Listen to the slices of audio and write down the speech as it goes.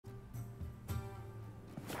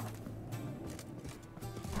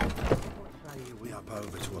up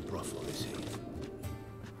over to a brothel, is he?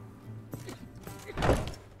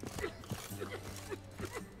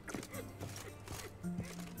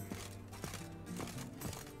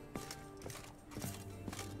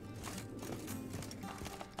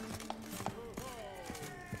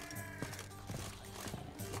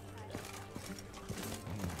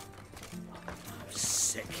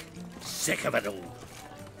 Sick of it all.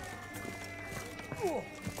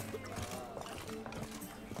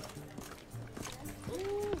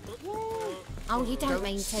 Oh, you don't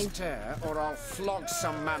mean to. Stare, or I'll flog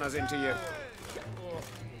some manners into you.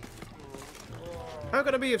 How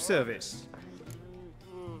can I be of service?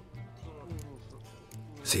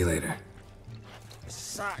 See you later.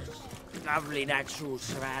 Such lovely natural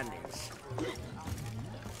surroundings.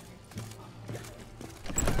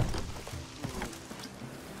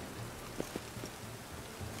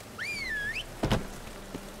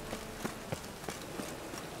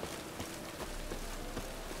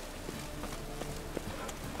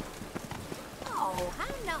 Oh, how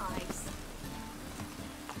nice.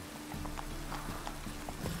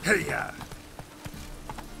 Hey-ya!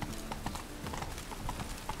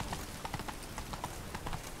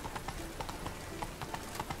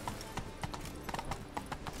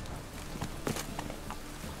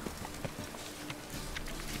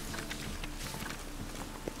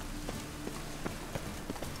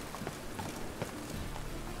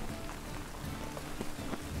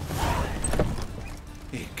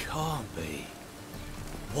 It can't be.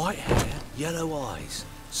 White hair, yellow eyes,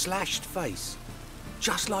 slashed face.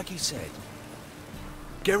 Just like he said.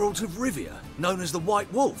 Geralt of Rivia, known as the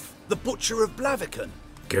White Wolf, the Butcher of Blaviken.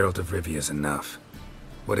 Geralt of Rivia's enough.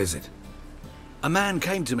 What is it? A man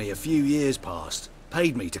came to me a few years past,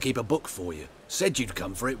 paid me to keep a book for you, said you'd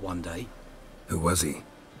come for it one day. Who was he?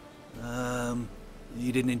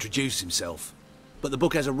 He didn't introduce himself. But the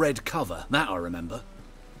book has a red cover, that I remember.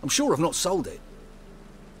 I'm sure I've not sold it.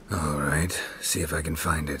 All right, see if I can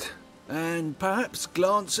find it. And perhaps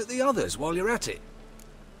glance at the others while you're at it.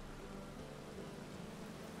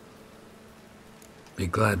 Be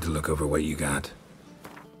glad to look over what you got.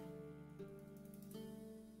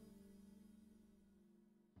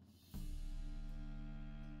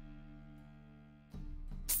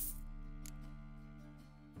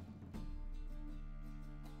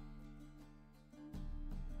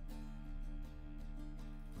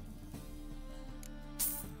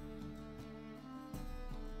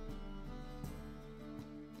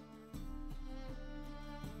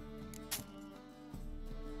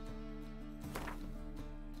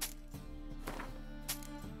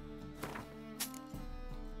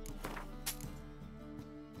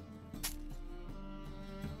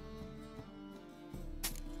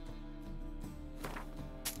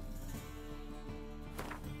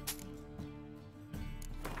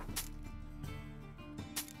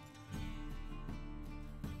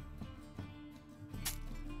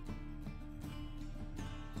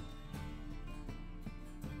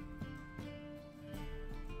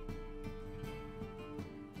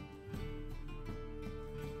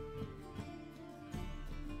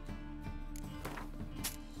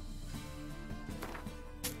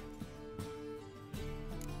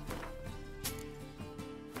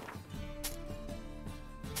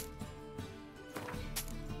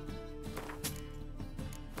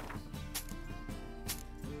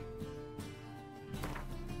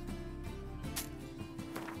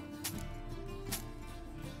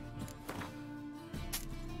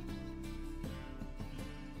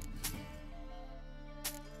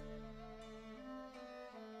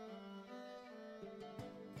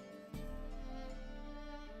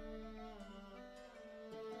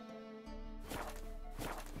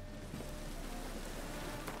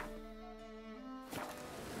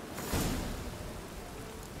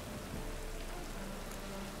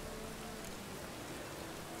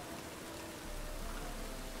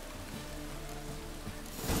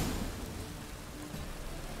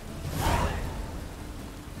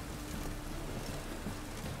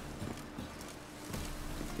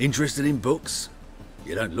 Interested in books?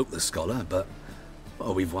 You don't look the scholar, but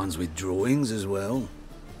well, we've ones with drawings as well.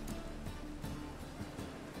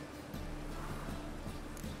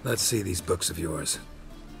 Let's see these books of yours.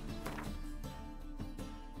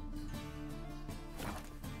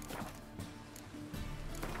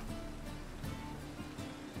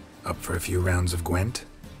 Up for a few rounds of Gwent?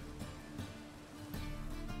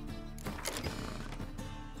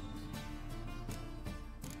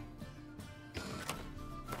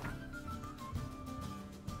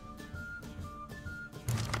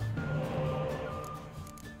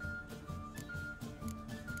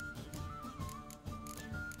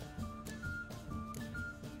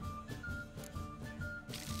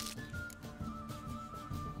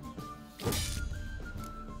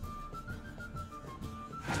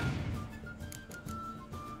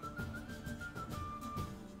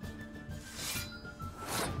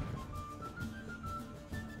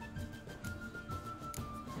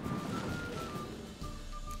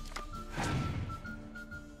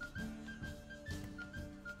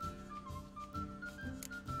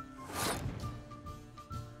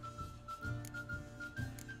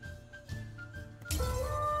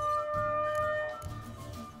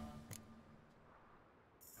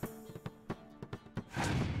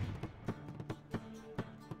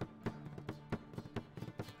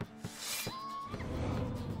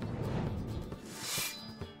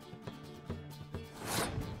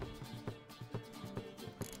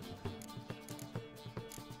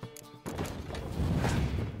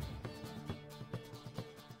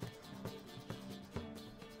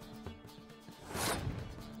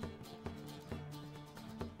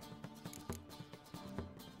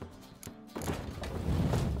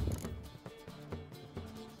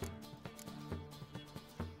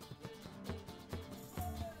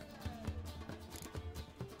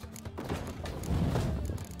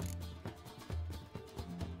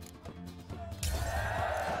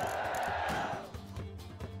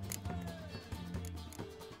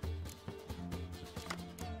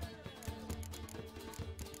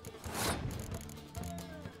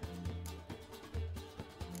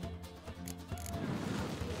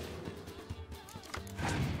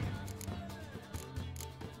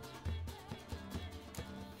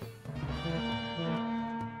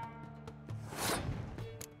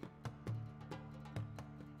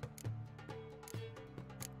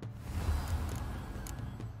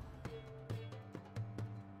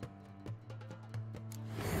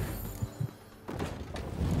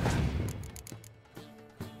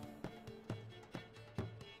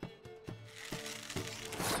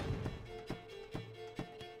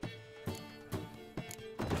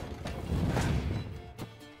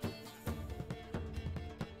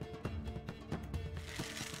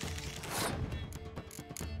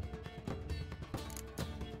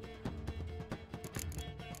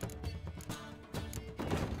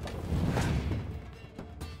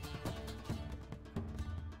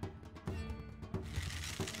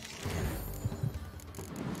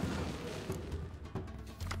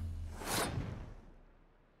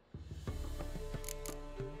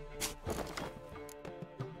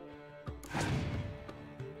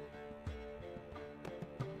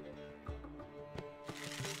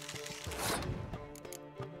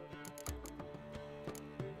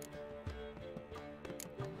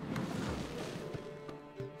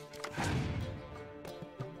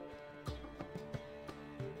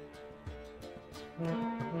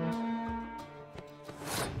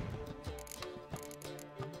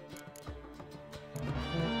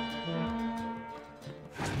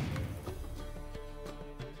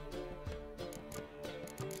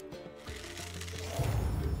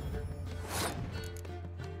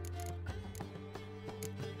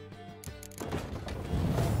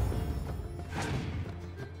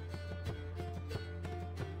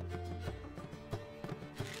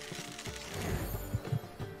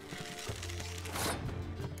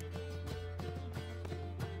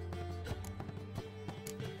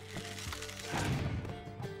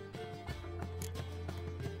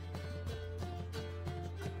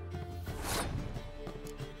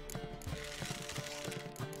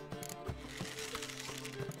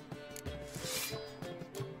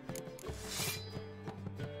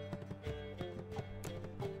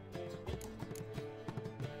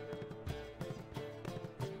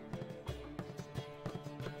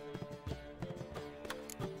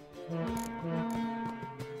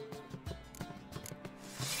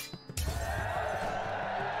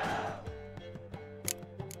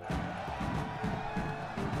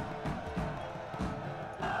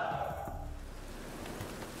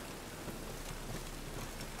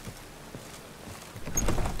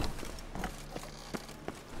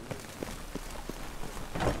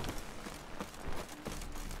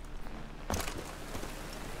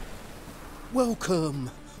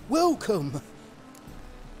 Welcome! Welcome!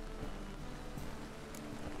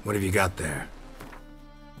 What have you got there?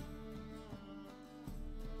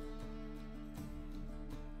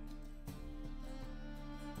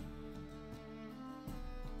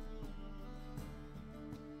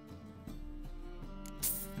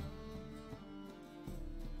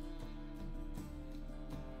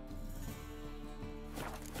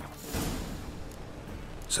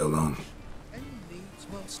 So long. Any needs,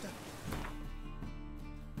 master?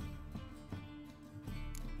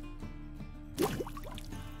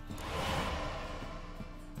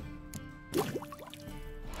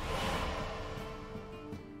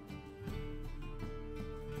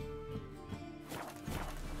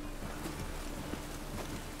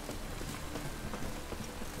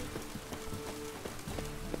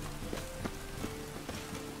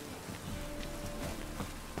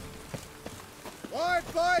 Why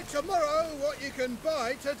buy tomorrow what you can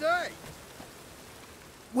buy today?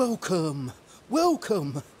 Welcome!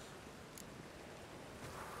 Welcome!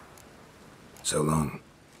 So long.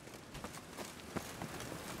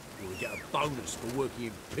 We get a bonus for working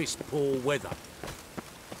in piss-poor weather.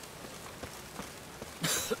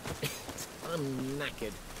 I'm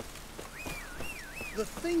knackered. The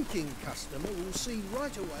thinking customer will see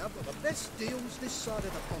right away I've got the best deals this side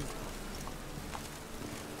of the pond.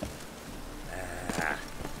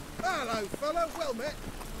 Hello, fellow. Well met.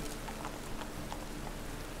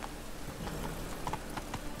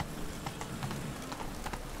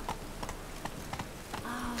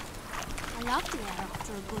 I love the air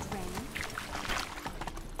after a good rain.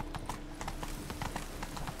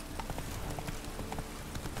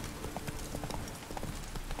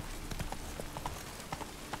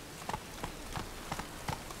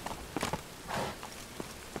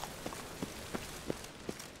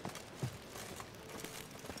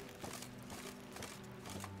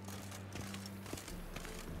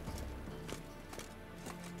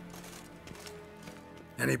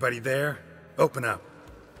 Anybody there? Open up.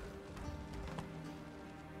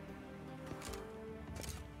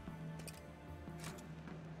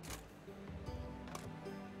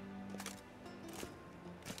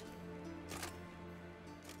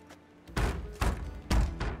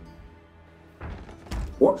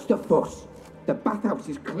 What's the fuss? The bathhouse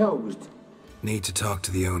is closed. Need to talk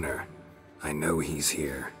to the owner. I know he's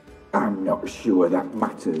here. I'm not sure that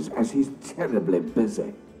matters, as he's terribly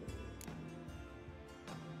busy.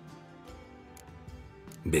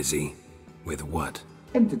 Busy? With what?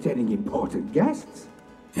 Entertaining important guests.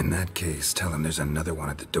 In that case, tell him there's another one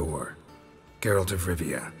at the door. Geralt of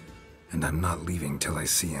Rivia. And I'm not leaving till I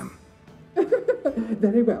see him.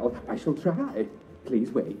 Very well, I shall try.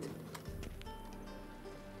 Please wait.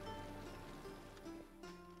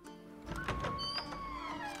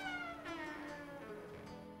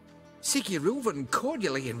 Sigurulven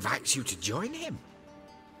cordially invites you to join him.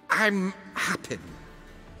 I'm happy.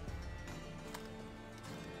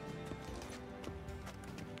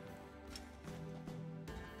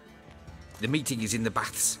 The meeting is in the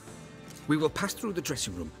baths. We will pass through the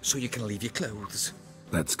dressing room so you can leave your clothes.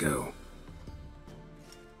 Let's go.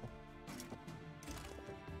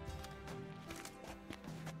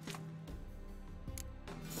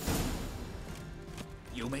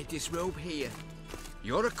 You may disrobe here.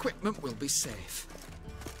 Your equipment will be safe.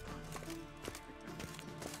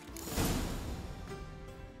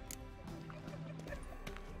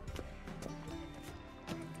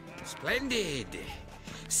 Splendid.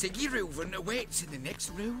 Siggy Reuven awaits in the next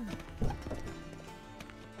room.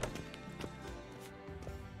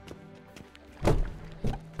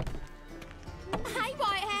 Hey,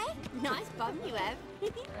 Whitehair. Nice bum you have.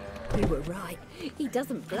 You were right. He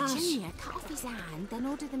doesn't blush. Junior cut off his hand, then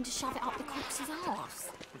ordered them to shove it up the corpse's arse.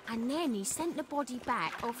 And then he sent the body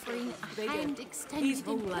back, offering a hand extended. He's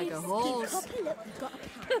full like a horse.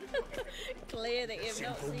 Clear that you've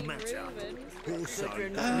not seen matter. Reuven. Also,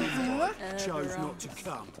 chose not to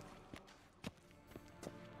come.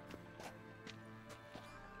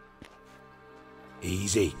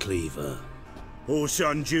 Easy, Cleaver.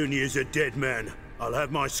 Hodgson Jr.'s a dead man. I'll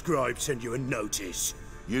have my scribe send you a notice.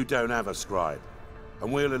 You don't have a scribe,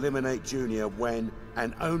 and we'll eliminate Junior when,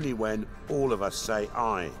 and only when, all of us say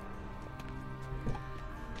aye.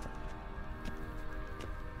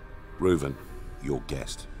 Reuven, your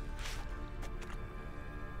guest.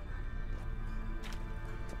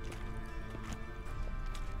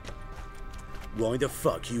 Why the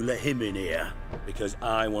fuck you let him in here? Because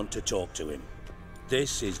I want to talk to him.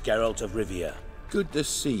 This is Geralt of Rivia. Good to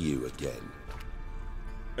see you again.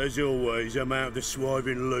 As always, I'm out of the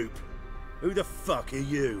swiving loop. Who the fuck are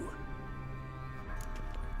you?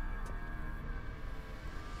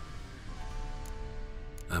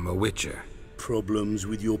 I'm a witcher. Problems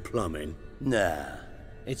with your plumbing? Nah,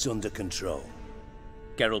 it's under control.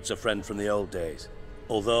 Geralt's a friend from the old days.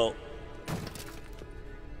 Although...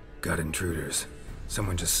 Got intruders.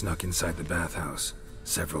 Someone just snuck inside the bathhouse.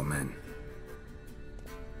 Several men.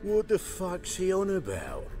 What the fuck's he on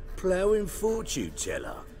about? Ploughing fortune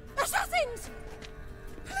teller? Assassins!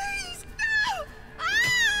 Please, no!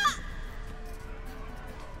 Ah!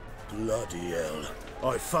 Bloody hell.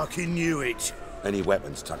 I fucking knew it. Any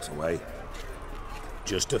weapons tucked away?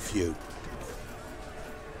 Just a few.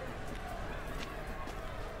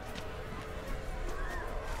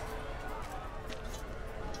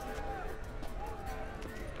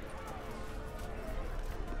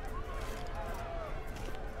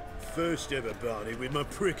 First ever Barney with my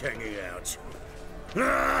prick hanging out.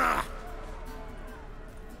 Ah!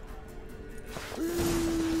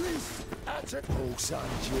 That's it. Also,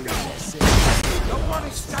 Junior. No one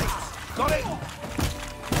escapes! Got it!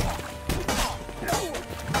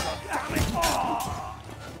 Damn it!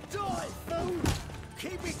 Die, fool!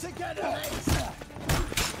 Keep it together, lads!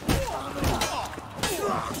 Keep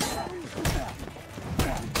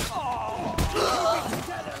it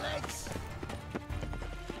together, legs!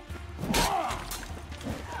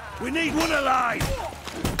 We need one alive!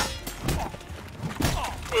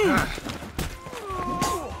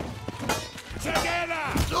 Together!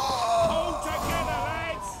 Hold together,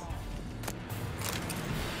 lads!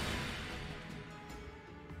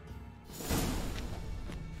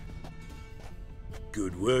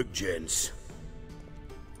 Good work, gents.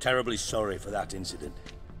 Terribly sorry for that incident.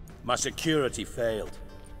 My security failed.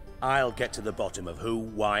 I'll get to the bottom of who,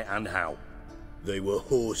 why, and how. They were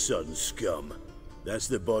Hodgson scum. That's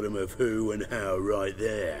the bottom of who and how right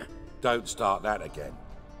there. Don't start that again.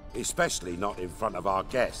 Especially not in front of our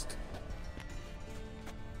guest.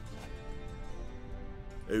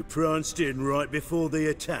 Who pranced in right before they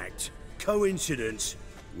attacked. Coincidence?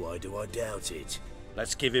 Why do I doubt it?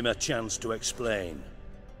 Let's give him a chance to explain.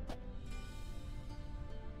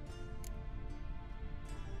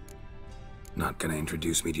 Not gonna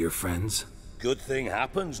introduce me to your friends? Good thing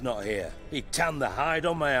Happen's not here. He tanned the hide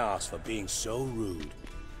on my arse for being so rude.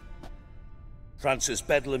 Francis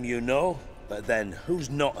Bedlam you know, but then who's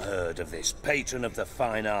not heard of this patron of the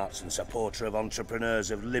fine arts and supporter of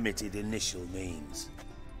entrepreneurs of limited initial means?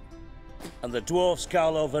 And the dwarf's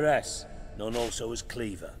Carlo Veres, known also as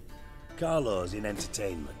Cleaver. Carlo's in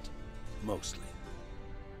entertainment, mostly.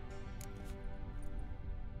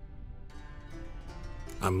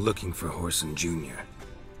 I'm looking for Hodgson Jr.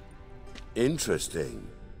 Interesting.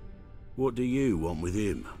 What do you want with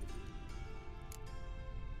him?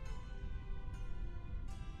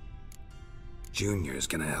 Junior's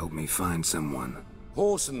gonna help me find someone.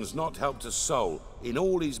 Hodgson's not helped a soul in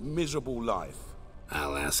all his miserable life.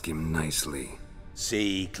 I'll ask him nicely.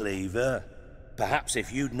 See, Cleaver? Perhaps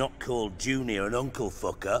if you'd not called Junior an uncle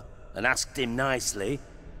fucker and asked him nicely,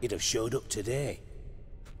 he'd have showed up today.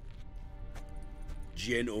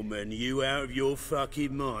 Gentlemen, you out of your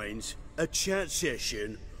fucking minds? A chat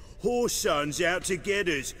session? Hodgson's out to get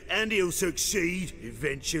us, and he'll succeed,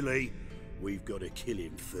 eventually. We've got to kill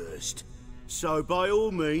him first. So by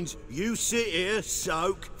all means, you sit here,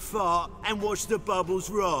 soak, fart, and watch the bubbles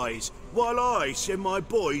rise, while I send my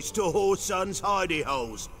boys to Hodgson's hidey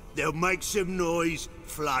holes. They'll make some noise,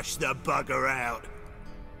 flush the bugger out.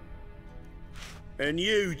 And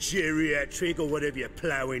you, geriatric, or whatever your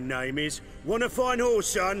ploughing name is, wanna find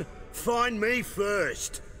Hodgson? Find me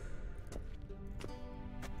first.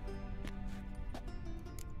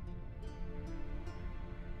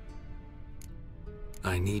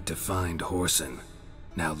 I need to find Hodgson.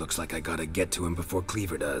 Now looks like I gotta get to him before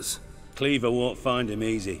Cleaver does. Cleaver won't find him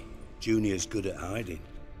easy. Junior's good at hiding.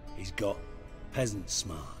 He's got peasant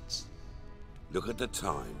smarts. Look at the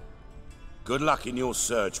time. Good luck in your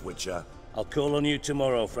search, Witcher. I'll call on you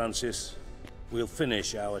tomorrow, Francis. We'll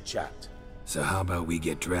finish our chat. So how about we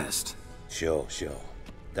get dressed? Sure.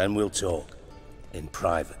 Then we'll talk. In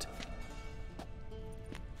private.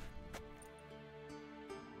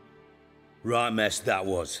 Right mess that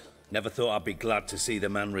was. Never thought I'd be glad to see the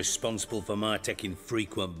man responsible for my taking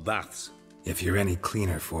frequent baths. If you're any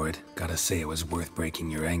cleaner for it, gotta say it was worth breaking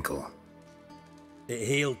your ankle. It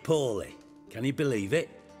healed poorly. Can you believe it?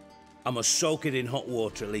 I must soak it in hot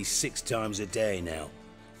water at least 6 times a day now.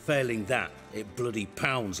 Failing that, it bloody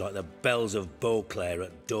pounds like the bells of Beauclair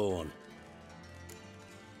at dawn.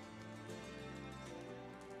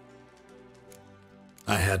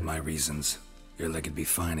 I had my reasons. Your leg'd be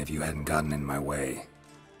fine if you hadn't gotten in my way.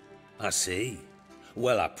 I see.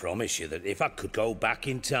 Well, I promise you that if I could go back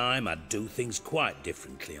in time, I'd do things quite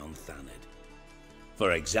differently on Thanedd.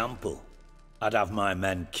 For example, I'd have my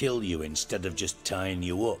men kill you instead of just tying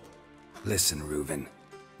you up. Listen, Reuven.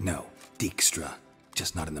 No, Dijkstra.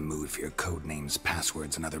 Just not in the mood for your code names,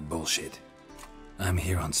 passwords, and other bullshit. I'm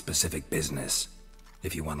here on specific business.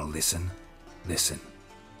 If you want to listen, listen.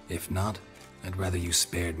 If not, I'd rather you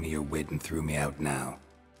spared me your wit and threw me out now.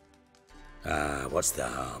 What's the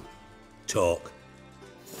harm? Talk.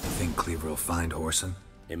 Think Cleaver will find Hodgson?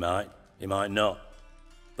 He might not.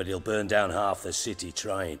 But he'll burn down half the city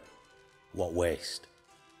trying. What waste?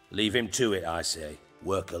 Leave him to it, I say.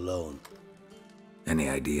 Work alone. Any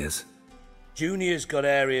ideas? Junior's got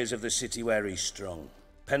areas of the city where he's strong.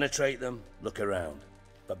 Penetrate them, look around.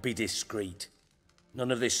 But be discreet. None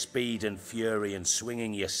of this speed and fury and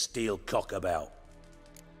swinging your steel cock about.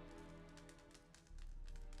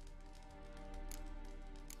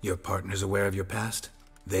 Your partner's aware of your past?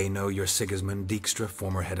 They know you're Sigismund Dijkstra,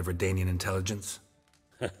 former head of Redanian intelligence?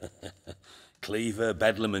 Cleaver,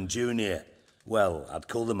 Bedlam and Junior. Well, I'd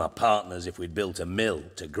call them my partners if we'd built a mill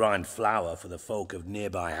to grind flour for the folk of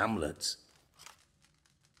nearby hamlets.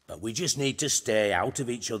 But we just need to stay out of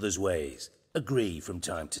each other's ways. Agree from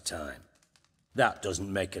time to time. That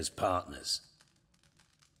doesn't make us partners.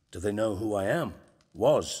 Do they know who I am?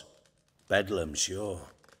 Was. Bedlam, sure.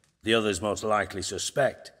 The others most likely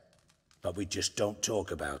suspect. But we just don't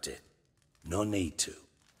talk about it. No need to.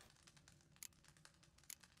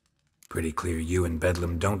 Pretty clear you and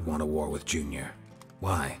Bedlam don't want a war with Junior.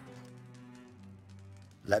 Why?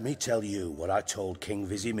 Let me tell you what I told King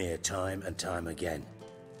Vizimir time and time again.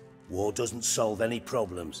 War doesn't solve any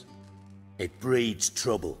problems. It breeds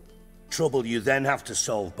trouble. Trouble you then have to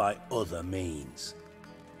solve by other means.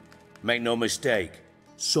 Make no mistake,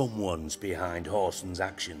 someone's behind Hodgson's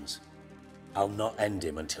actions. I'll not end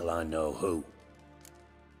him until I know who.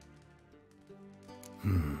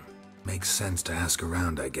 Makes sense to ask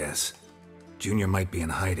around, I guess. Junior might be in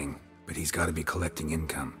hiding, but he's got to be collecting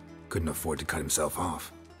income. Couldn't afford to cut himself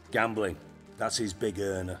off. Gambling, that's his big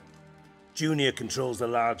earner. Junior controls the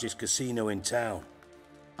largest casino in town.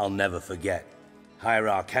 I'll never forget.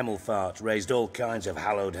 Hierarch Hemmelfart raised all kinds of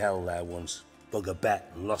hallowed hell there once. Bug a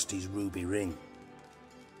bet and lost his ruby ring.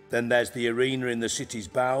 Then there's the arena in the city's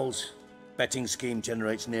bowels. Betting scheme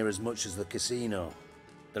generates near as much as the casino.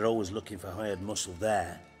 They're always looking for hired muscle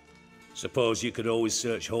there. Suppose you could always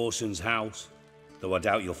search Hodgson's house, though I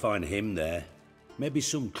doubt you'll find him there. Maybe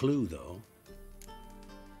some clue, though.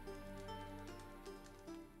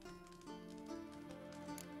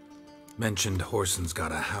 Mentioned Hodgson's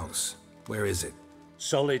got a house. Where is it?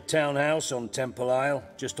 Solid townhouse on Temple Isle,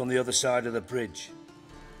 just on the other side of the bridge.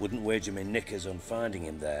 Wouldn't wager me knickers on finding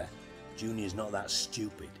him there. Junior's not that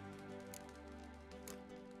stupid.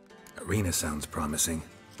 Arena sounds promising.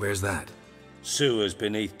 Where's that? Sewers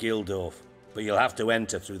beneath Gildorf, but you'll have to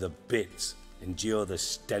enter through the bits, endure the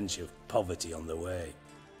stench of poverty on the way.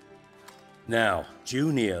 Now,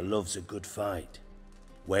 Junior loves a good fight.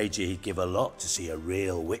 Wager he'd give a lot to see a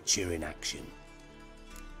real Witcher in action.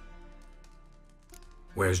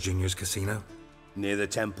 Where's Junior's casino? Near the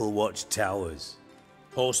Temple Watch Towers.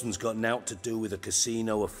 Hodgson's got naught to do with the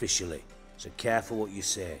casino officially, so careful what you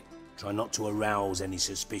say. Try not to arouse any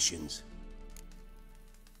suspicions.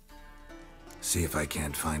 See if I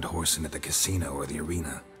can't find Hodgson at the casino or the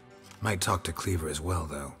arena. Might talk to Cleaver as well,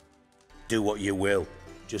 though. Do what you will.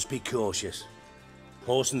 Just be cautious.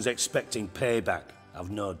 Hodgson's expecting payback,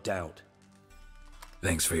 I've no doubt.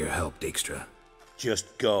 Thanks for your help, Dijkstra.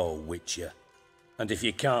 Just go, Witcher. And if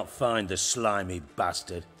you can't find the slimy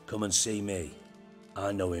bastard, come and see me.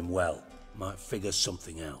 I know him well. Might figure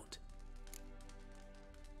something out.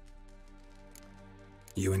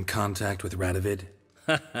 You in contact with Recieved?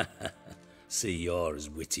 See, you're as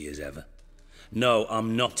witty as ever. No,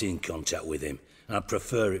 I'm not in contact with him. I'd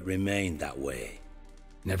prefer it remained that way.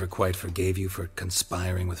 Never quite forgave you for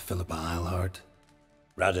conspiring with Philippa Eilhart?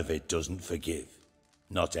 Recieved doesn't forgive.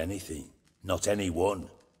 Not anything. Not anyone.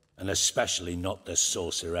 And especially not the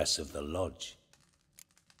sorceress of the lodge.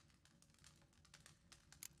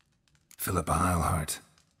 Philippa Eilhart.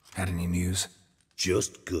 Had any news?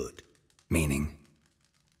 Just good. Meaning?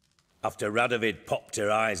 After Recieved popped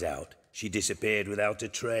her eyes out, she disappeared without a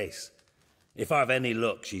trace. If I've any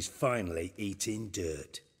luck, she's finally eating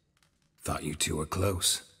dirt. Thought you two were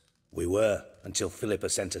close. We were, until Philippa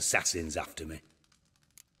sent assassins after me.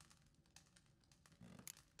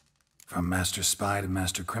 From master spy to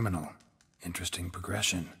master criminal. Interesting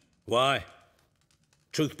progression. Why?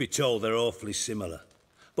 Truth be told, they're awfully similar.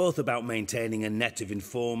 Both about maintaining a net of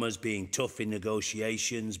informers, being tough in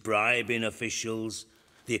negotiations, bribing officials,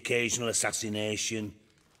 the occasional assassination.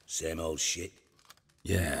 Same old shit.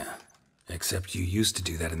 Yeah, except you used to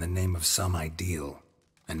do that in the name of some ideal.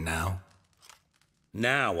 And now?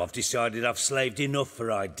 Now I've decided I've slaved enough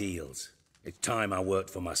for ideals. It's time I worked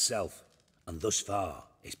for myself. And thus far,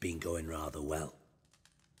 it's been going rather well.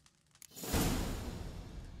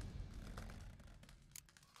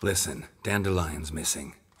 Listen, Dandelion's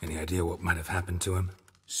missing. Any idea what might have happened to him?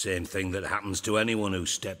 Same thing that happens to anyone who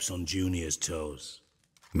steps on Junior's toes.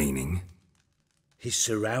 Meaning? He's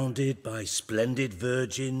surrounded by splendid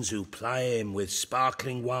virgins who ply him with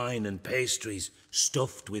sparkling wine and pastries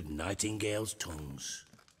stuffed with nightingales' tongues.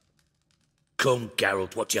 Come,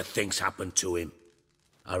 Geralt, what do you think's happened to him?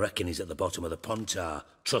 I reckon he's at the bottom of the Pontar,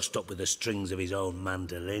 trussed up with the strings of his own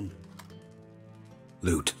mandolin.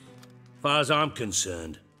 Loot. Far as I'm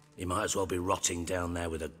concerned, he might as well be rotting down there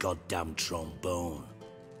with a goddamn trombone.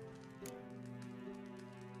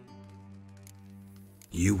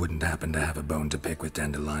 You wouldn't happen to have a bone to pick with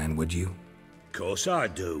Dandelion, would you? Course I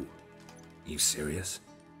do. You serious?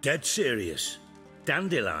 Dead serious.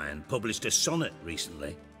 Dandelion published a sonnet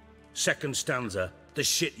recently. Second stanza, the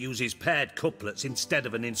shit uses paired couplets instead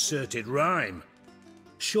of an inserted rhyme.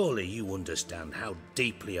 Surely you understand how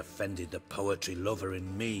deeply offended the poetry lover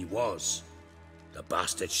in me was. The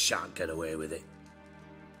bastard shan't get away with it.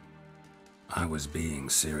 I was being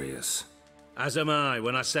serious. As am I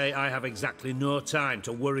when I say I have exactly no time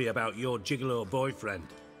to worry about your gigolo boyfriend.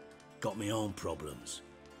 Got me own problems.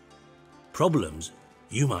 Problems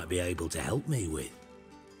you might be able to help me with.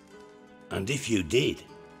 And if you did,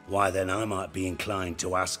 why then I might be inclined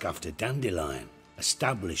to ask after Dandelion,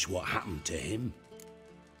 establish what happened to him.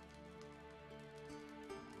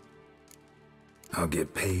 I'll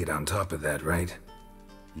get paid on top of that, right?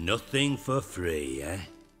 Nothing for free, eh?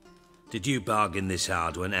 Did you bargain this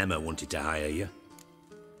hard when Emma wanted to hire you?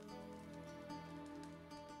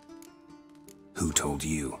 Who told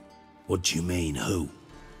you? What do you mean, who?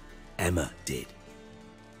 Emma did.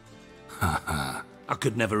 Haha. I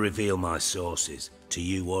could never reveal my sources to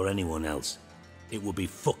you or anyone else. It would be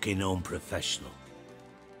fucking unprofessional.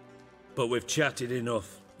 But we've chatted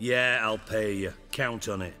enough. Yeah, I'll pay you. Count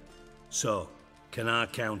on it. So, can I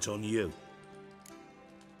count on you?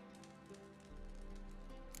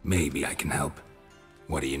 Maybe I can help.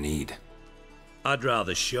 What do you need? I'd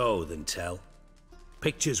rather show than tell.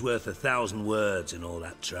 Picture's worth 1,000 words and all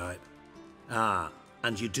that tripe. Ah,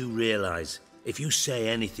 and you do realise, if you say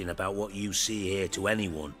anything about what you see here to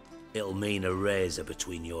anyone, it'll mean a razor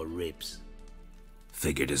between your ribs.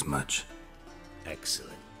 Figured as much.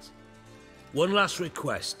 Excellent. One last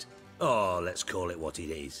request. Oh, let's call it what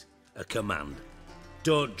it is. A command.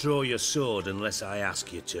 Don't draw your sword unless I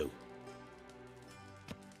ask you to.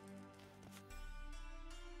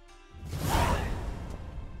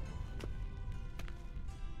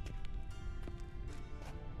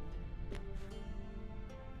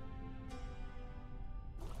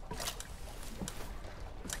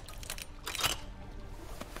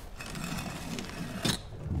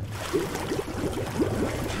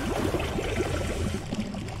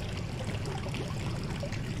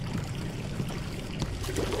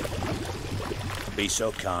 Be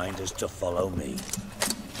so kind as to follow me.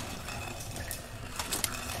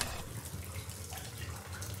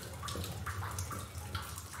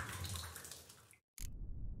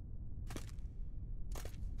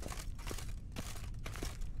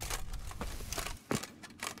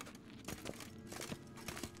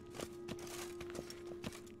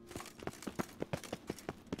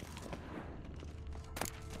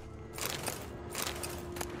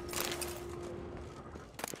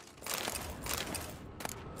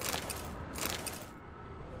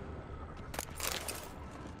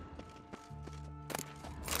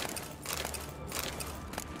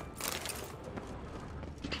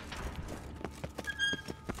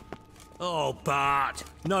 Oh, Bart,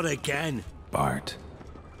 not again. Bart.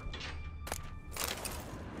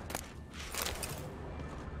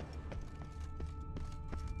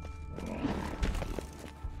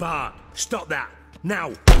 Bart, stop that,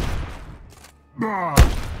 now! Bart,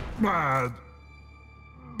 mad.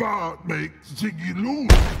 Bart make Ziggy lose,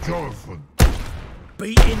 Jorfin.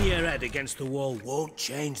 Beating your head against the wall won't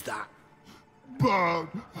change that. Bart,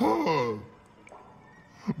 hard.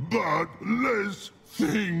 Bart, less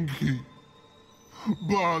thinky.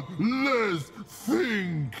 Bart, less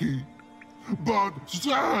thinky. Bart,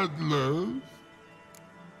 sadless.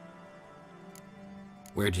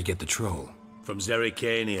 Where'd you get the troll? From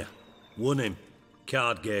Zerrikania. Won him.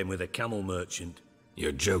 Card game with a camel merchant.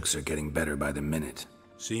 Your jokes are getting better by the minute.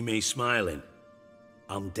 See me smiling?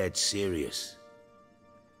 I'm dead serious.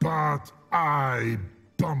 But I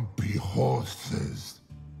bumpy horses.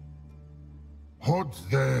 Hot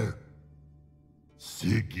there.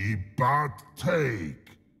 Siggy but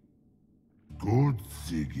take. Good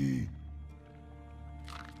Siggy.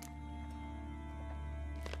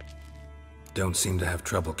 Don't seem to have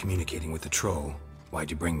trouble communicating with the troll.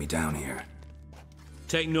 Why'd you bring me down here?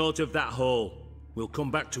 Take note of that hole. We'll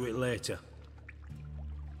come back to it later.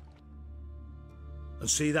 And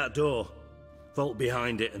see that door? Vault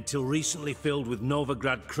behind it, until recently filled with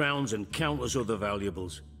Novigrad crowns and countless other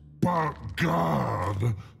valuables. But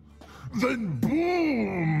God! Then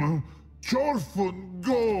boom! Jorfun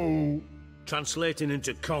go! Translating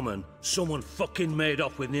into common, someone fucking made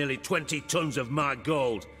off with nearly 20 tons of my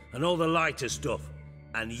gold, and all the lighter stuff.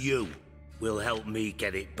 And you will help me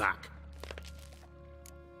get it back.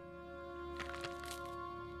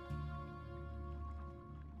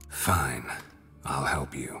 Fine. I'll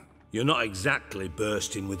help you. You're not exactly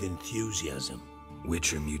bursting with enthusiasm.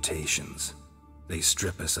 Witcher mutations. They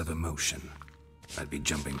strip us of emotion. I'd be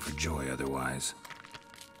jumping for joy otherwise.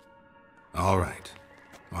 All right.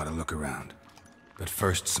 Ought to look around. But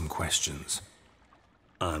first, some questions.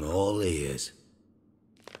 I'm all ears.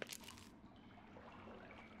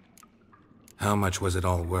 How much was it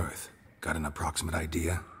all worth? Got an approximate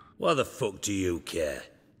idea? Why the fuck do you care?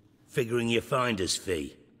 Figuring your finder's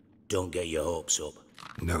fee. Don't get your hopes up.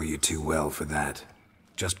 Know you too well for that.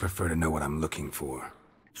 Just prefer to know what I'm looking for.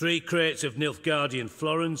 3 crates of Nilfgaardian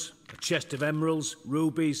florins, a chest of emeralds,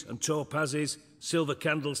 rubies and topazes, silver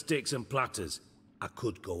candlesticks and platters. I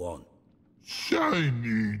could go on.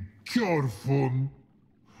 Shiny Jorfun.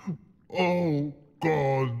 Oh,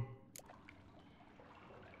 God.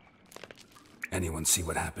 Anyone see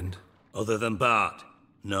what happened? Other than Bart?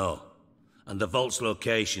 No. And the vault's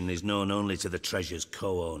location is known only to the treasure's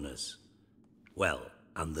co-owners. Well,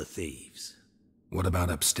 and the thieves. What about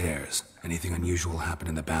upstairs? Anything unusual happen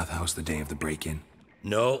in the bathhouse the day of the break-in?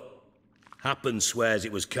 No. Happen swears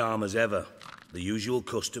it was calm as ever. The usual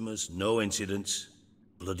customers, no incidents.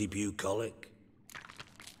 Bloody bucolic.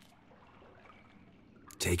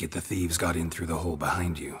 Take it the thieves got in through the hole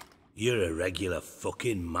behind you. You're a regular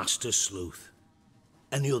fucking master sleuth.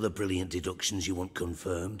 Any other brilliant deductions you want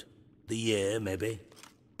confirmed? The year, maybe?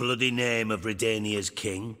 Bloody name of Redania's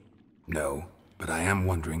king? No, but I am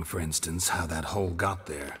wondering, for instance, how that hole got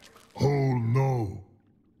there. Hole no.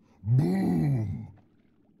 Boom.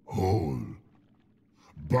 Hole.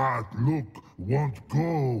 But look won't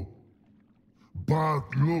go.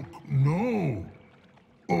 But look no.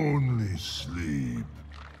 Only sleep.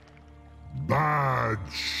 Bad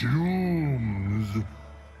shrooms.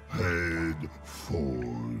 Head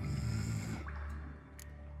falls.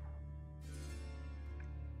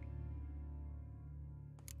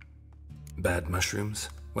 Bad mushrooms?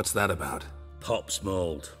 What's that about? Pop's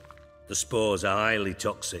mold. The spores are highly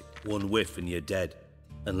toxic. One whiff and you're dead.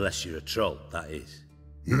 Unless you're a troll, that is.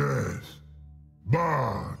 Yes.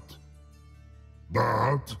 But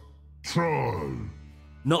troll.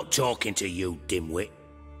 Not talking to you, dimwit.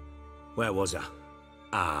 Where was I?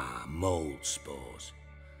 Ah, mold spores.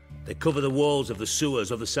 They cover the walls of the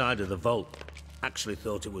sewers other side of the vault. Actually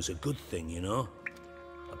thought it was a good thing, you know?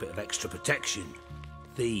 A bit of extra protection.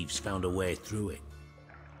 Thieves found a way through it.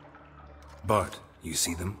 Bart, you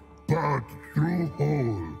see them? But through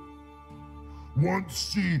hole. Want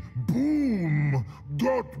see boom.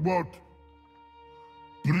 Got what?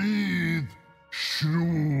 Breathe.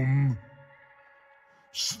 Shroom.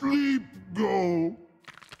 Sleep go.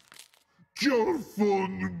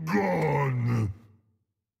 Jorfun gone.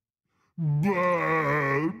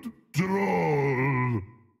 Bad troll.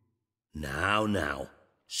 Now.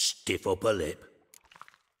 Stiff upper lip.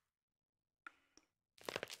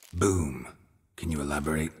 Boom. Can you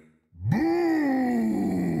elaborate? Boom.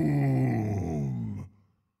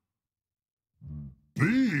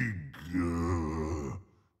 Big.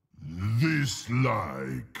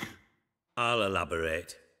 I'll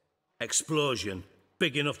elaborate. Explosion.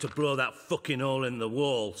 Big enough to blow that fucking hole in the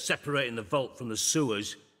wall, separating the vault from the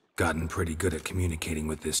sewers. Gotten pretty good at communicating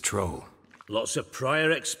with this troll. Lots of prior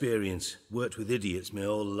experience. Worked with idiots my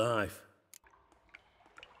whole life.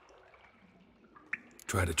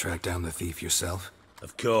 Try to track down the thief yourself?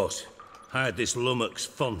 Of course. Hired this lummox,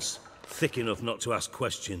 Fons. Thick enough not to ask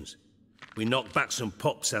questions. We knocked back some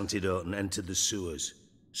Pop's Antidote and entered the sewers.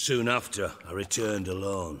 Soon after, I returned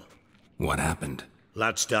alone. What happened?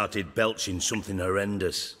 Lad started belching something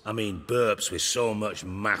horrendous. I mean, burps with so much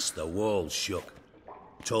mass the walls shook.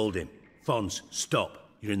 Told him, Fons, stop.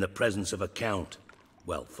 You're in the presence of a count.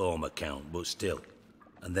 Well, former count, but still.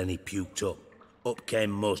 And then he puked up. Up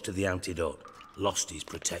came most of the antidote. Lost his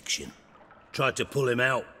protection. Tried to pull him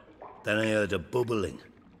out. Then I heard a bubbling.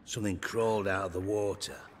 Something crawled out of the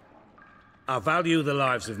water. I value the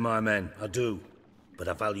lives of my men, I do. But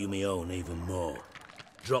I value my own even more.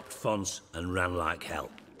 Dropped Fons and ran like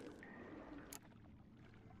hell.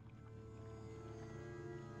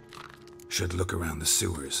 Should look around the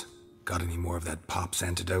sewers. Got any more of that Pop's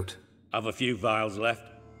Antidote? I've a few vials left.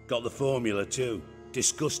 Got the formula too.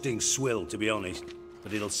 Disgusting swill, to be honest.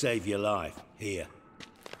 But it'll save your life. Here.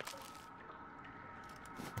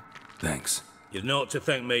 Thanks. You've naught to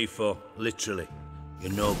thank me for, literally.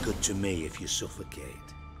 You're no good to me if you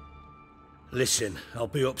suffocate. Listen, I'll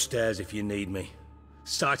be upstairs if you need me.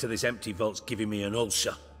 Sight of this empty vault's giving me an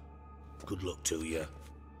ulcer. Good luck to you.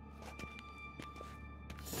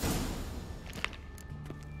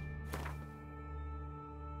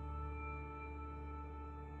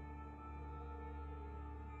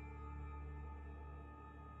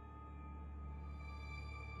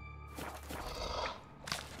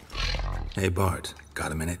 Hey Bart,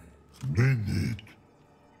 got a minute? Minute.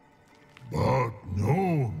 But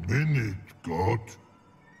no minute got.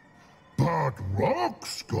 But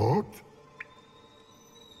rocks got.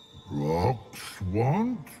 Rocks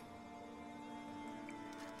want?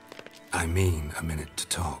 I mean a minute to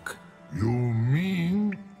talk. You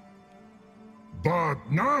mean? But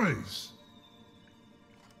nice.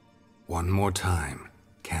 One more time.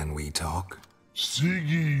 Can we talk?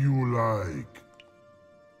 Siggy you like.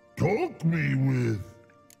 Talk me with.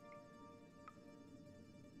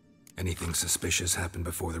 Anything suspicious happened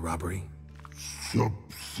before the robbery?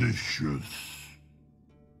 Suspicious.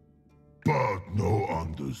 But no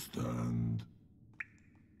understand.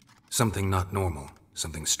 Something not normal.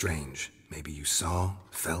 Something strange. Maybe you saw,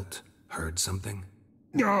 felt, heard something?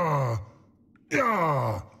 Yeah.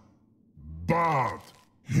 But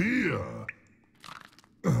here.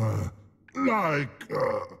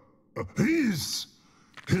 His.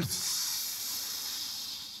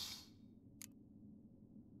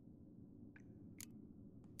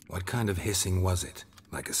 What kind of hissing was it?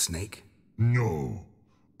 Like a snake? No.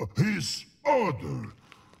 His other.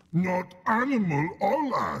 Not animal all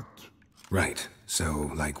that. Right.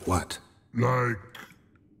 So, like what? Like...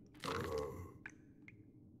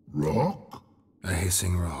 rock? A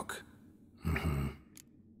hissing rock. Mm-hmm.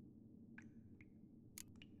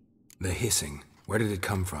 The hissing. Where did it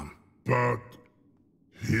come from? But...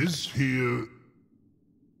 his here...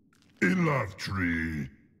 in that tree.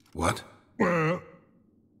 What? Where...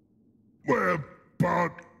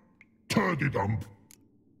 but... turdy dump.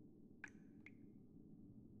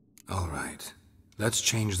 All right. Let's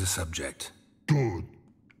change the subject. Good.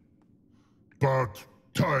 But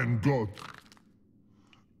time got.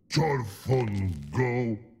 Torfun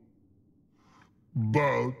go.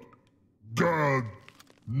 But God,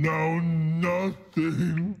 now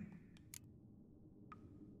nothing.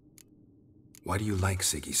 Why do you like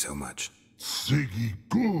Siggy so much? Siggy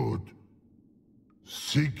good.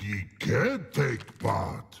 Siggy can't take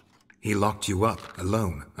part. He locked you up,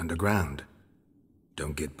 alone, underground.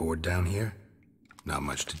 Don't get bored down here? Not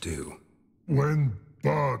much to do. When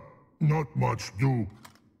but not much do.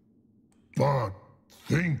 But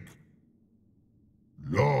think.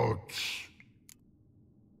 Lots.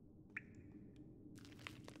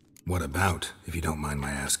 What about, if you don't mind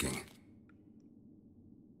my asking?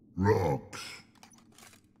 Rocks.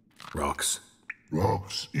 Rocks?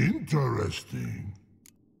 Rocks interesting.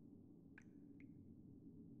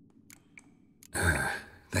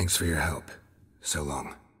 Thanks for your help. So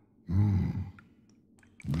long.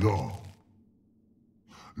 Long.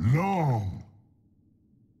 Long.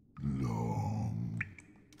 Long.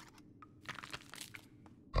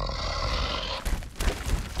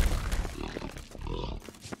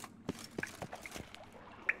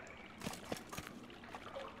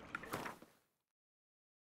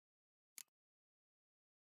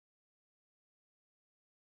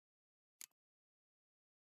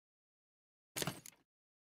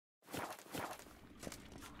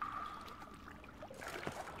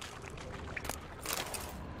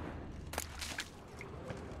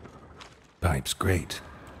 Pipe's great.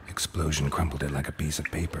 Explosion crumpled it like a piece of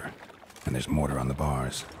paper. And there's mortar on the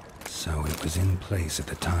bars. So it was in place at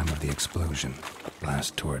the time of the explosion.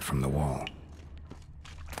 Blast tore it from the wall.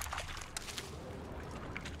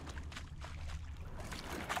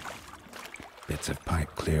 Bits of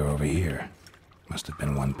pipe clear over here. Must have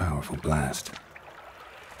been one powerful blast.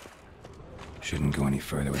 Shouldn't go any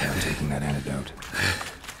further without taking that antidote.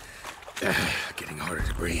 Getting harder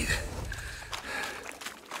to breathe.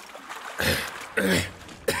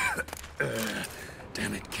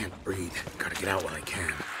 Damn it, can't breathe. Gotta get out while I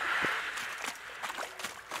can.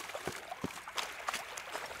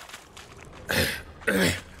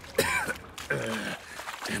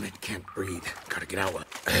 Damn it, can't breathe. Gotta get out while...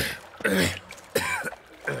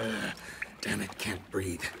 Damn it, can't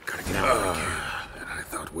breathe. Gotta get out while I can. And I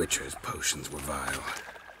thought Witcher's potions were vile.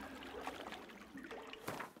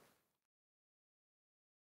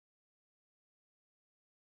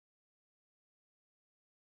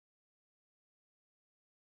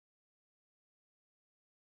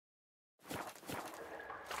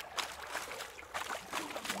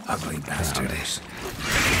 Ugly bastard.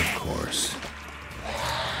 Of course.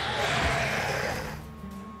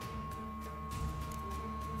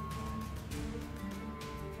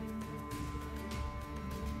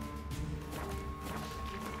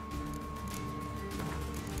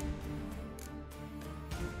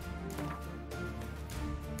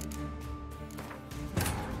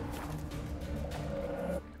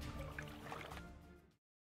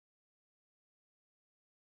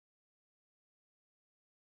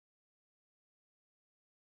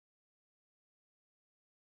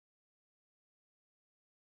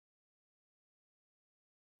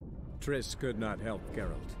 Triss could not help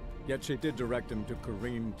Geralt, yet she did direct him to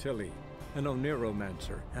Corrine Tilly, an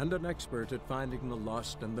Oniromancer and an expert at finding the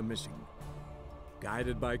lost and the missing.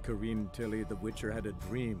 Guided by Corrine Tilly, the Witcher had a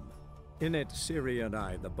dream. In it, Ciri and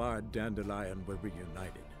I, the bard Dandelion, were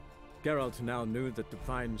reunited. Geralt now knew that to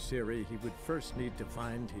find Ciri, he would first need to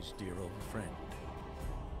find his dear old friend.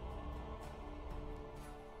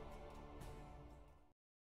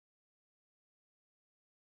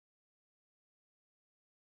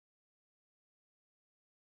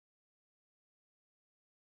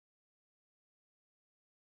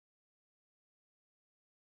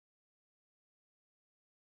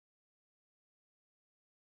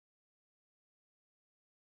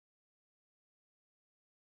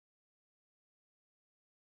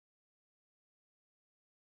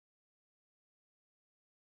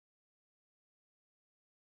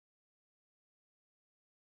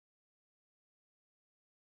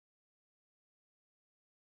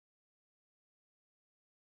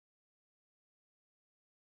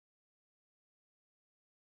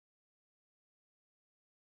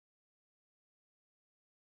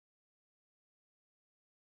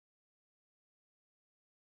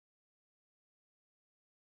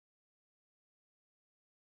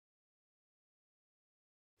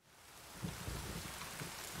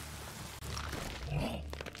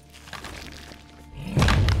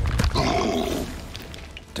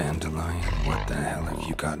 Dandelion, what the hell have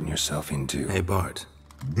you gotten yourself into? Hey, Bart.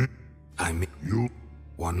 I mean... You...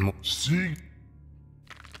 One more... See...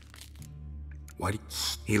 Why did...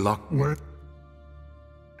 He locked... What?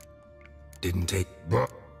 Didn't take... But...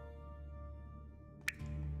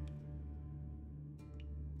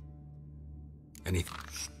 Anything...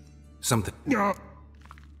 Something... No.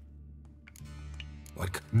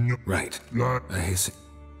 What... No. Right. Like...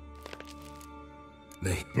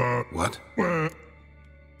 They... What?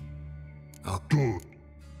 I'll... Good.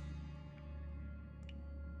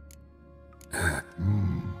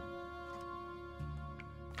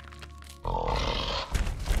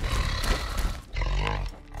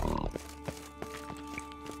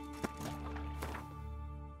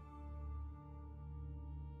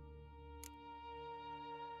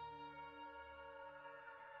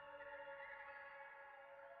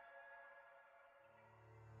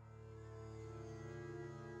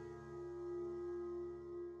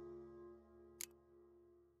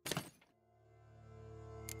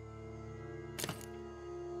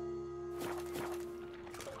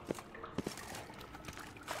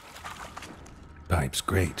 Pipe's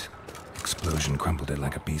great. Explosion crumpled it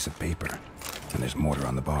like a piece of paper. And there's mortar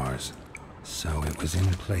on the bars. So it was in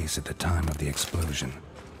place at the time of the explosion.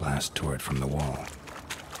 Blast tore it from the wall.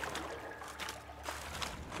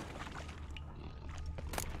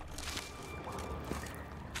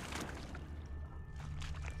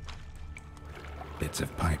 Bits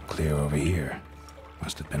of pipe clear over here.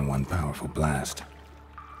 Must have been one powerful blast.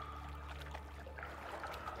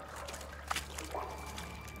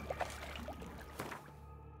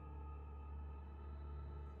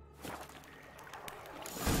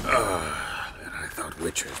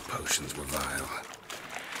 Witcher's potions were vile.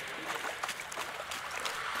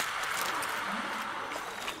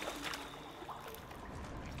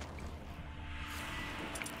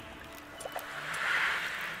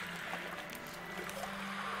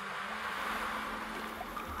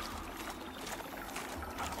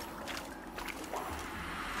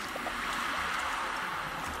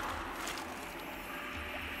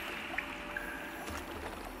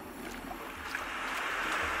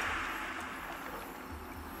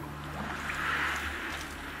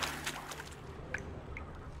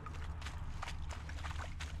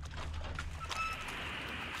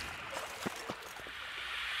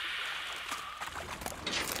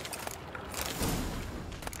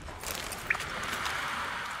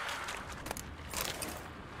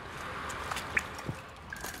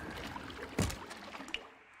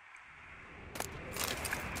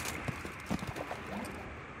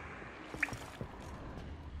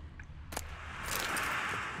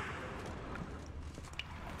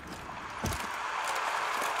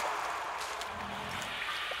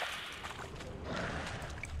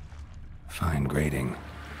 Fine grading.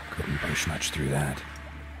 Couldn't push much through that.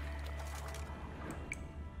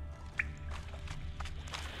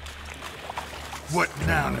 What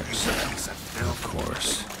now? Of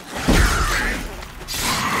course.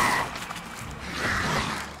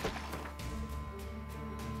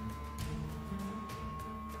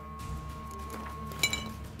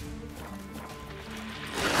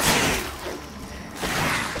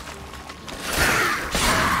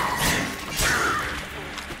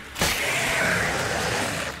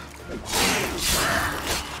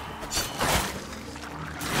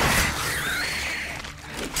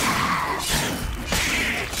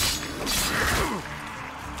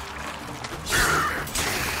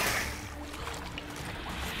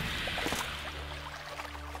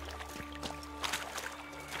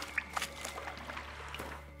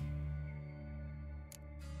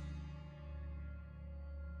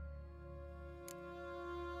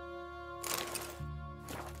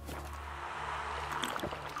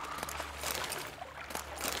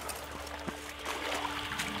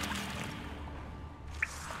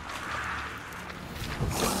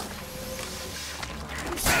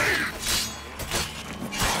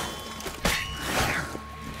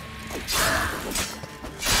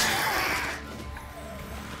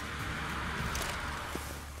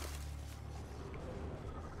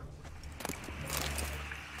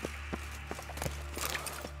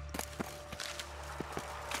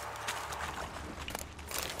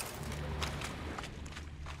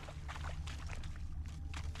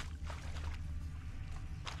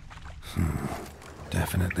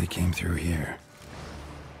 Definitely came through here.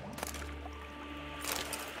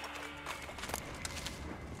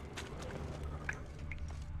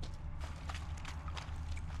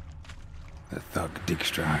 The thug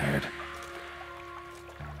Dijkstra hired.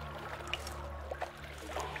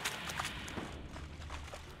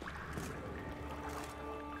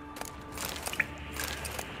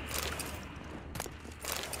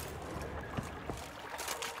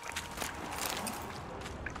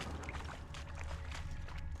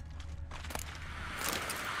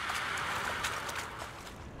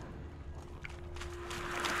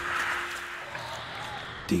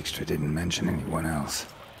 Dijkstra didn't mention anyone else.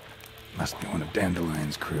 Must be one of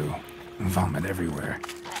Dandelion's crew. Vomit everywhere.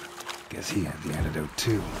 Guess he had the antidote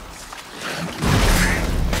too.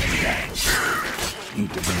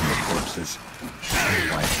 Need to bring the corpses.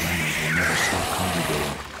 Otherwise, lands will never stop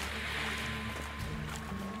congregating.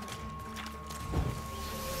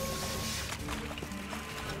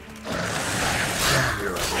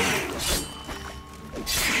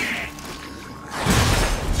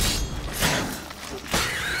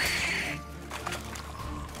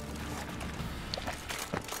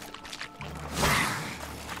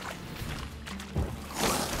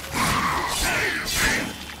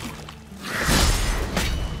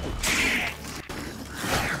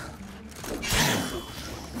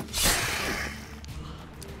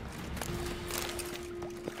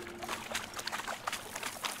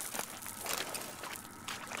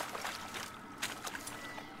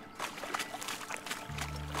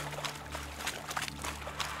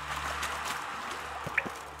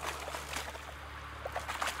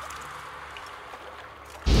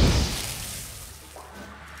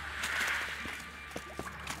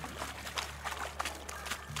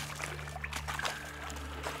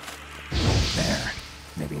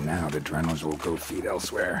 Now the Drennos will go feed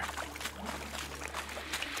elsewhere.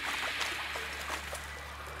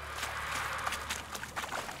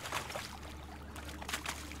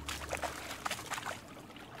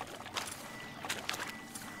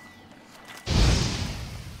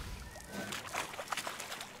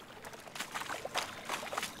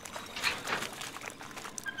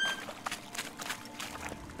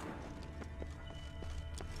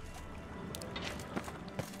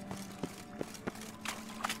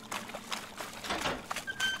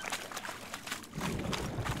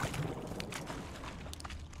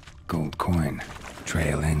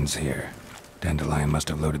 Trail ends here. Dandelion must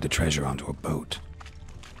have loaded the treasure onto a boat.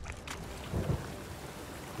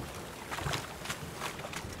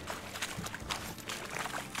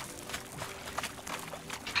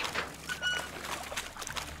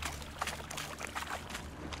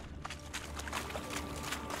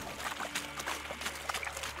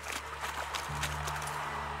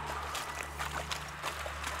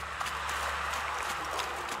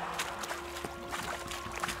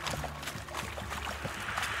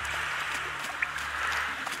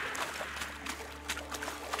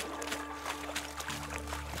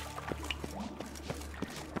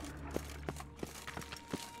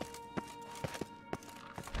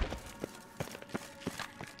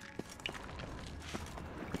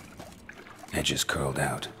 Edges curled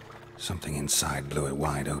out. Something inside blew it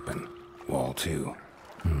wide open. Wall too.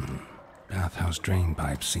 Bathhouse drain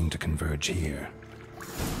pipes seem to converge here.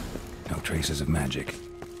 No traces of magic.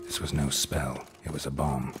 This was no spell. It was a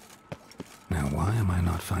bomb. Now why am I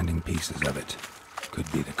not finding pieces of it?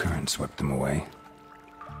 Could be the current swept them away.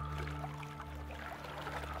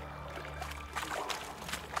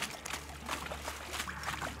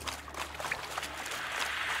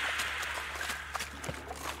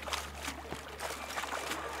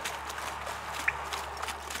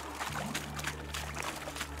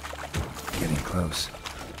 Close.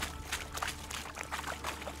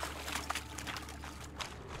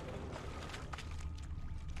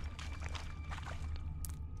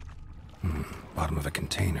 Bottom of a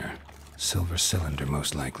container. Silver cylinder,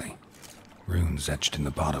 most likely. Runes etched in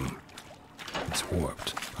the bottom. It's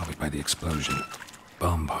warped, probably by the explosion.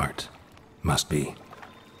 Bomb part. Must be.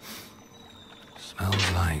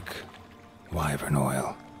 Smells like wyvern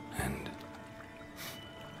oil and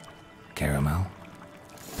caramel.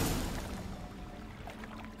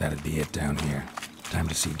 That'd be it down here. Time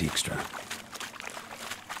to see Dijkstra.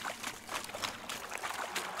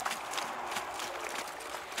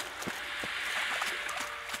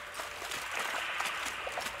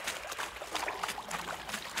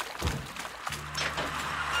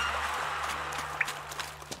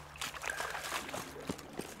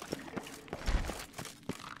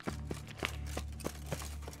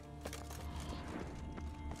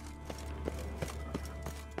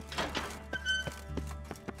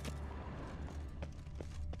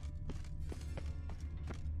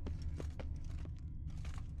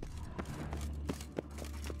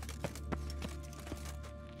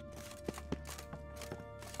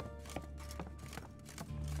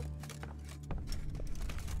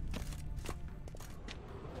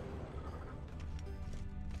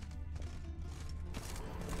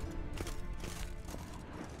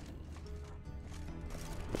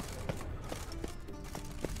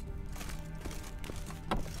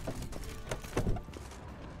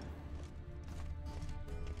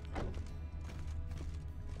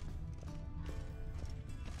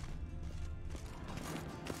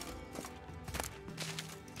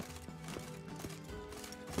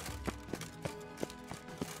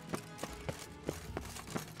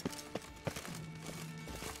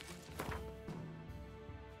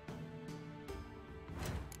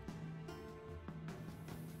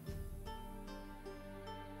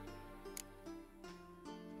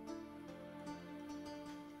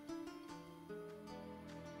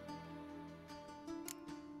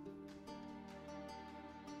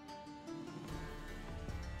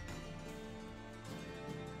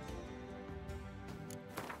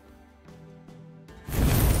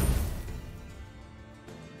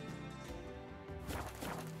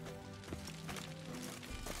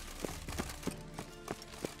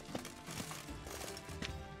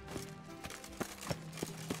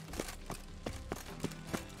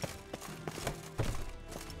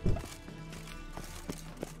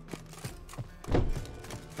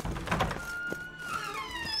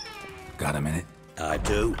 Got a minute? I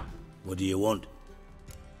do. What do you want?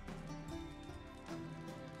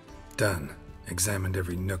 Done. Examined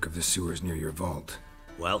every nook of the sewers near your vault.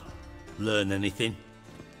 Well, learn anything?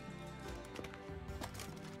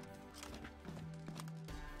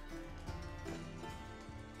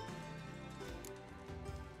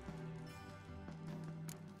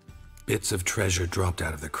 Bits of treasure dropped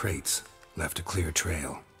out of the crates. Left a clear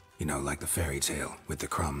trail. You know, like the fairy tale, with the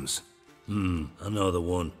crumbs. I know the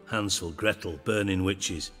one. Hansel, Gretel, burning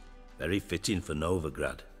witches. Very fitting for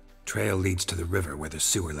Novigrad. Trail leads to the river where the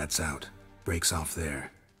sewer lets out. Breaks off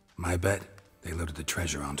there. My bet, they loaded the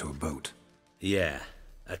treasure onto a boat. Yeah.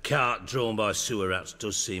 A cart drawn by sewer rats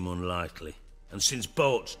does seem unlikely. And since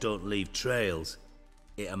boats don't leave trails,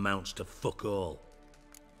 it amounts to fuck all.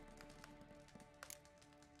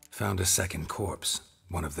 Found a second corpse.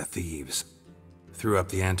 One of the thieves. Threw up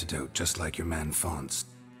the antidote, just like your man Fonz.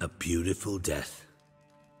 A beautiful death.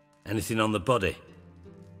 Anything on the body?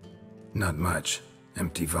 Not much.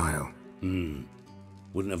 Empty vial.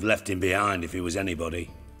 Wouldn't have left him behind if he was anybody.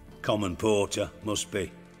 Common porter, must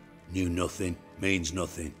be. Knew nothing, means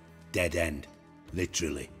nothing. Dead end.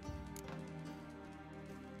 Literally.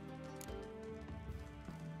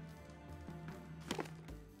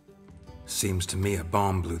 Seems to me a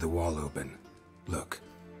bomb blew the wall open. Look.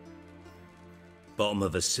 Bottom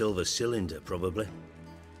of a silver cylinder, probably.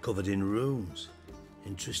 Covered in runes.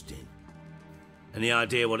 Interesting. Any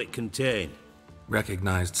idea what it contained?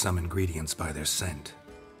 Recognized some ingredients by their scent.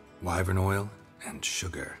 Wyvern oil and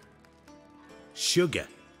sugar. Sugar?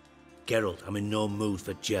 Geralt, I'm in no mood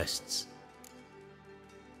for jests.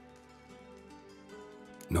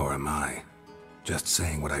 Nor am I. Just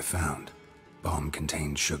saying what I found. Bomb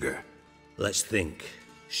contained sugar. Let's think.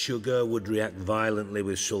 Sugar would react violently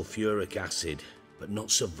with sulfuric acid, but not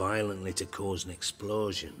so violently to cause an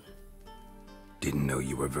explosion. Didn't know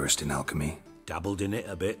you were versed in alchemy. Dabbled in it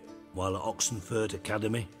a bit, while at Oxenford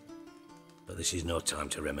Academy. But this is no time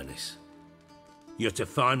to reminisce. You're to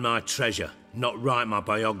find my treasure, not write my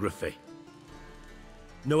biography.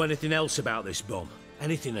 Know anything else about this bomb?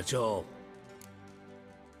 Anything at all?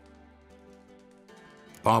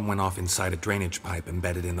 Bomb went off inside a drainage pipe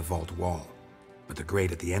embedded in the vault wall. But the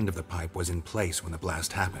grate at the end of the pipe was in place when the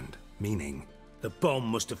blast happened, meaning... The bomb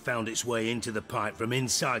must have found its way into the pipe from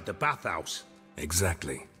inside the bathhouse.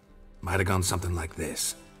 Exactly. Might have gone something like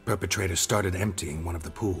this. Perpetrator started emptying one of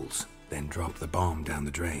the pools, then dropped the bomb down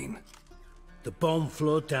the drain. The bomb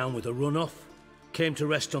flowed down with a runoff, came to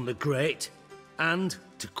rest on the grate, and,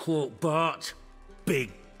 to quote Bart,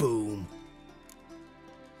 big boom.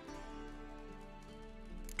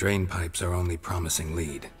 Drain pipes are only promising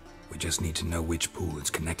lead. We just need to know which pool it's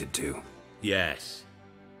connected to. Yes.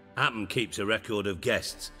 Appen keeps a record of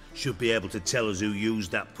guests. Should be able to tell us who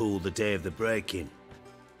used that pool the day of the break-in.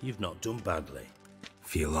 You've not done badly.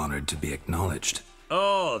 Feel honored to be acknowledged.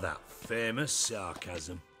 Oh, that famous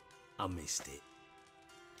sarcasm. I missed it.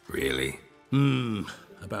 Really?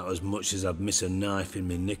 About as much as I'd miss a knife in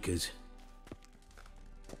me knickers.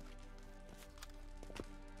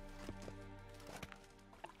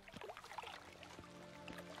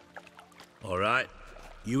 All right.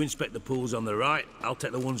 You inspect the pools on the right, I'll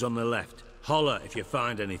take the ones on the left. Holler if you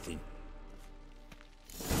find anything.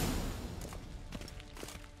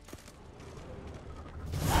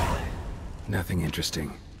 Nothing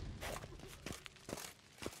interesting.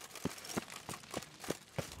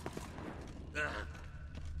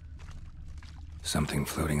 Something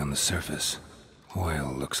floating on the surface.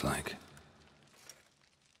 Oil, looks like.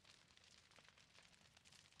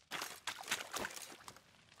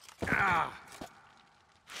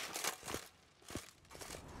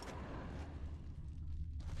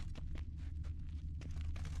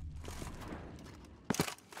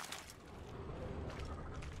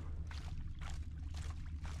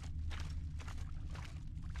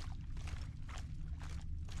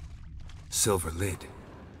 Silver lid.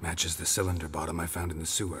 Matches the cylinder bottom I found in the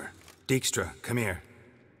sewer. Dijkstra, come here.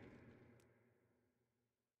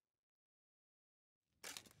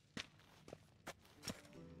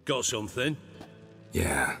 Got something?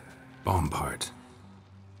 Yeah, bomb part.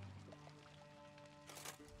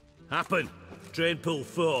 Happen. Drain pool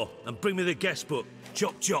 4, and bring me the guest book.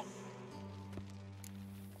 Chop chop.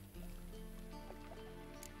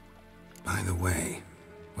 By the way,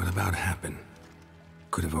 what about Happen?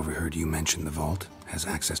 Could have overheard you mention the vault. Has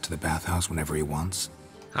access to the bathhouse whenever he wants.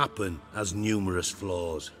 Happen has numerous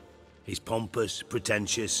flaws. He's pompous,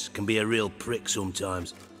 pretentious, can be a real prick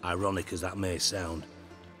sometimes, ironic as that may sound.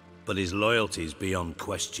 But his loyalty's beyond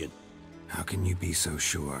question. How can you be so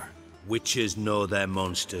sure? Witches know their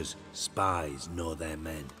monsters, spies know their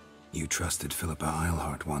men. You trusted Philippa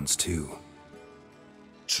Eilhart once too.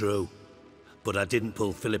 True. But I didn't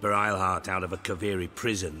pull Philippa Eilhart out of a Kaviri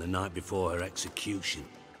prison the night before her execution.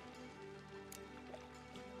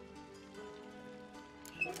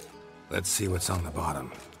 Let's see what's on the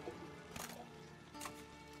bottom.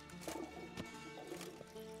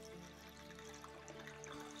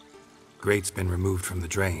 Grate's been removed from the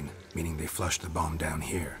drain, meaning they flushed the bomb down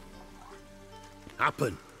here.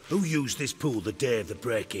 Happen. Who used this pool the day of the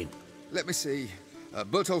break-in? Let me see.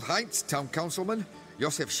 Bertold Heinz, town councilman,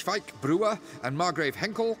 Josef Schweik, brewer, and Margrave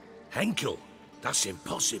Henkel. Henkel? That's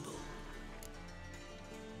impossible.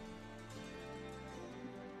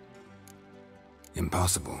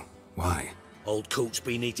 Impossible? Why? Old Coot's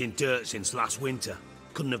been eating dirt since last winter.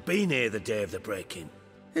 Couldn't have been here the day of the break-in.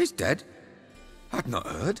 He's dead? I'd not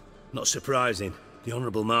heard. Not surprising. The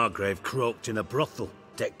Honourable Margrave croaked in a brothel.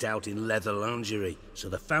 decked out in leather lingerie, so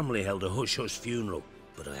the family held a hush-hush funeral.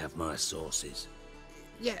 But I have my sources.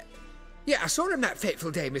 Yeah, I saw him that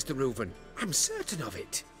fateful day, Mr. Reuven. I'm certain of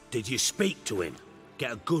it. Did you speak to him?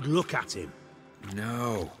 Get a good look at him?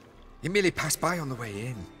 No. He merely passed by on the way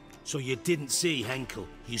in. So you didn't see Henkel.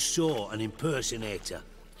 You saw an impersonator.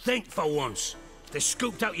 Think for once. They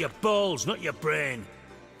scooped out your balls, not your brain.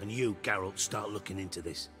 And you, Geralt, start looking into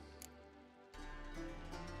this.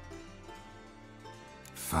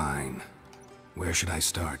 Fine. Where should I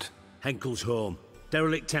start? Henkel's home.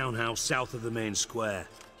 Derelict townhouse south of the main square.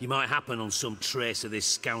 You might happen on some trace of this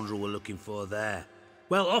scoundrel we're looking for there.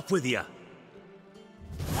 Well, off with you!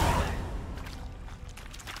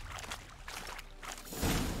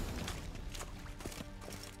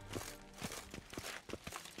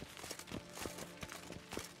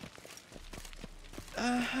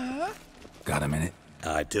 Got a minute?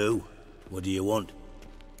 I do. What do you want?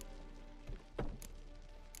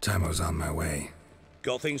 Timo's on my way.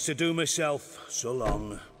 Got things to do myself. So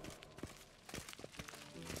long.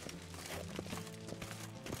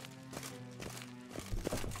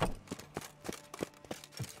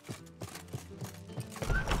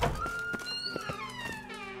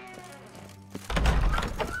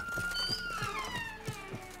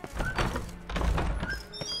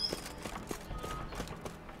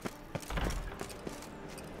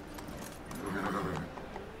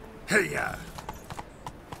 Hiya!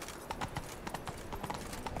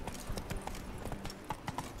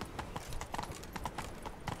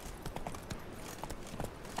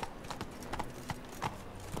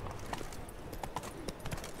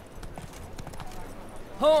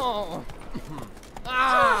 Oh!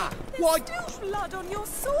 Ah! Why? There's still blood on your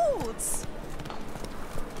swords.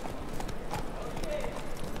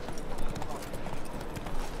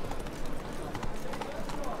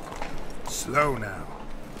 Slow now.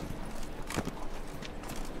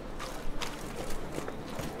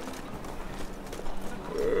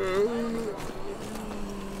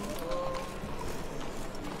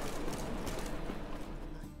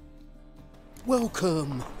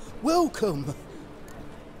 Welcome, welcome.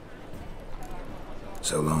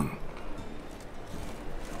 So long.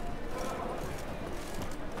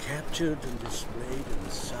 Captured and displayed in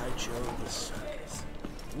the sideshow of the circus.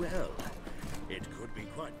 Well, it could be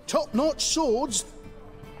quite... Top-notch swords.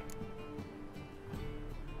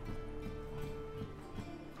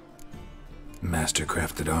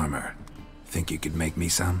 Master-crafted armor. Think you could make me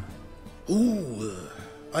some? Ooh,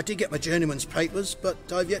 I did get my journeyman's papers, but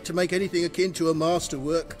I've yet to make anything akin to a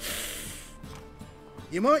masterwork.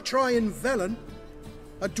 You might try in Velen.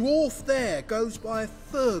 A dwarf there goes by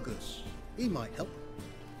Fergus. He might help.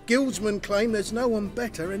 Guildsmen claim there's no one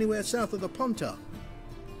better anywhere south of the Pontar.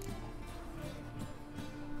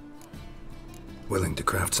 Willing to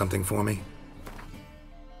craft something for me?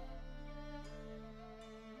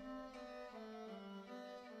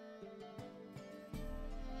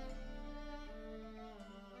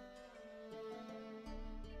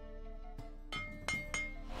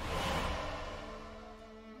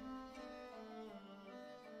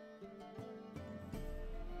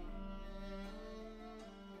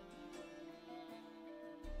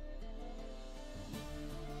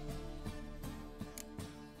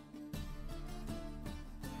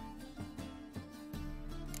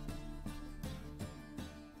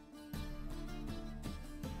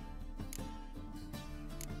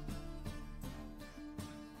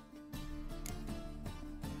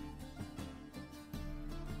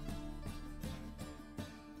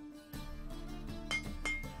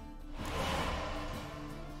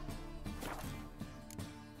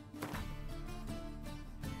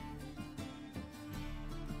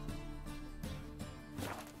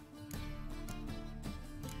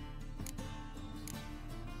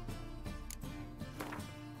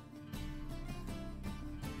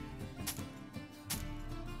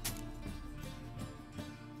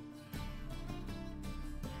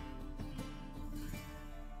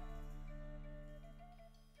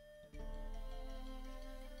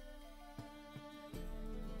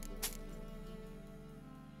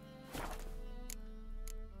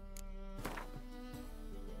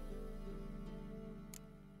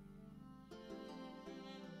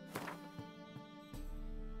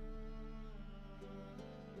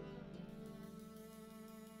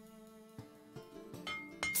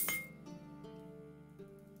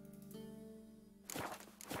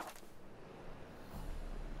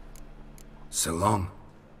 So long.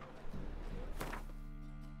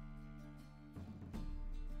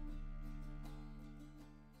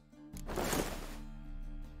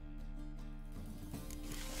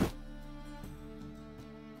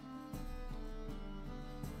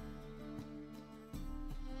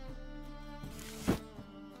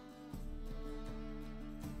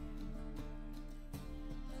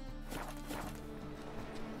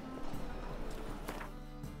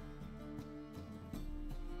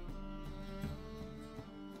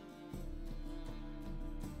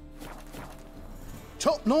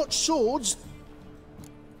 top-notch swords.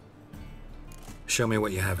 Show me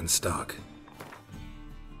what you have in stock.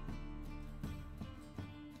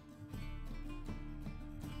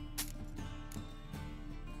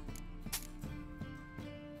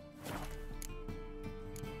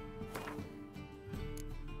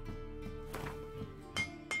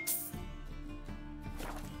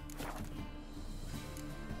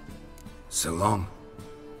 So long.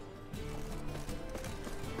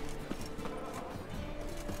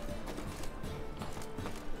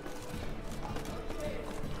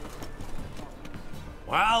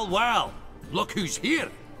 Well, well, look who's here.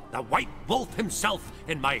 The White Wolf himself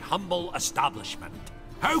in my humble establishment.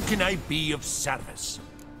 How can I be of service?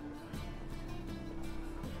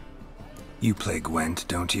 You play Gwent,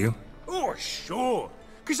 don't you? Oh, sure.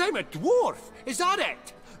 'Cause I'm a dwarf, is that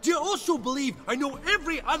it? Do you also believe I know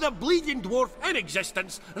every other bleeding dwarf in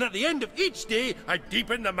existence, and at the end of each day, I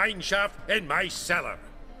deepen the mineshaft in my cellar?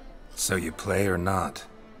 So you play or not?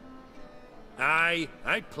 Aye,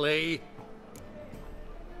 I play.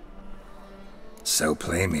 So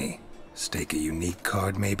play me. Stake a unique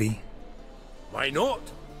card, maybe? Why not?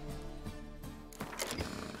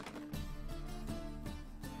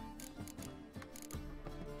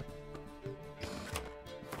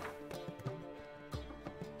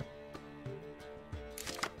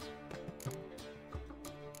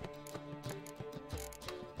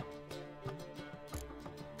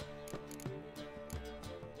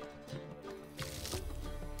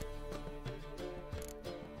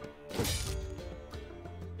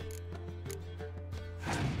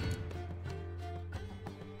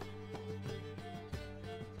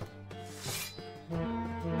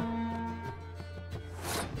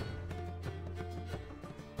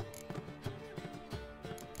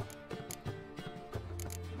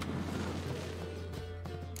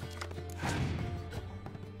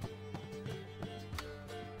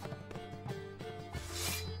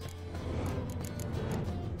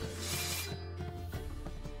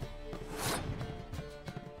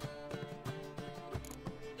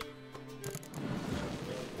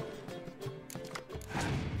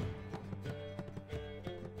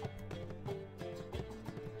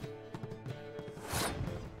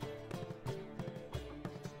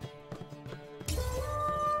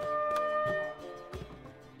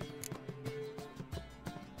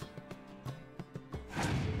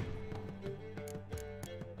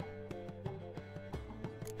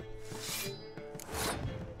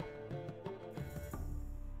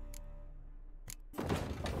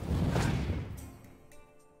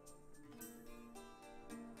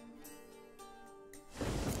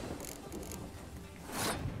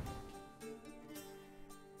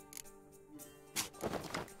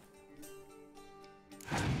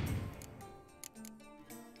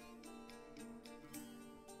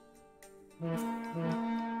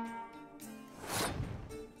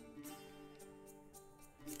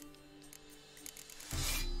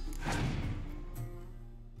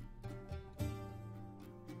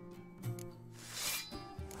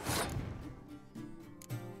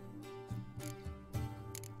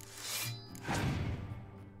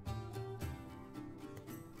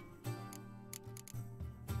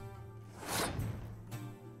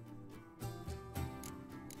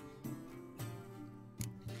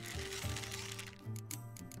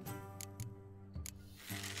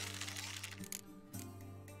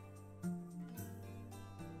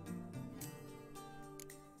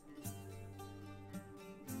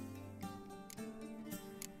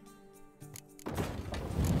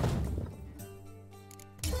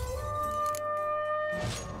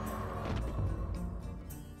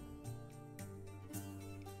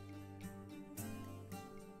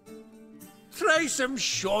 Try some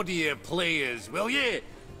shoddier players, will ye?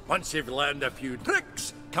 Once you've learned a few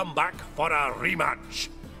tricks, come back for a rematch.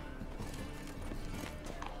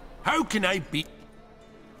 How can I beat...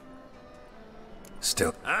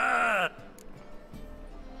 Still... Ah!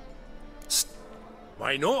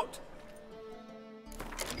 Why not?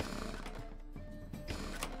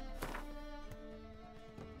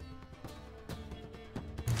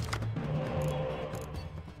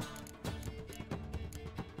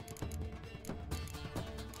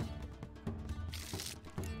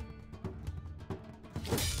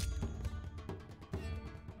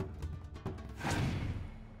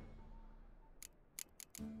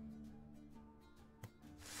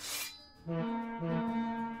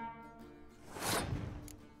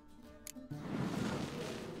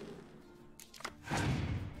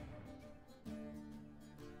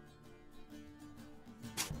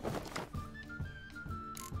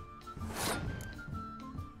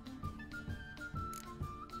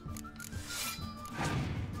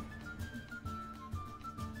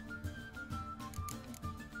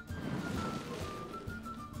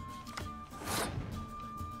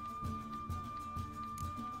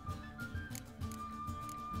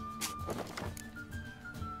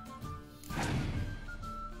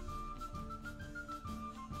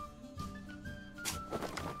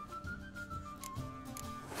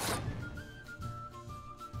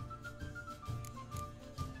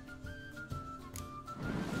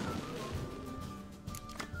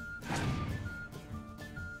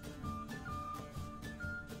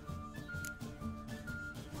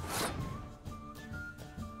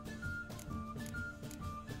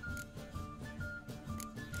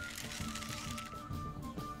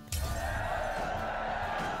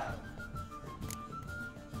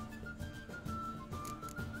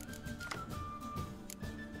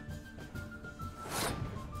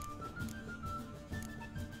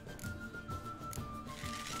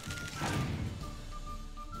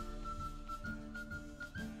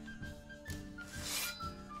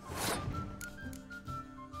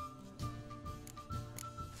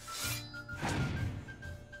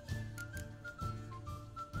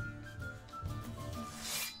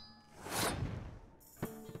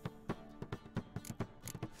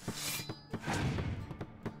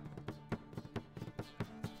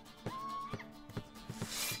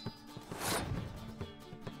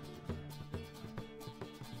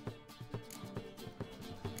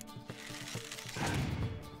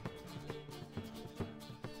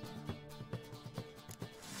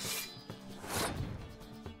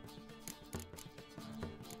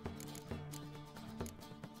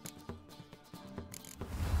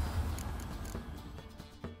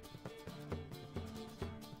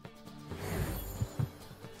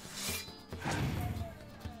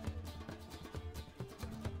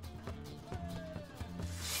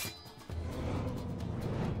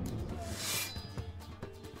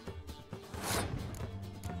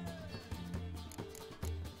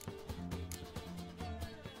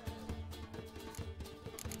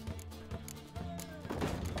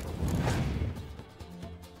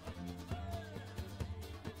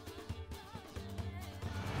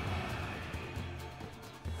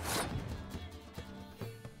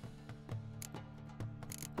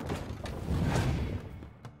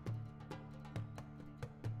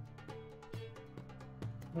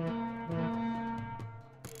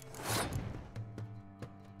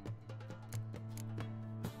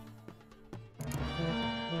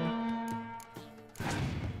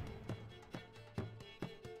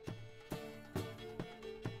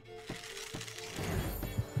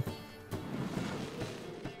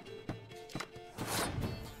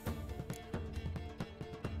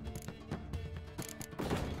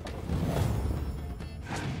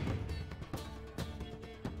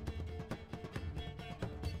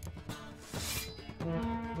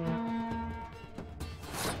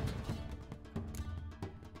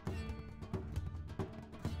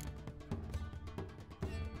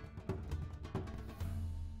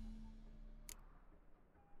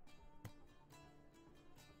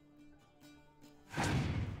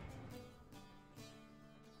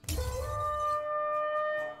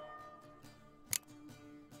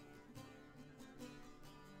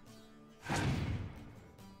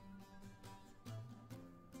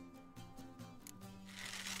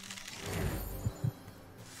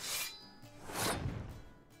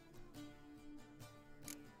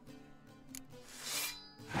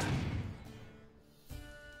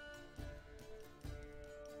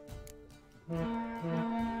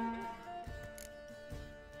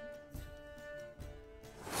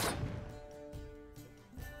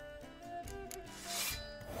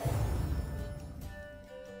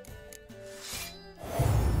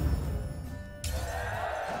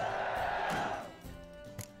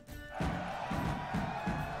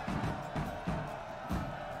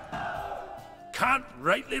 can't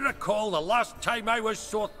rightly recall the last time I was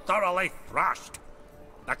so thoroughly thrashed.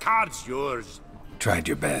 The card's yours. Tried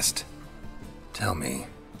your best. Tell me,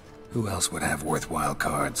 who else would have worthwhile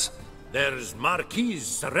cards? There's Marquise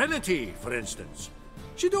Serenity, for instance.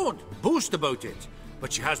 She don't boast about it,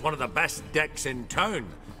 but she has one of the best decks in town,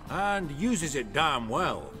 and uses it damn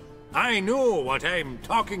well. I know what I'm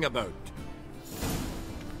talking about.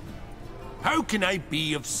 How can I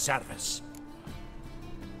be of service?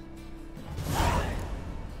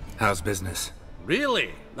 How's business?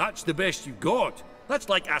 Really? That's the best you got? That's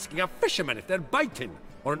like asking a fisherman if they're biting,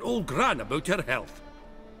 or an old gran about her health.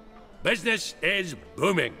 Business is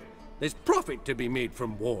booming. There's profit to be made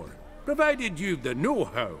from war, provided you've the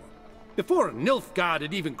know-how. Before Nilfgaard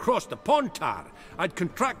had even crossed the Pontar, I'd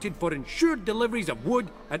contracted for insured deliveries of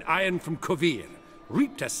wood and iron from Kovir,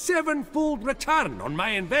 reaped a 7-fold return on my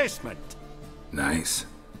investment. Nice.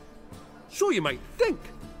 So you might think,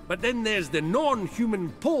 but then there's the non-human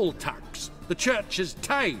poll tax, the church's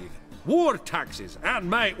tithe, war taxes, and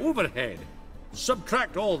my overhead.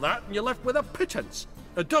 Subtract all that and you're left with a pittance.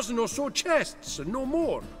 A dozen or so chests and no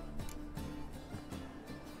more.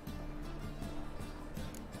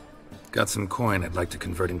 Got some coin I'd like to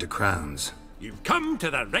convert into crowns. You've come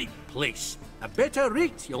to the right place. A better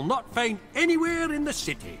rate you'll not find anywhere in the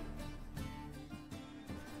city.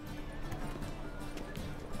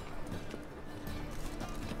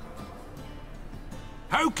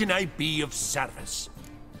 How can I be of service?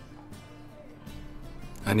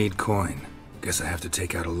 I need coin. Guess I have to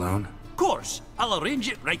take out a loan? Of course, I'll arrange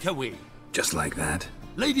it right away. Just like that?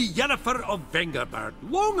 Lady Yennefer of Vengerberg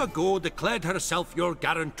long ago declared herself your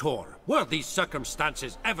guarantor, were these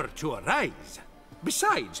circumstances ever to arise.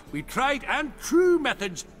 Besides, we tried and true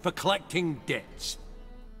methods for collecting debts.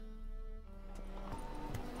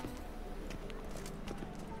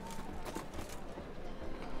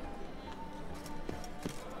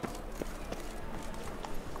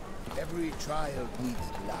 Every child needs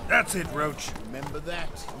love. That's it, Roach. Remember that,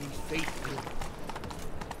 ye faithful.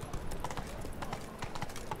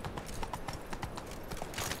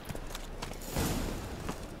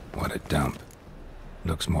 What a dump.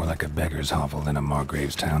 Looks more like a beggar's hovel than a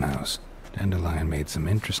Margrave's townhouse. Dandelion made some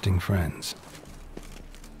interesting friends.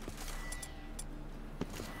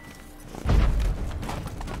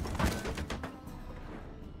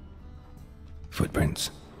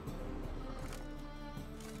 Footprints.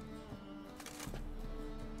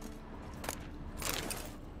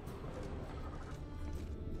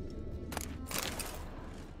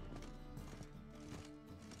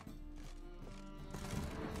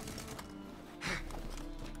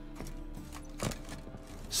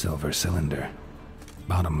 Silver cylinder.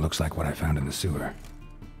 Bottom looks like what I found in the sewer.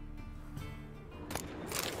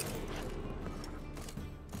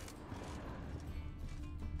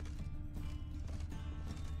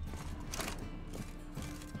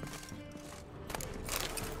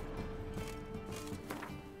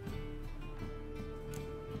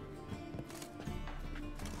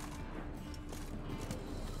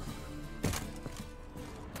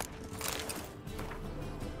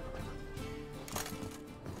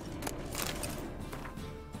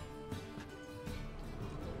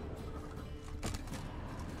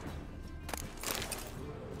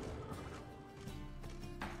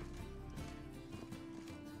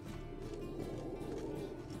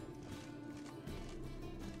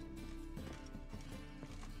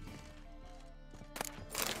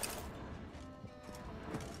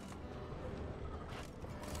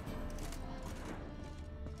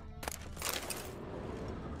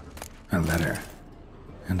 A letter.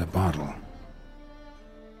 And a bottle.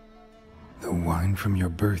 The wine from your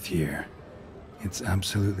birth year. It's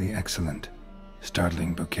absolutely excellent.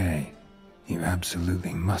 Startling bouquet. You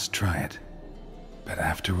absolutely must try it. But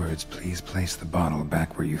afterwards, please place the bottle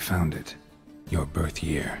back where you found it. Your birth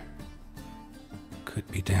year.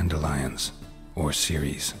 Could be dandelions. Or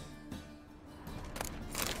Ceres.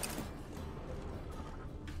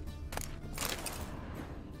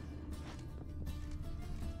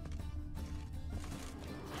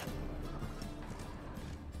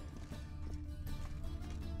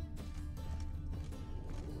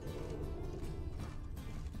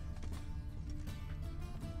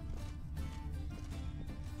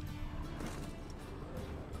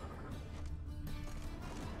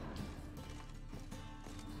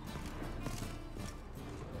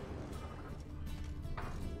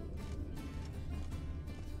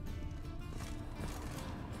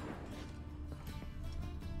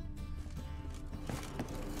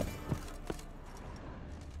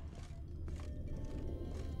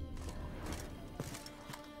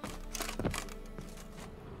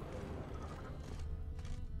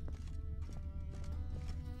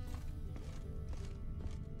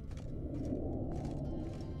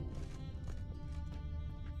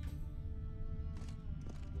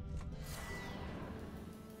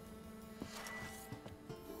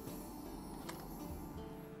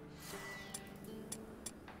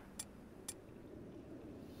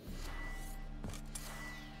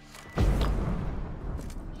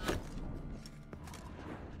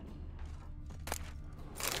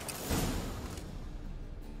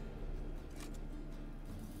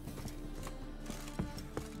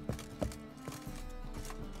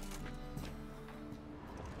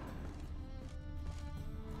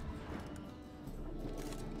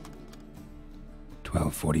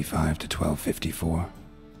 1245 to 1254.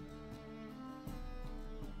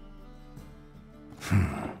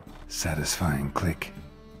 Satisfying click.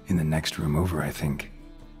 In the next room over, I think.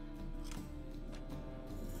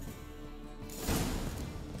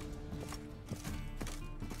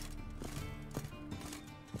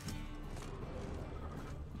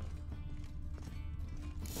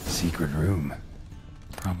 Secret room.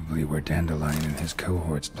 Probably where Dandelion and his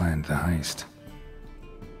cohorts planned the heist.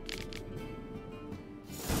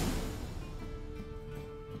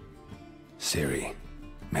 Ciri,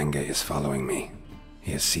 Menge is following me.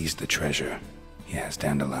 He has seized the treasure. He has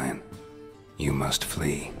Dandelion. You must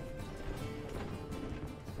flee.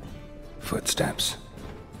 Footsteps.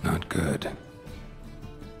 Not good.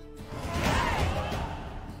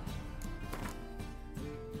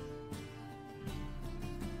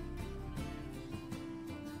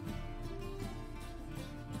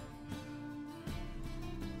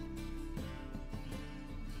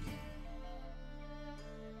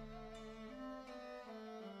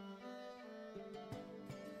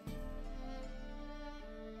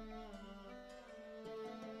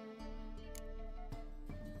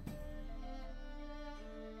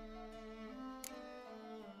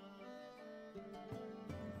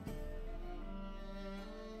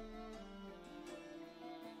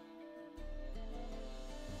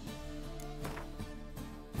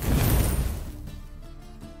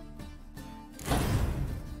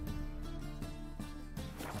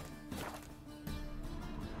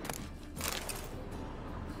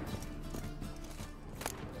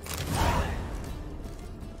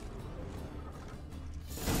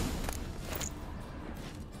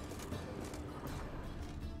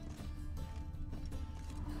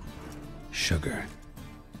 Sugar,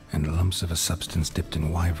 and lumps of a substance dipped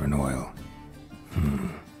in wyvern oil.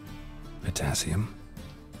 Potassium?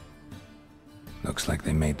 Looks like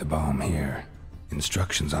they made the bomb here.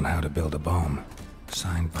 Instructions on how to build a bomb,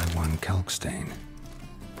 signed by one Kalkstain.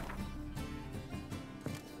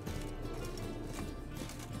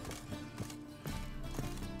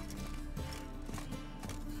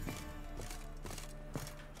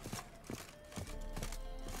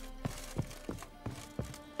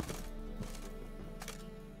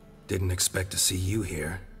 Didn't expect to see you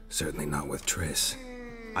here. Certainly not with Triss.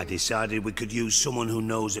 I decided we could use someone who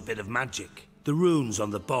knows a bit of magic. The runes on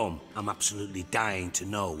the bomb, I'm absolutely dying to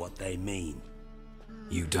know what they mean.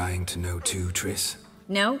 You dying to know too, Triss?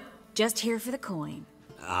 No, just here for the coin.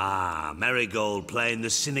 Ah, Marigold playing the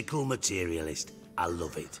cynical materialist. I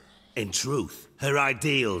love it. In truth, her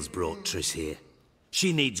ideals brought Triss here.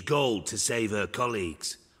 She needs gold to save her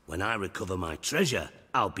colleagues. When I recover my treasure,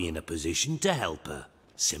 I'll be in a position to help her.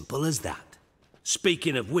 Simple as that.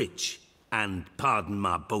 Speaking of which, and pardon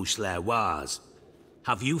my Beauclervois,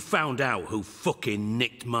 have you found out who fucking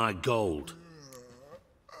nicked my gold?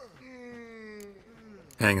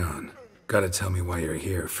 Hang on. Gotta tell me why you're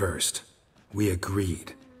here first. We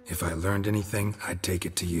agreed. If I learned anything, I'd take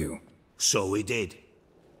it to you. So we did.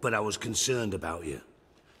 But I was concerned about you.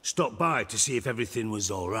 Stopped by to see if everything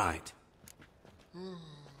was all right.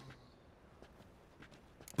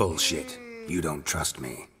 Bullshit. You don't trust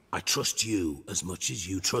me. I trust you as much as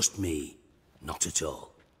you trust me. Not at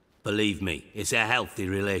all. Believe me, it's a healthy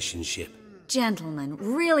relationship. Gentlemen,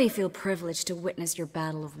 really feel privileged to witness your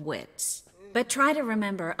battle of wits. But try to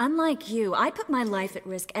remember, unlike you, I put my life at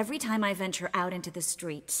risk every time I venture out into the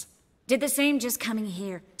streets. Did the same just coming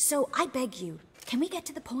here. So I beg you, can we get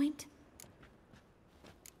to the point?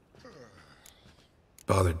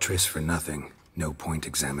 Bothered Triss for nothing. No point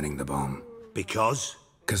examining the bomb. Because?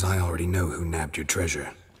 'Cause I already know who nabbed your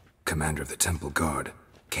treasure. Commander of the Temple Guard,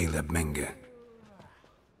 Caleb Menge.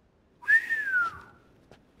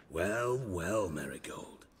 Well, well,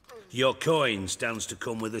 Marigold. Your coin stands to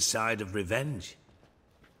come with a side of revenge.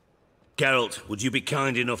 Geralt, would you be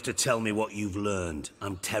kind enough to tell me what you've learned?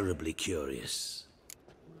 I'm terribly curious.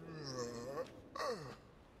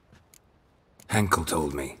 Henkel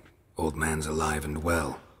told me. Old man's alive and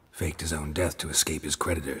well. Faked his own death to escape his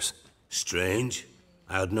creditors. Strange.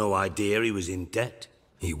 I had no idea he was in debt.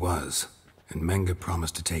 He was. And Menge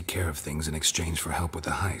promised to take care of things in exchange for help with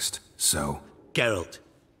the heist. So... Geralt,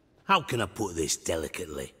 how can I put this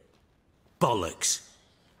delicately? Bollocks.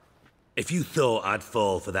 If you thought I'd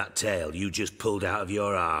fall for that tale you just pulled out of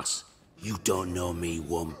your arse, you don't know me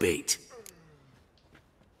one bit.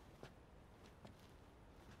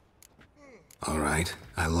 All right,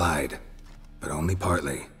 I lied. But only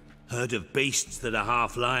partly. Heard of beasts that are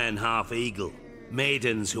half lion, half eagle.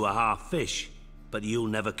 Maidens who are half fish. But you'll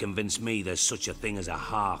never convince me there's such a thing as a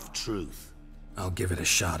half-truth. I'll give it a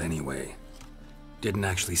shot anyway. Didn't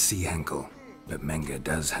actually see Henkel, but Menge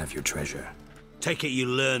does have your treasure. Take it you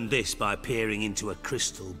learned this by peering into a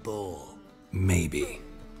crystal ball. Maybe.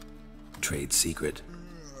 Trade secret.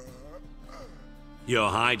 You're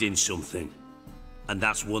hiding something. And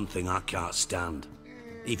that's one thing I can't stand.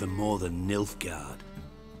 Even more than Nilfgaard.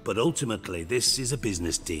 But ultimately, this is a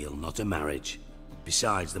business deal, not a marriage.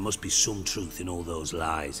 Besides, there must be some truth in all those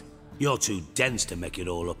lies. You're too dense to make it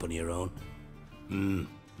all up on your own.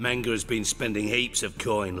 Menga has been spending heaps of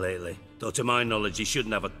coin lately, though to my knowledge he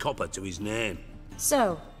shouldn't have a copper to his name.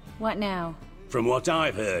 So, what now? From what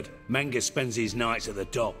I've heard, Menga spends his nights at the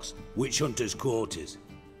docks, witch hunters' quarters.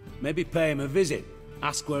 Maybe pay him a visit.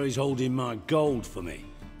 Ask where he's holding my gold for me.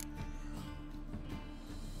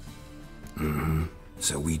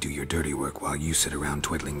 So we do your dirty work while you sit around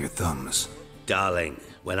twiddling your thumbs. Darling,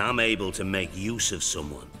 when I'm able to make use of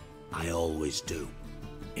someone, I always do.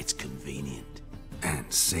 It's convenient.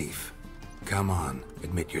 And safe. Come on,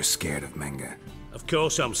 admit you're scared of Menga. Of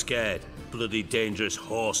course I'm scared. Bloody dangerous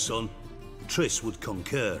horse, son. Triss would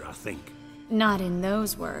concur, I think. Not in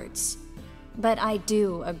those words. But I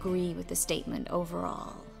do agree with the statement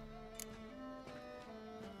overall.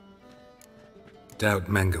 Doubt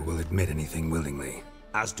Menga will admit anything willingly.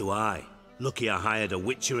 As do I. Lucky I hired a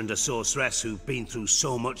witcher and a sorceress who've been through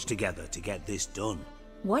so much together to get this done.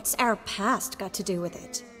 What's our past got to do with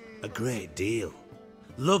it? A great deal.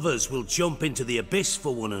 Lovers will jump into the abyss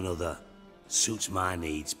for one another. Suits my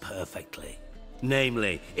needs perfectly.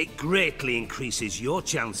 Namely, it greatly increases your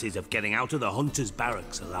chances of getting out of the hunter's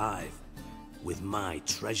barracks alive. With my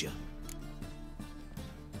treasure.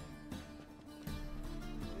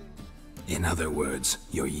 In other words,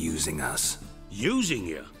 you're using us. Using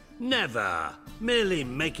you? Never. Merely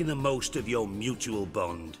making the most of your mutual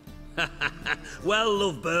bond. Well,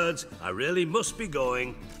 lovebirds, I really must be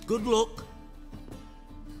going. Good luck.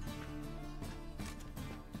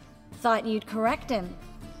 Thought you'd correct him.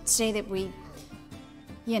 Say that we...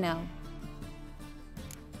 you know...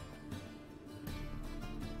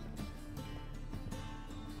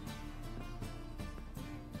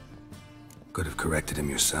 Could have corrected him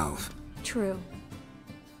yourself. True.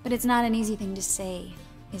 But it's not an easy thing to say,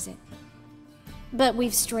 is it? But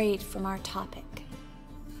we've strayed from our topic.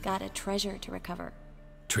 Got a treasure to recover.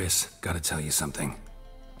 Triss, gotta tell you something.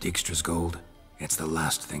 Dijkstra's gold, it's the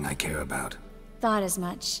last thing I care about. Thought as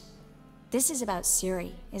much. This is about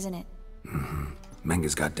Ciri, isn't it?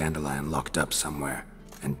 Menga's got Dandelion locked up somewhere,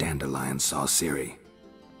 and Dandelion saw Ciri.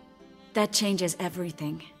 That changes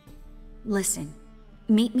everything. Listen.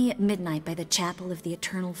 Meet me at midnight by the Chapel of the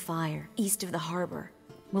Eternal Fire, east of the harbor.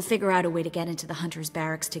 We'll figure out a way to get into the Hunter's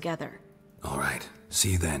barracks together. All right.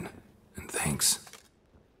 See you then. And thanks.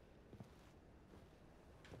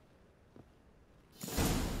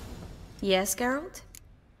 Yes, Geralt?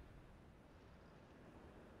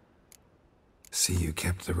 See, you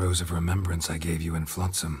kept the Rose of Remembrance I gave you in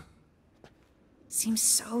Flotsam. Seems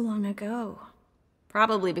so long ago.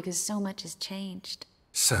 Probably because so much has changed.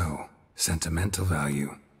 So, sentimental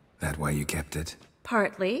value. That why you kept it?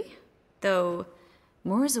 Partly. Though,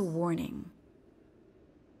 more as a warning.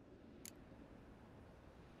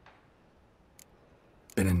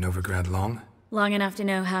 Been in Novigrad long? Long enough to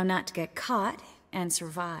know how not to get caught and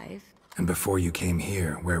survive. And before you came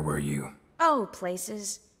here, where were you? Oh,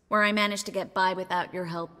 places where I managed to get by without your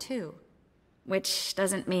help, too. Which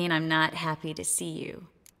doesn't mean I'm not happy to see you.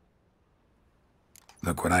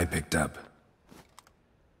 Look what I picked up.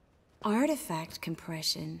 Artifact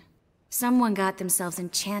compression. Someone got themselves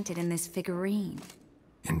enchanted in this figurine.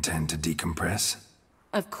 Intend to decompress?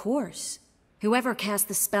 Of course. Whoever cast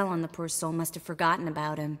the spell on the poor soul must have forgotten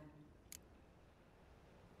about him.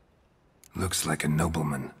 Looks like a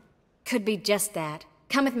nobleman. Could be just that.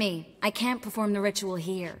 Come with me. I can't perform the ritual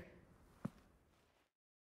here.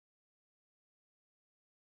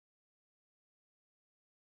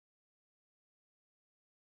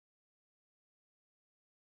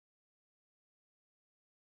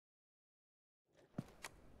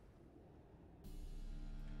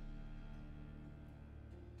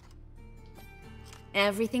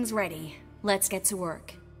 Everything's ready. Let's get to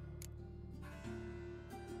work.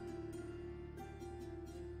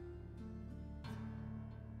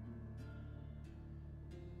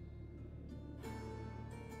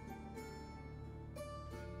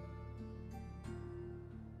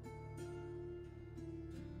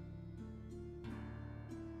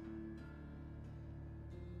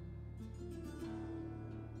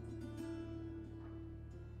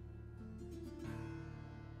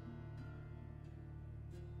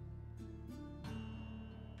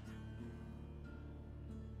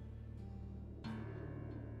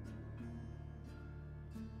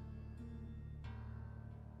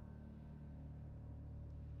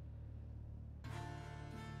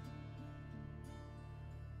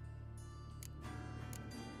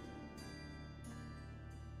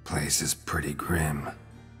 place is pretty grim.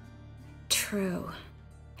 True.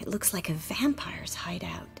 It looks like a vampire's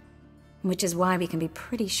hideout. Which is why we can be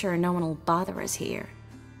pretty sure no one will bother us here.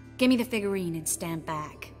 Give me the figurine and stand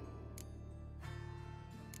back.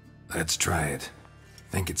 Let's try it.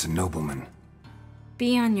 Think it's a nobleman.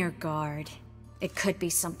 Be on your guard. It could be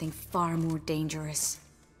something far more dangerous.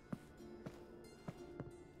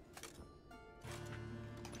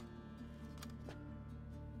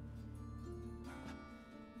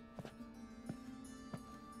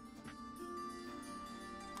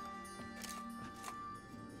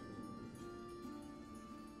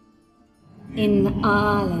 In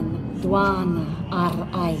Allen, Dwana, Ar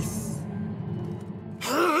Ice.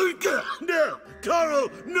 No! Coral,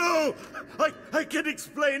 no! I can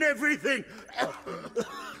explain everything!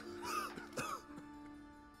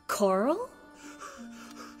 Coral?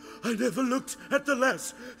 I never looked at the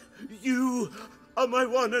lass. You are my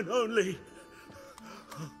one and only.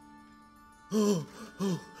 Oh,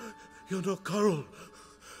 you're not Coral.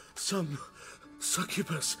 Some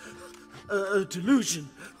succubus. A delusion.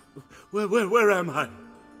 Where am I?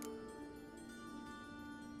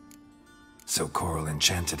 So Coral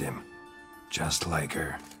enchanted him. Just like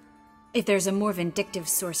her. If there's a more vindictive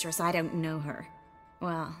sorceress, I don't know her.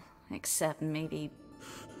 Well, except maybe...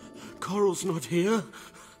 Coral's not here?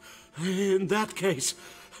 In that case,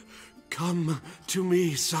 come to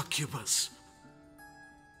me, succubus.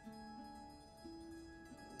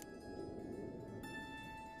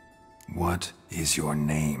 What is your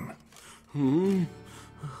name?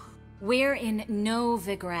 We're in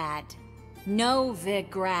Novigrad.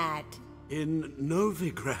 Novigrad. In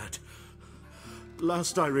Novigrad?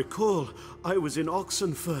 Last I recall, I was in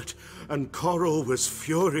Oxenfurt, and Coral was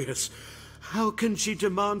furious. How can she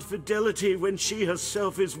demand fidelity when she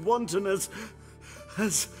herself is wanton as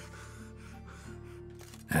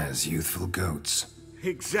youthful goats.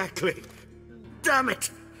 Exactly. Damn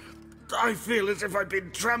it! I feel as if I've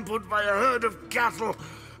been trampled by a herd of cattle.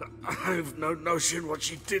 I've no notion what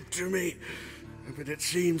she did to me, but it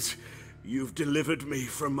seems you've delivered me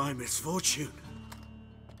from my misfortune.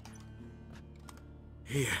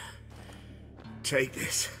 Here, take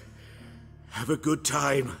this. Have a good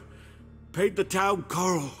time. Paint the town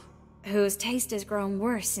Coral. Whose taste has grown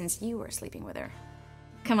worse since you were sleeping with her.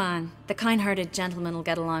 Come on, the kind-hearted gentleman will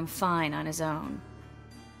get along fine on his own.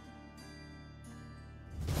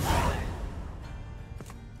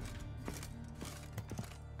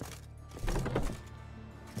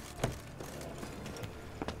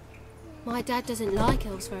 My dad doesn't like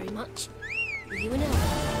elves very much. Are you an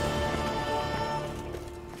elf?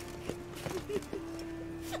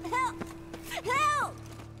 Help! Help!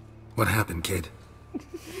 What happened, kid?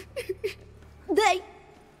 They...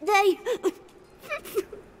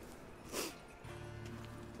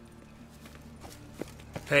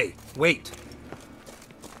 Hey, wait.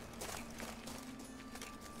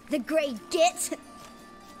 The Grey Git.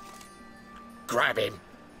 Grab him.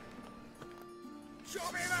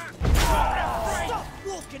 Stop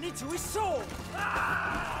walking into his sword!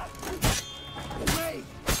 Wait!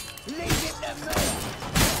 Leave it to me!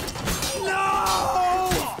 No!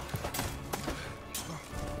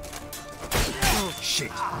 Oh,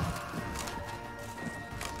 shit.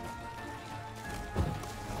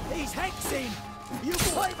 He's hexing! You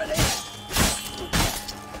play with it!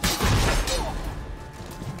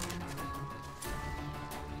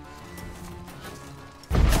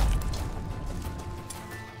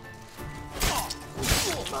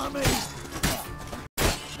 Mummy!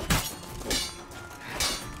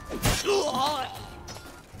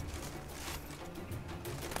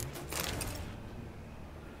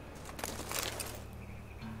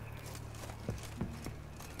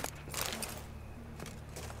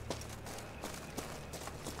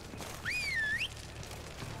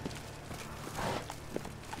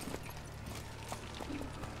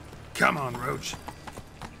 Come on, Roach.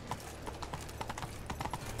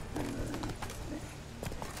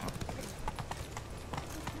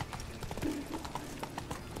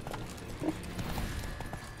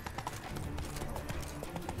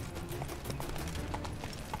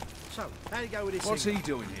 So, how'd it go with this What's thing? he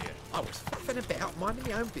doing here? I was faffing about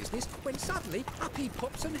minding my own business when suddenly up he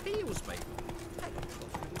pops and heals me.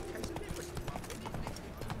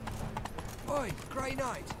 Oi, Grey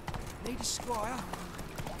Knight. Need a squire?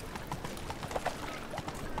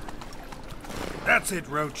 That's it,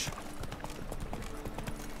 Roach.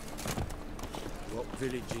 What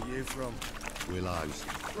village are you from? Willows.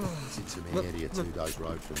 Sits in the area 2 days'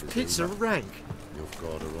 road from the It's a rank.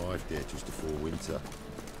 Nilfgaard arrived there just before winter.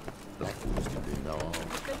 Blackwood's can do no harm.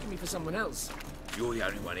 Taking me for someone else. You're the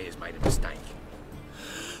only one here's made a mistake.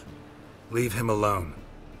 Leave him alone.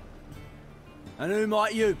 And who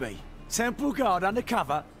might you be? Temple guard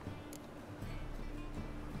undercover?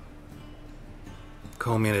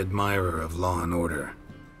 Call me an admirer of law and order.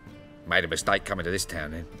 Made a mistake coming to this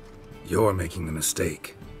town, then. You're making the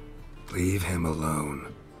mistake. Leave him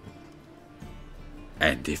alone.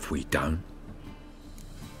 And if we don't?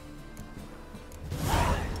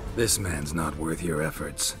 This man's not worth your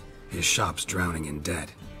efforts. His shop's drowning in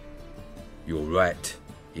debt. You're right.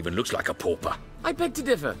 Even looks like a pauper. I beg to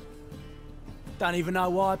differ. Don't even know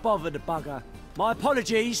why I bothered the bugger. My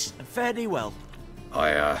apologies, and fare thee well.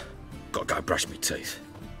 I, gotta go brush my teeth.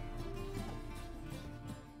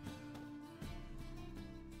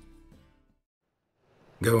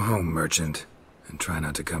 Go home, merchant, and try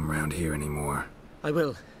not to come round here anymore. I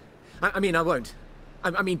will. I mean, I won't.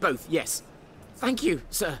 I mean both, yes. Thank you,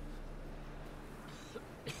 sir.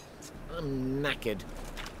 I'm knackered.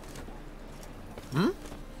 Hmm?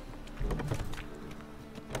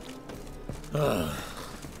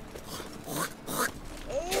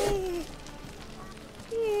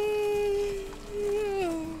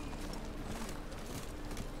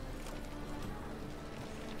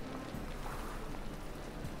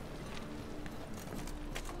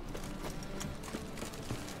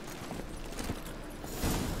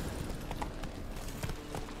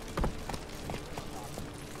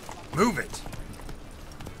 Move it!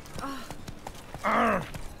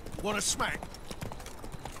 Want a smack?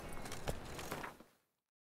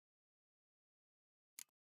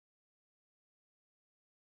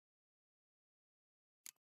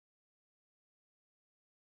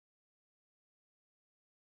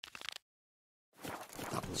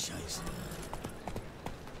 Double chase.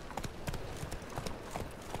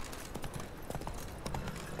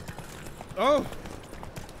 Oh!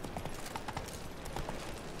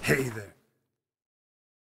 Hey there.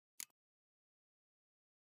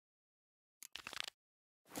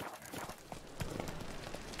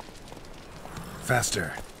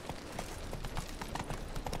 Faster.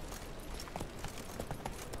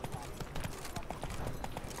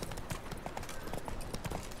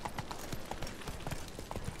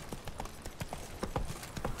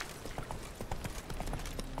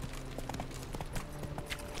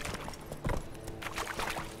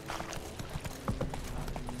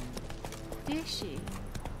 Is she?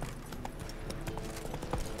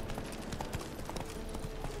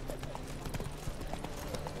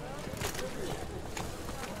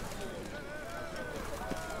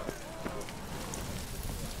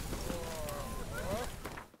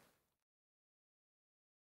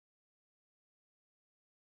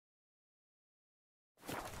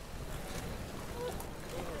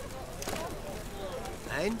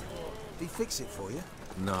 And? Did he fix it for you?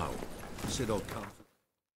 No. Said I'd come.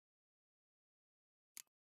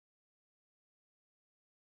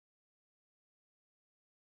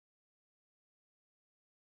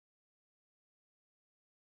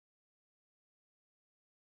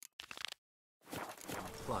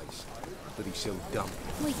 Place, but he's so dumb.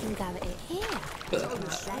 We can go at it here. I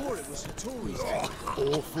swore it was the Tories.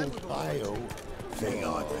 Awful pale. Think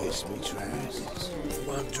I pissed me trousers.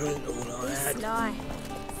 One drink all I had. Sly.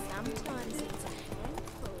 Sometimes it's a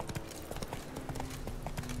handful.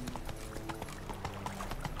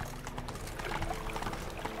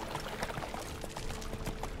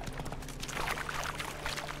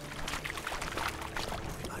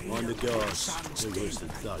 Mind the guards. They're worse than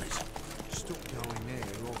thugs. Stop going there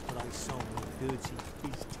after they sold the dirty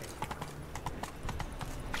beast.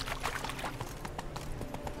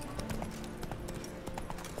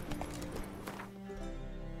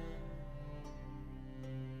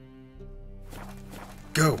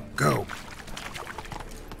 Go, go.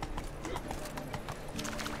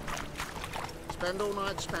 Spend all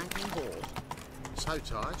night spanking board. So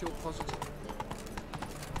tired, you're positive.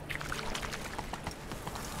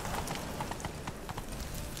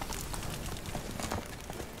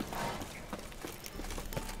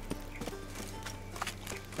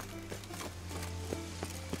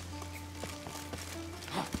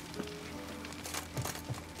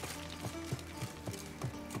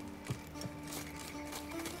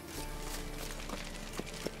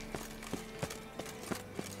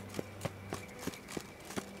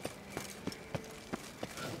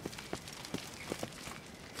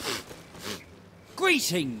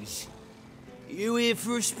 Greetings! You here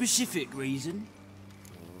for a specific reason?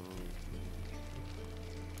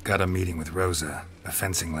 Got a meeting with Rosa, a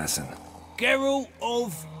fencing lesson. Geralt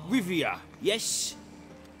of Rivia, yes?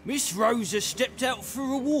 Miss Rosa stepped out for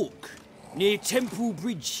a walk. Near Temple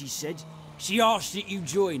Bridge, she said. She asked that you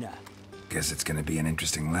join her. Guess it's gonna be an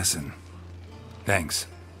interesting lesson. Thanks.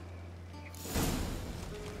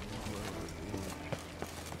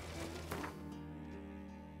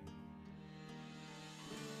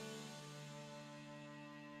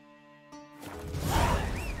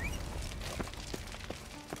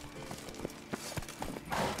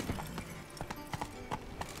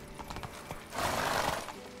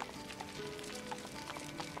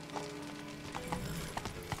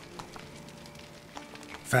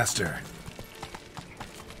 Faster.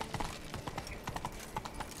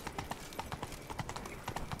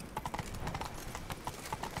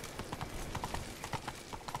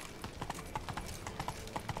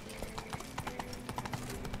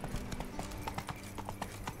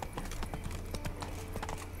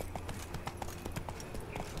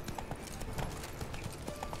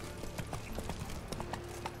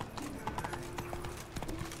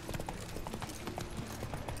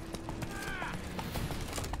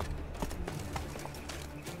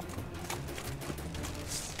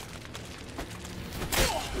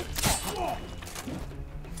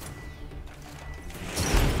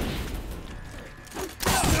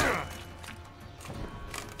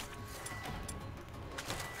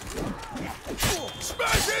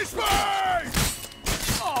 Smash his face!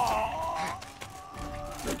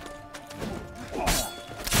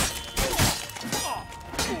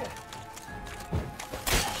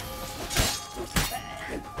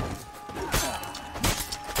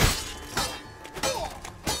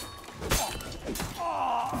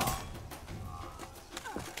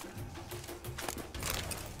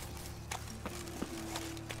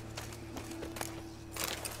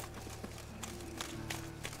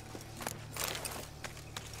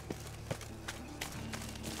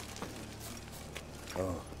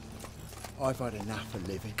 I've had enough of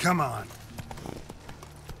living. Come on.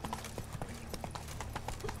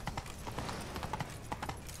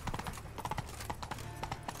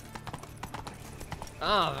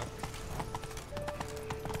 Ah.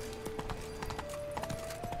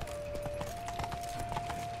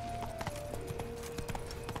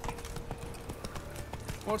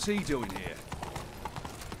 What's he doing here?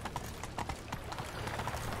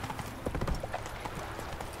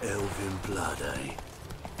 Elven blood, eh?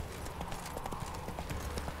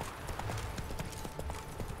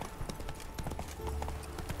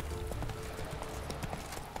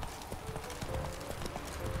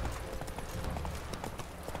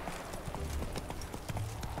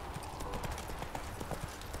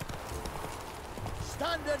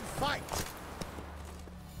 Stand and fight!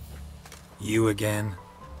 You again?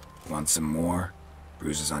 Want some more?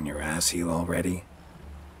 Bruises on your ass heal already?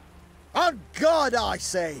 On God, I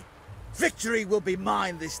say! Victory will be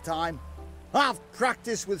mine this time. I've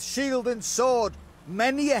practiced with shield and sword.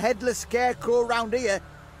 Many a headless scarecrow round here.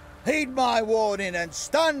 Heed my warning and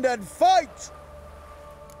stand and fight!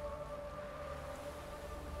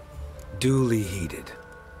 Duly heeded.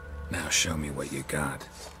 Now show me what you got.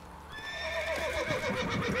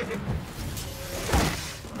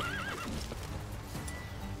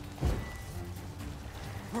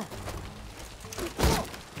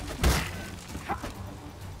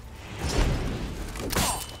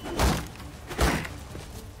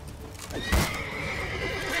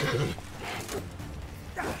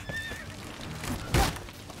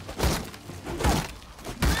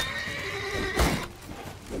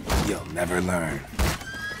 You'll never learn.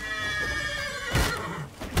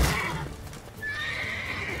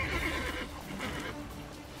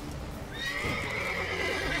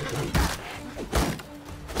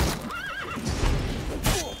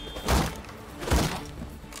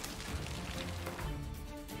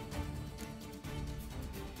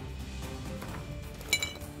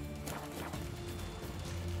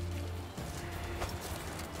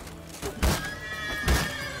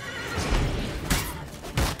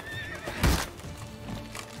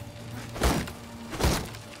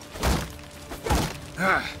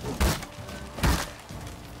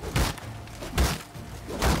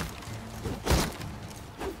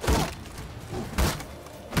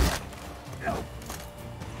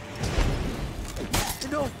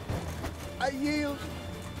 Enough! I yield!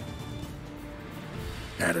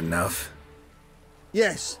 Had enough?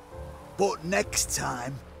 Yes, but next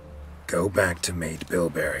time... Go back to Maid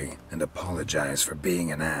Bilberry and apologize for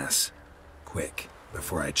being an ass. Quick,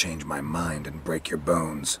 before I change my mind and break your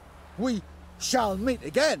bones. We shall meet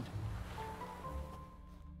again!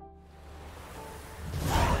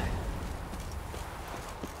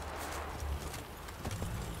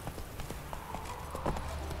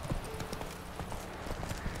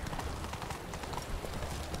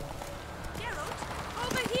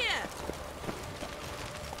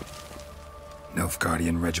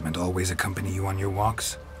 Nilfgaardian regiment always accompany you on your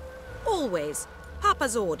walks? Always.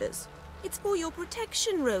 Papa's orders. It's for your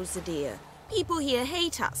protection, Rosa dear. People here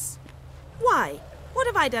hate us. Why? What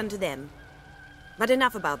have I done to them? But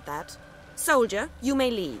enough about that. Soldier, you may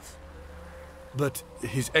leave. But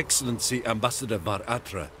His Excellency Ambassador Var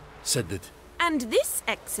Atra said that... And this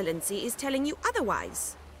Excellency is telling you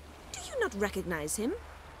otherwise. Do you not recognize him?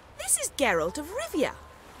 This is Geralt of Rivia,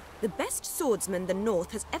 the best swordsman the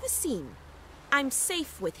North has ever seen. I'm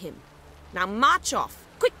safe with him. Now march off,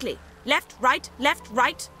 quickly. Left, right, left,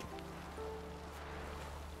 right.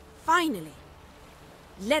 Finally.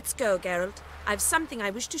 Let's go, Geralt. I've something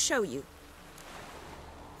I wish to show you.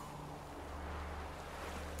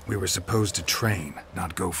 We were supposed to train,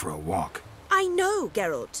 not go for a walk. I know,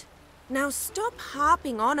 Geralt. Now stop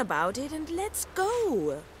harping on about it and let's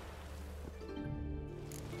go.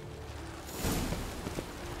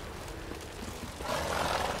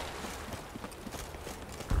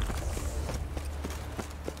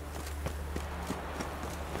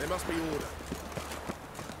 There must be order.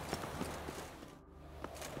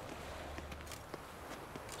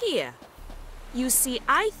 Here. You see,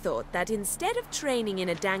 I thought that instead of training in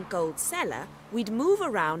a dank old cellar, we'd move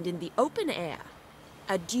around in the open air.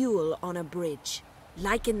 A duel on a bridge,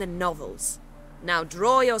 like in the novels. Now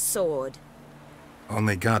draw your sword.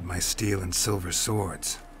 Only got my steel and silver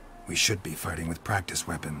swords. We should be fighting with practice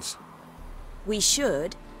weapons. We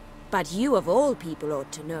should, but you of all people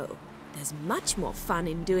ought to know. There's much more fun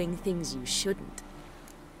in doing things you shouldn't.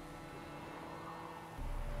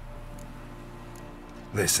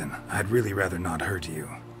 Listen, I'd really rather not hurt you.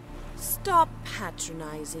 Stop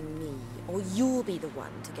patronizing me, or you'll be the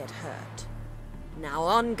one to get hurt. Now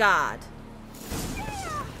on guard.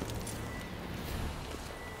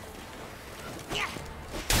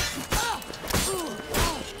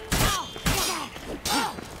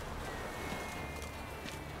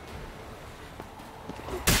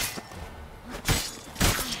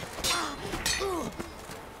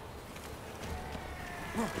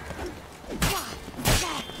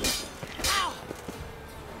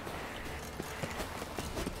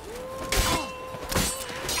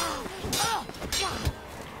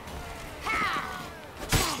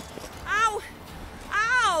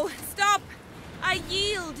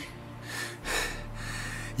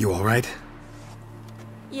 You all right?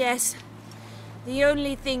 Yes. The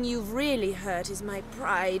only thing you've really hurt is my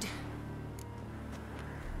pride.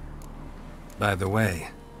 By the way,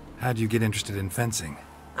 how'd you get interested in fencing?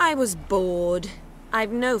 I was bored.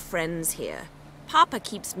 I've no friends here. Papa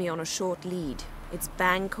keeps me on a short lead. It's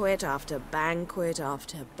banquet after banquet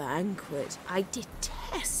after banquet. I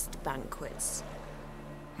detest banquets.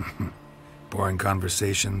 Boring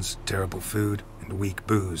conversations, terrible food, and weak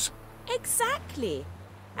booze. Exactly.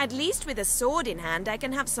 At least with a sword in hand, I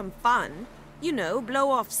can have some fun. You know, blow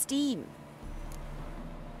off steam.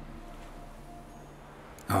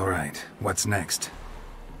 All right, what's next?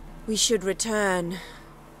 We should return.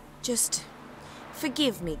 Just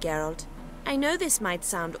forgive me, Geralt. I know this might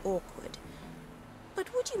sound awkward,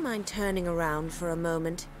 but would you mind turning around for a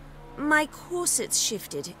moment? My corset's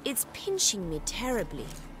shifted. It's pinching me terribly.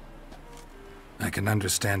 I can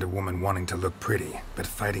understand a woman wanting to look pretty, but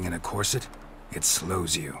fighting in a corset? It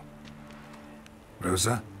slows you.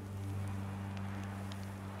 Rosa?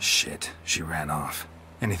 Shit, she ran off.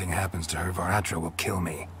 Anything happens to her, Varatra will kill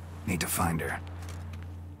me. Need to find her.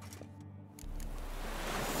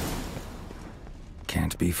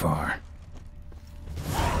 Can't be far.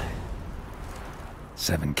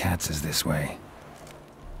 7 Cats is this way.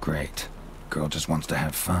 Great. Girl just wants to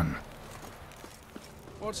have fun.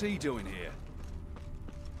 What's he doing here?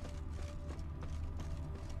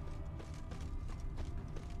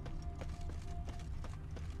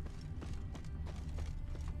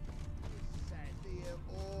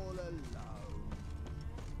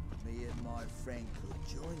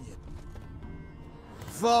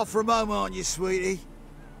 Far from home, aren't you, sweetie?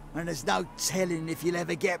 And there's no telling if you'll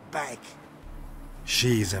ever get back.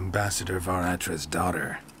 She's Ambassador Varatra's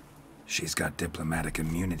daughter. She's got diplomatic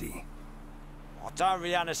immunity. I don't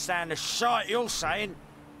really understand the shite you're saying.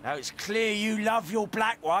 Now it's clear you love your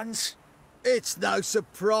black ones. It's no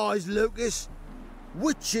surprise, Lucas.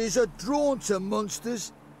 Witches are drawn to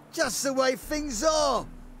monsters, just the way things are.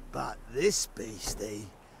 But this beastie...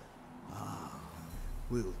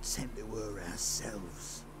 we'll tend to her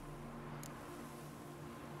ourselves.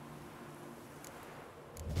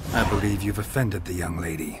 I believe you've offended the young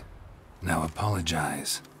lady. Now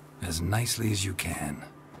apologize, as nicely as you can.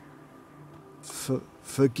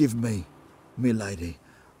 Forgive me, milady.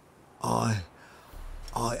 I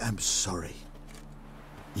am sorry.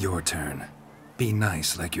 Your turn. Be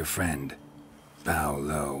nice like your friend. Bow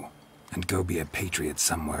low, and go be a patriot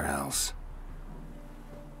somewhere else.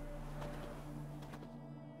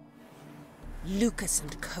 Lucas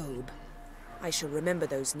and Kobe. I shall remember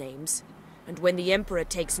those names. And when the Emperor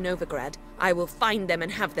takes Novigrad, I will find them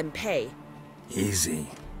and have them pay. Easy.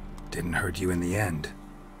 Didn't hurt you in the end.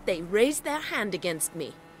 They raised their hand against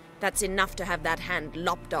me. That's enough to have that hand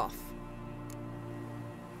lopped off.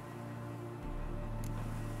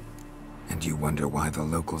 And Do you wonder why the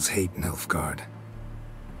locals hate Nilfgaard?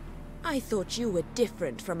 I thought you were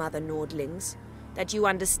different from other Nordlings. That you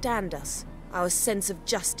understand us, our sense of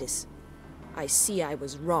justice. I see I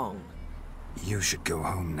was wrong. You should go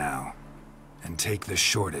home now. And take the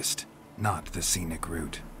shortest, not the scenic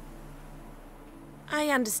route. I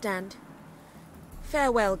understand.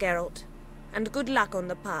 Farewell, Geralt. And good luck on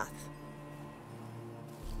the path.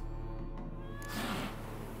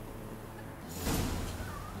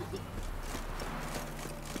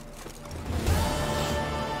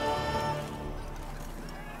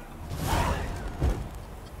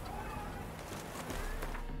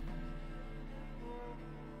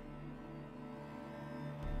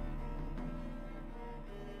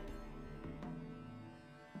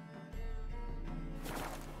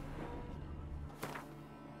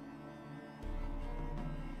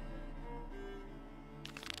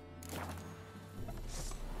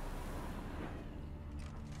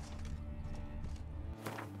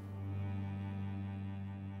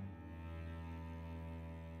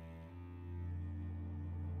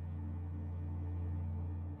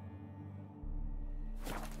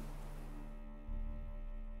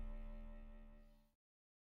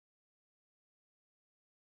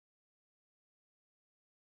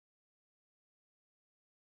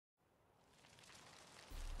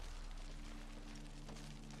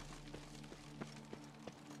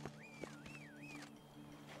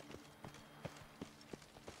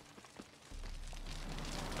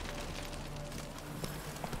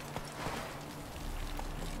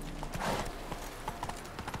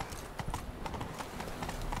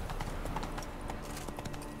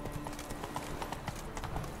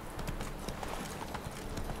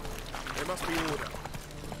 There must be order.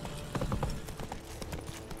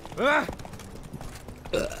 Ah!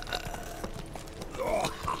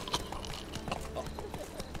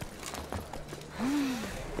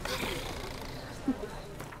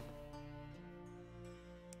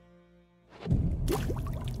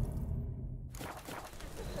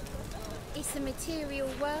 It's a material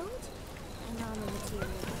world, and I'm a material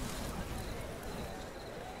world.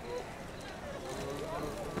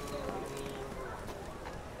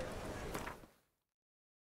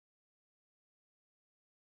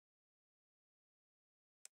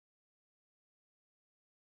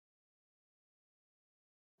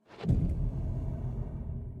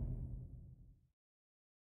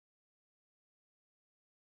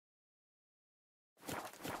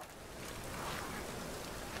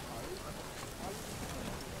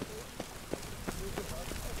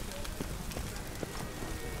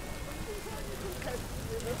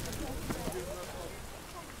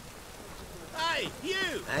 Hey,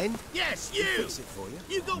 you! And? Yes, We'll you! fix it for you.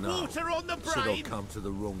 You got No. water on the Said brain? I'll come to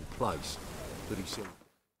the wrong place. But he said...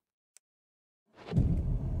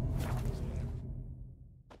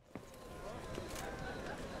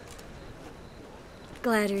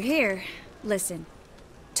 Glad you're here. Listen,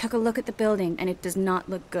 took a look at the building and it does not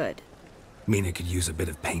look good. Mean it could use a bit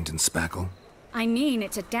of paint and spackle? I mean,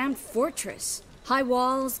 it's a damn fortress. High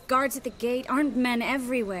walls, guards at the gate, armed men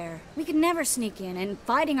everywhere. We could never sneak in, and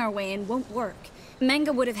fighting our way in won't work.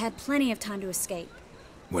 Menga would have had plenty of time to escape.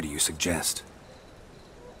 What do you suggest?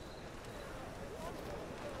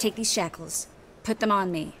 Take these shackles. Put them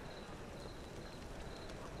on me.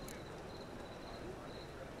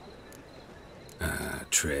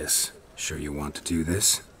 Triss, sure you want to do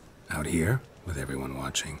this? Out here, with everyone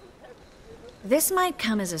watching? This might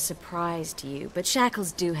come as a surprise to you, but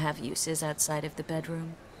shackles do have uses outside of the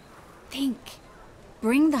bedroom. Think.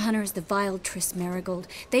 Bring the hunters the vile Triss Marigold.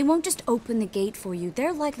 They won't just open the gate for you.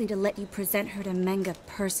 They're likely to let you present her to Menga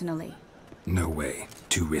personally. No way.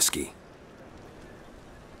 Too risky.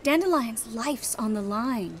 Dandelion's life's on the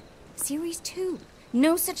line. Series 2.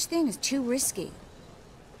 No such thing as too risky.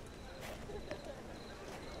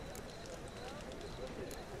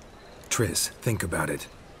 Triss, think about it.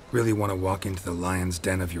 Really want to walk into the lion's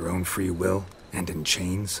den of your own free will, and in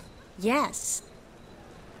chains? Yes.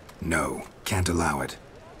 No, can't allow it.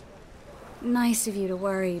 Nice of you to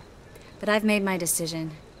worry, but I've made my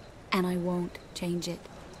decision, and I won't change it.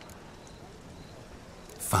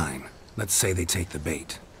 Fine. Let's say they take the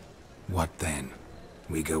bait. What then?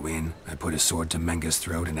 We go in, I put a sword to Menga's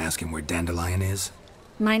throat and ask him where Dandelion is?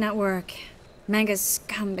 Might not work. Menga's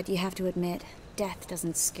scum, but you have to admit, death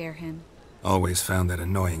doesn't scare him. Always found that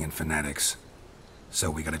annoying in fanatics. So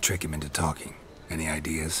we gotta trick him into talking. Any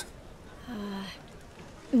ideas?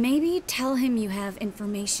 Maybe tell him you have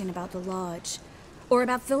information about the Lodge. Or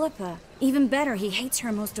about Philippa. Even better, he hates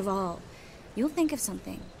her most of all. You'll think of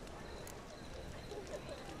something.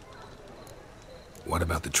 What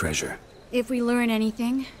about the treasure? If we learn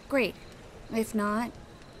anything, great. If not,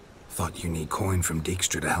 Thought you need coin from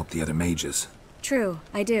Dijkstra to help the other mages. True,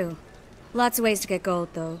 I do. Lots of ways to get gold,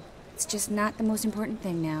 though. It's just not the most important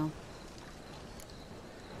thing now.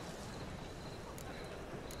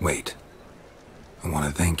 Wait. I want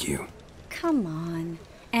to thank you. Come on.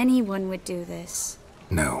 Anyone would do this.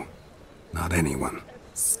 No, not anyone.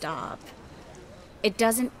 Stop. It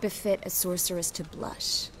doesn't befit a sorceress to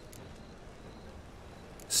blush.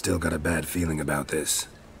 Still got a bad feeling about this.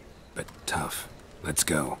 But tough. Let's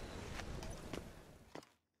go.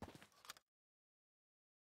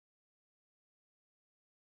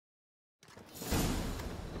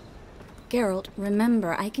 Geralt,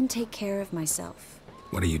 remember, I can take care of myself.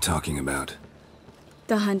 What are you talking about?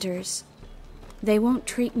 The hunters. They won't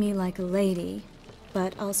treat me like a lady,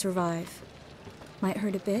 but I'll survive. Might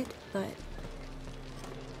hurt a bit, but...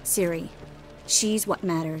 Ciri, she's what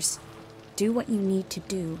matters. Do what you need to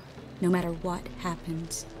do, no matter what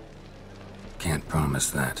happens. Can't promise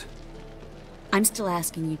that. I'm still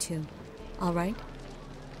asking you to, all right?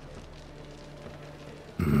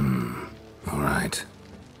 All right.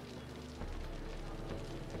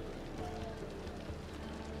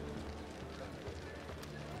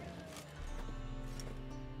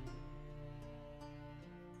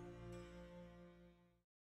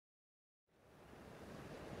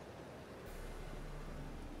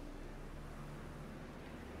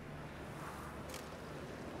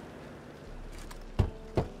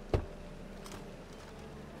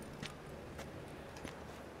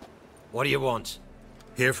 What do you want?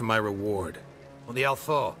 Here for my reward. What the hell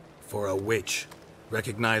for? For a witch.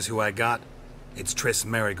 Recognize who I got? It's Triss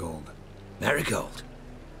Merigold. Merigold?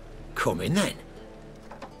 Come in then.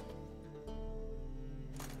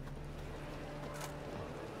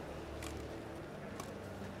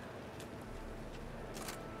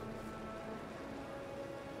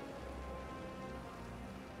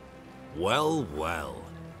 Well, well.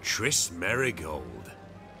 Triss Merigold.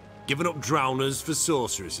 Giving up drowners for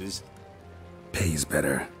sorceresses? Pays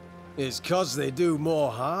better. It's 'cause they do more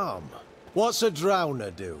harm. What's a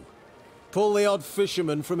drowner do? Pull the odd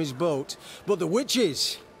fisherman from his boat. But the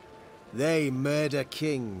witches, they murder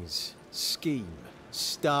kings, scheme,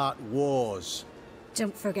 start wars.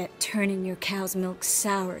 Don't forget turning your cow's milk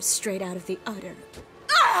sour straight out of the udder.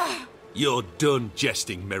 You're done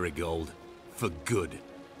jesting, Merigold. For good.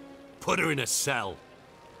 Put her in a cell.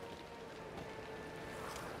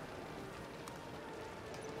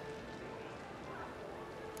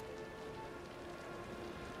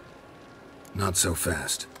 Not so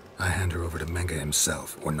fast. I hand her over to Menga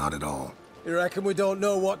himself, or not at all. You reckon we don't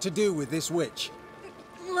know what to do with this witch?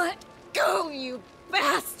 Let go, you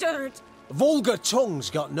bastard! Vulgar tongue's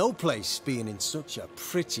got no place being in such a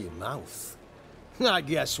pretty mouth. I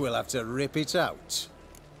guess we'll have to rip it out.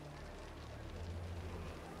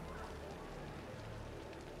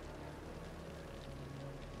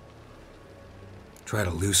 Try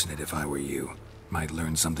to loosen it if I were you. Might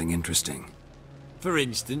learn something interesting. For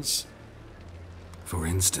instance? For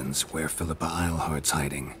instance, where Philippa Eilhart's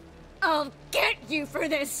hiding. I'll get you for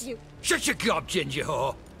this, you... Shut your gob, ginger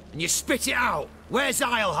whore, and you spit it out. Where's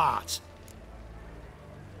Eilhart?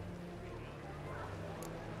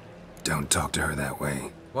 Don't talk to her that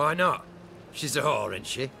way. Why not? She's a whore, isn't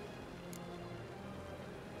she?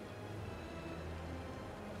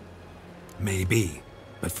 Maybe,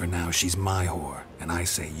 but for now she's my whore, and I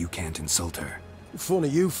say you can't insult her. Funny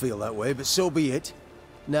you feel that way, but so be it.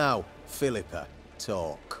 Now, Philippa,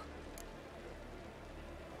 talk.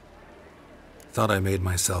 Thought I made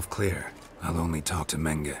myself clear. I'll only talk to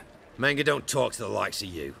Menga. Menga don't talk to the likes of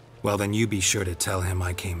you. Well, then you be sure to tell him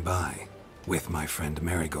I came by. With my friend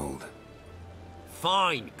Merigold.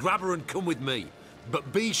 Fine, grab her and come with me.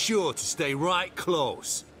 But be sure to stay right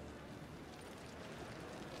close.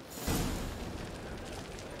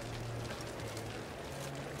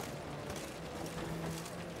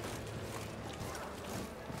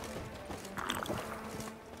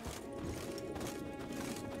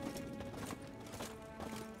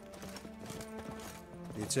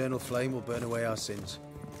 The eternal flame will burn away our sins.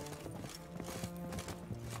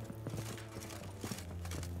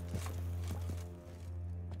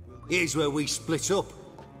 Here's where we split up.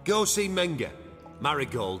 Go see Menga.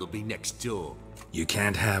 Marigold will be next door. You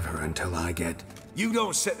can't have her until I get... You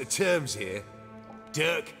don't set the terms here.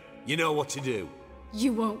 Dirk, you know what to do.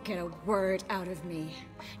 You won't get a word out of me.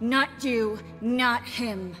 Not you, not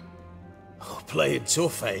him. Oh, playing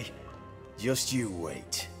tough, eh? Just you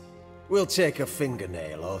wait. We'll take a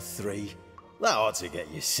fingernail or three. That ought to get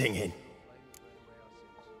you singing.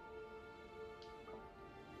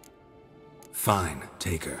 Fine,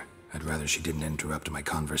 take her. I'd rather she didn't interrupt my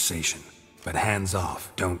conversation. But hands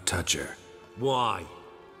off, don't touch her. Why?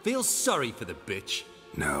 Feel sorry for the bitch?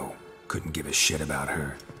 No, couldn't give a shit about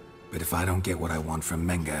her. But if I don't get what I want from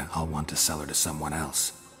Menga, I'll want to sell her to someone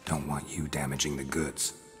else. Don't want you damaging the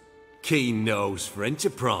goods. Keen nose for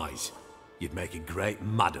enterprise. You'd make a great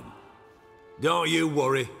madam. Don't you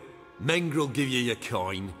worry. Mengr'll give you your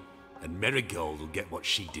coin, and Marigold will get what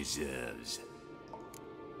she deserves.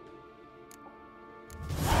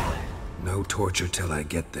 No torture till I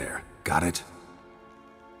get there. Got it?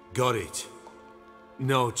 Got it.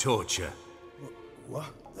 No torture.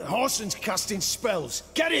 What? The Hodgson's casting spells.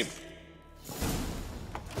 Get him!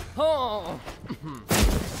 Oh!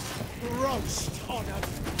 Roast on a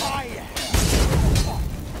fire!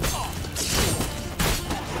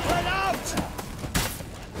 Let out!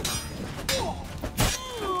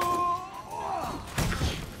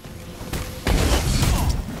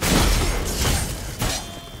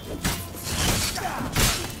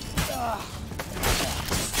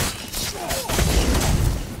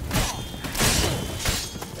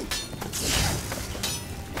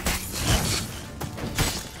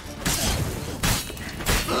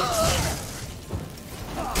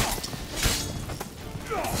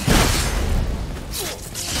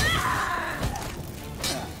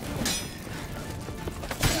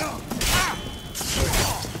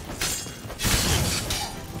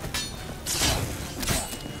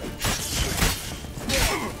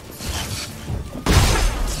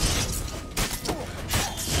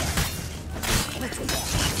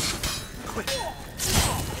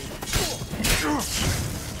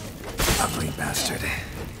 Ugly bastard.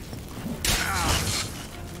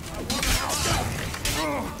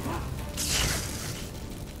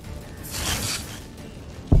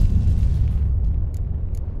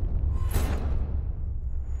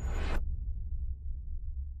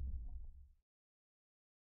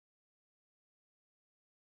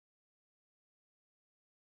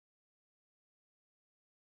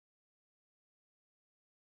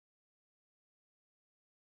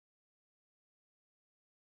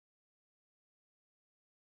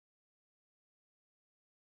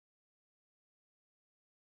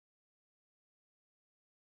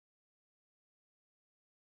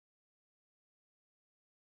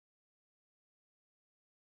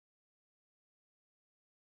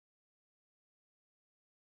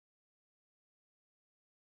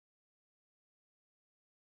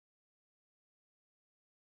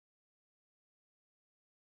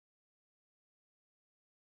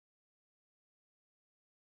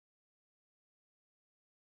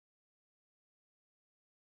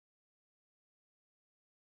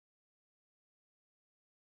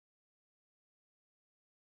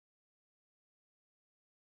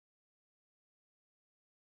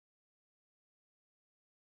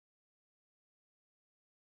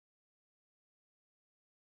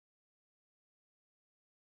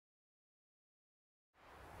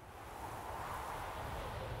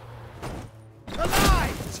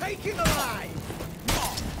 Alive! Take him alive!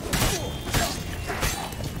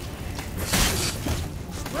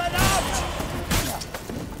 Spread out!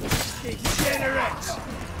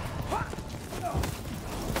 Degenerate!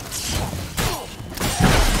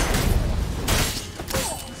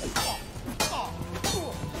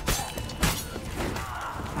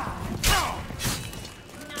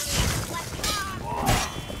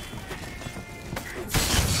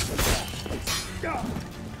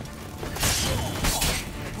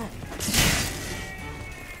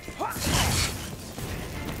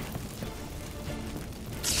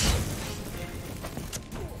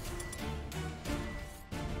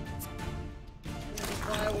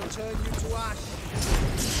 Fire will turn you to ash.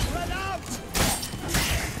 Spread out!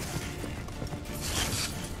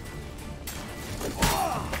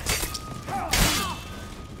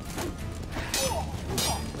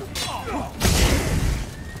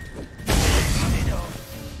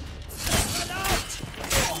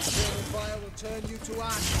 Fire will turn you to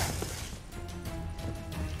ash.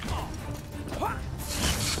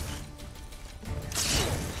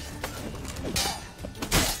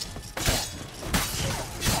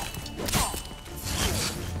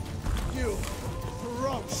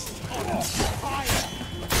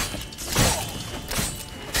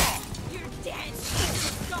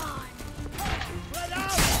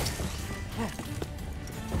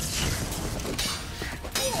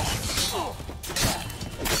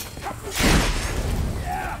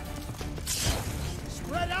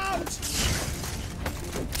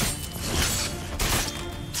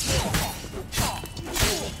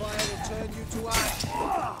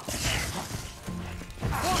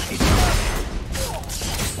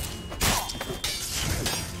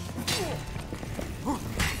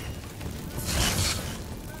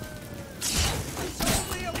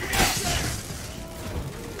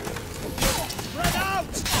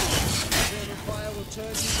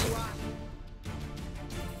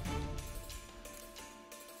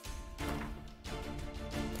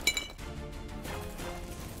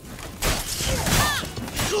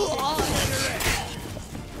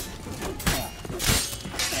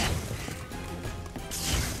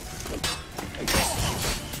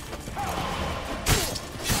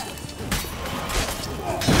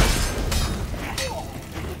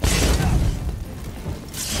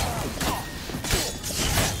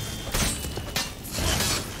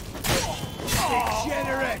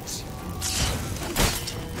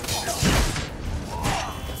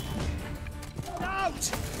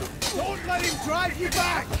 Don't let him drive you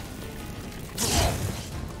back!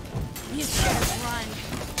 You should run.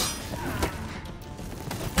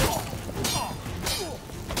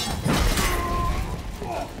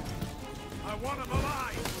 I want him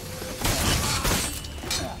alive!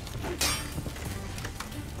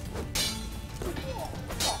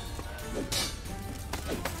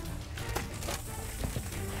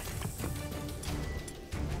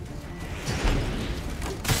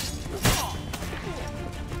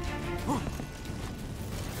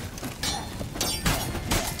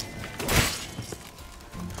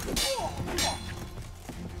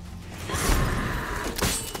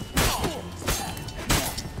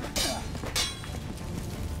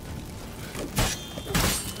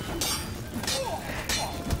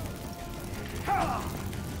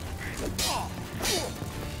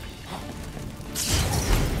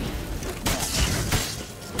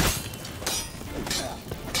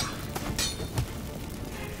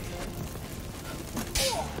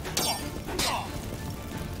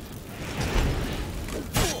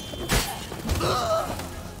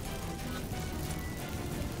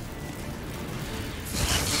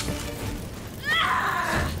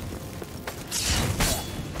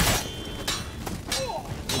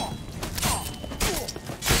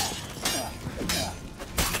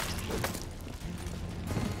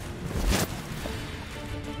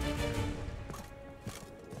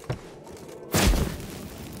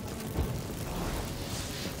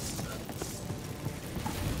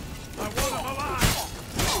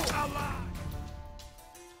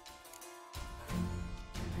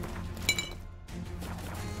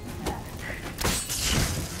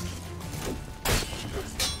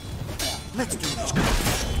 Let's do this.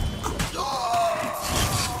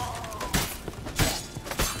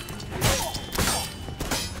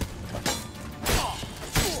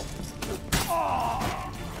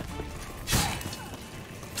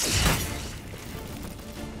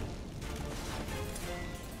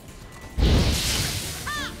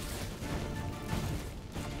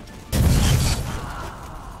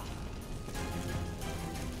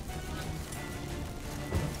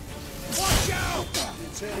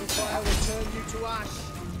 Eternal fire will turn you to ash.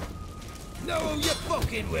 Know who you're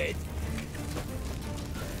fucking with?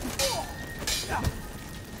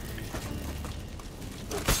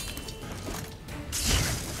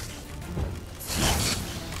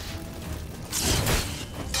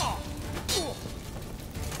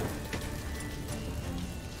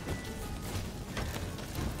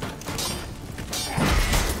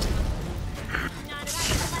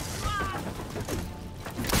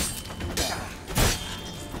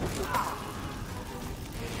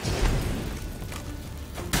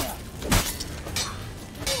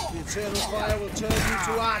 Eternal fire will turn you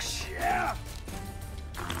to ash.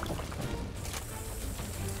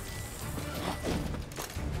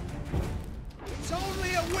 It's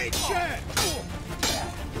only a witcher!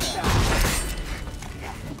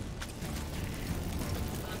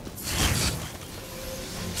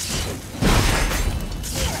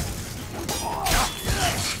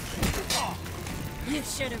 You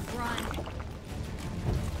should have run.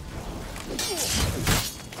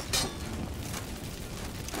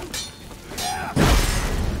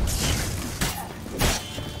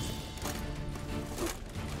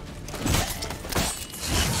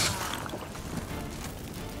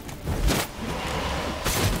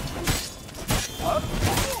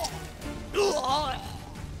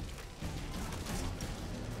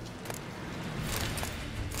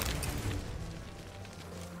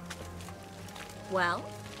 Well?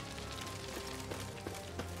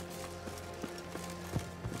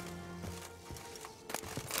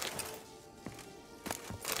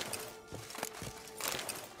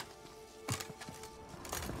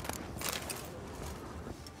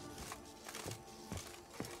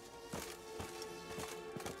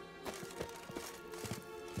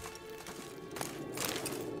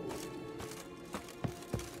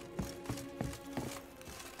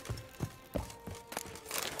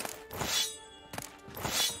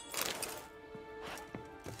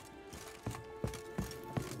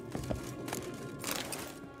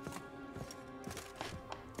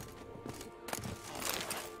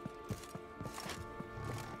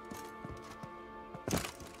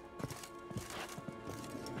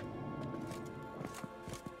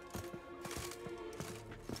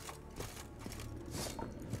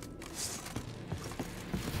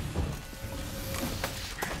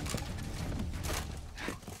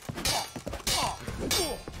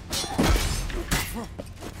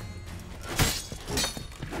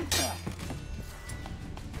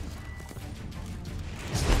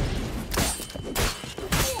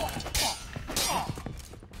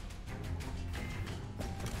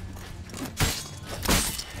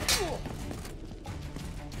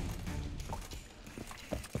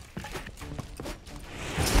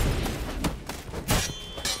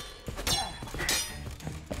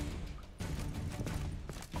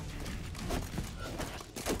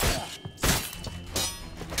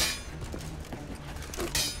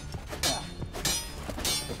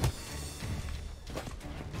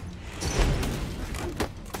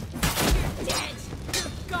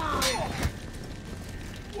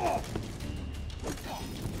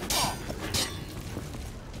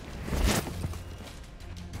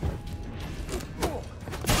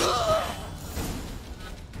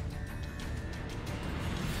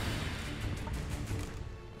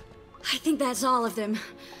 I think that's all of them.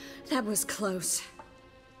 That was close.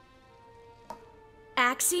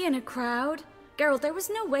 Axie in a crowd? Geralt, there was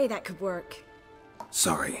no way that could work.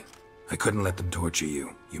 Sorry. I couldn't let them torture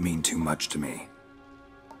you. You mean too much to me.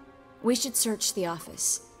 We should search the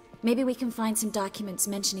office. Maybe we can find some documents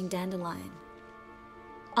mentioning Dandelion.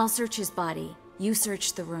 I'll search his body. You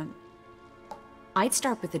search the room. I'd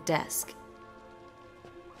start with the desk.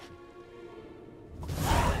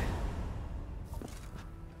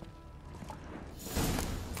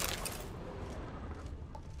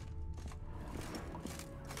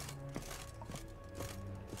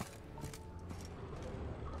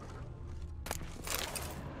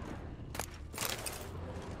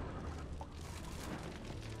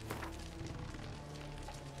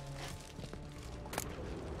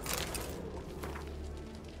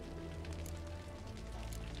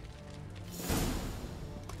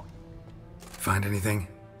 Find anything?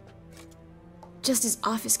 Just his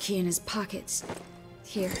office key in his pockets.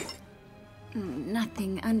 Here.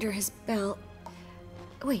 Nothing under his belt.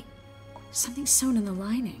 Wait, something sewn in the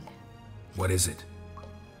lining. What is it?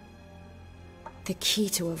 The key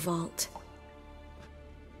to a vault.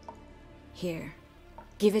 Here.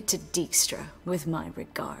 Give it to Dijkstra with my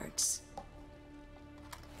regards.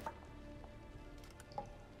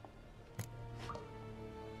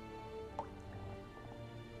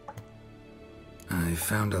 I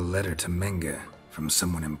found a letter to Menge from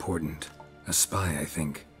someone important. A spy, I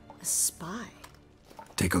think. A spy?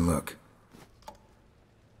 Take a look.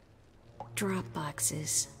 Drop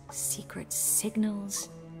boxes, secret signals.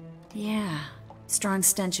 Yeah, strong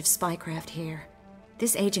stench of spycraft here.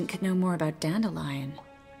 This agent could know more about Dandelion.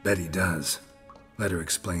 Bet he does. Letter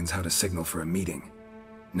explains how to signal for a meeting.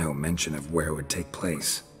 No mention of where it would take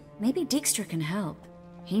place. Maybe Dijkstra can help.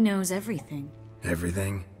 He knows everything.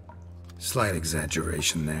 Everything? Slight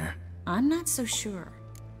exaggeration there. I'm not so sure.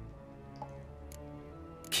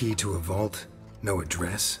 Key to a vault? No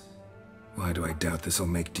address? Why do I doubt this'll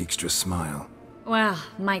make Dijkstra smile? Well,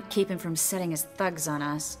 might keep him from setting his thugs on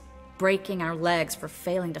us. Breaking our legs for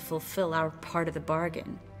failing to fulfill our part of the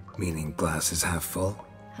bargain. Meaning glass is half full?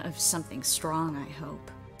 Of something strong, I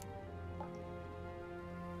hope.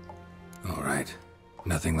 All right.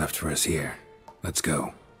 Nothing left for us here. Let's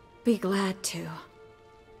go. Be glad to.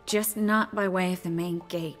 Just not by way of the main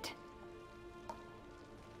gate.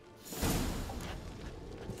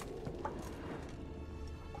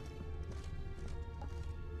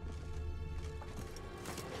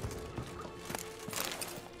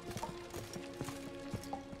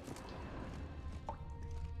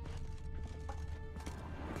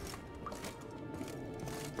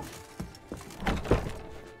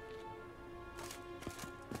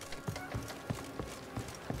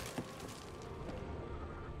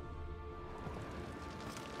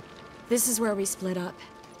 This is where we split up.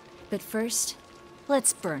 But first,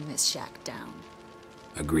 let's burn this shack down.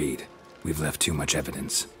 Agreed. We've left too much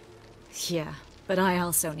evidence. Yeah, but I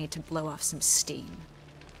also need to blow off some steam.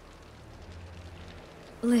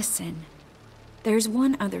 Listen, there's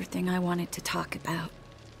one other thing I wanted to talk about.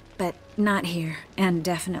 But not here, and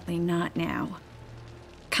definitely not now.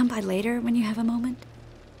 Come by later when you have a moment?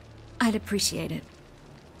 I'd appreciate it.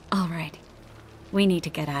 All right. We need to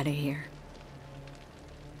get out of here.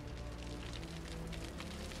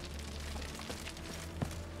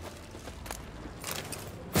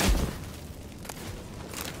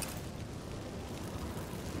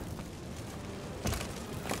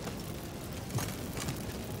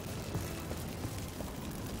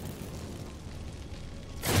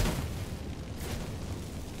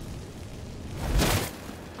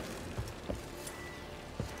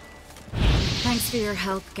 Thanks for your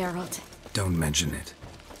help, Geralt. Don't mention it.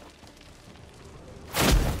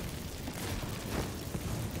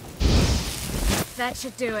 That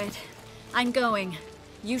should do it. I'm going.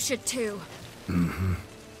 You should too. Mm-hmm.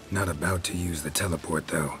 Not about to use the teleport,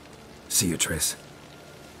 though. See you, Triss.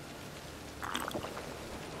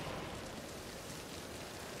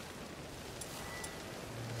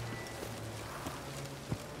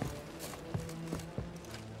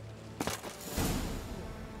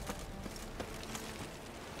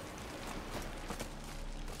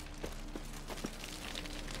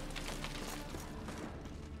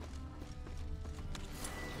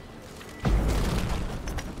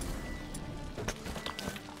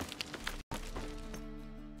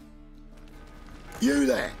 You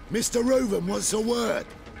there! Mr. Reuven wants a word!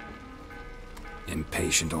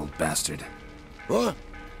 Impatient old bastard. What?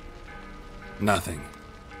 Nothing.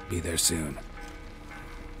 Be there soon.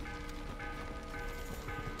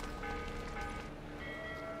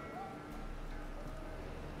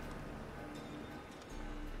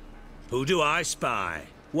 Who do I spy?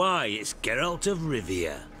 Why, it's Geralt of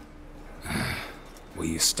Rivia. Will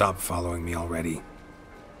you stop following me already?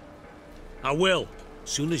 I will,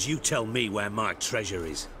 soon as you tell me where my treasure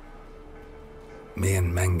is. Me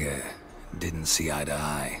and Menge didn't see eye to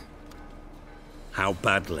eye. How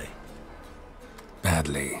badly?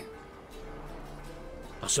 Badly.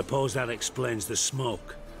 I suppose that explains the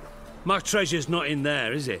smoke. My treasure's not in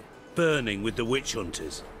there, is it? Burning with the witch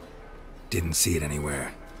hunters. Didn't see it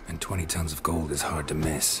anywhere, and 20 tons of gold is hard to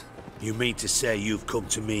miss. You mean to say you've come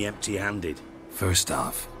to me empty-handed? First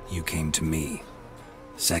off, you came to me.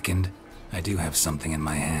 Second, I do have something in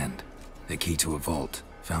my hand. The key to a vault,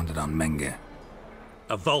 found it on Menge.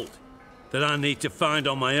 A vault? That I need to find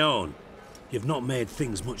on my own? You've not made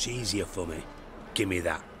things much easier for me. Give me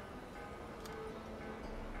that.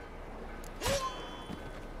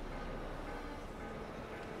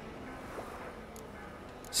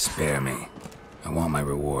 Spare me. I want my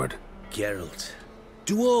reward. Geralt,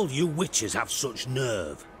 do all you witches have such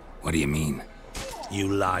nerve? What do you mean? You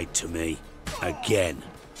lied to me. Again.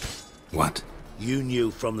 What? You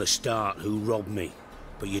knew from the start who robbed me,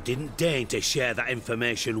 but you didn't deign to share that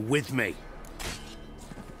information with me.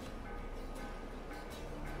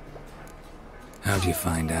 How'd you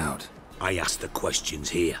find out? I asked the questions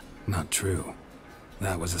here. Not true.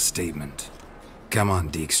 That was a statement. Come on,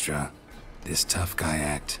 Dijkstra. This tough guy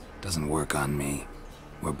act doesn't work on me.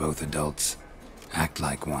 We're both adults. Act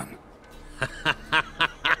like one.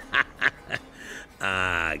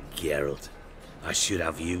 Ah, Geralt. I should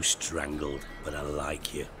have you strangled, but I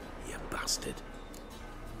like you, you bastard.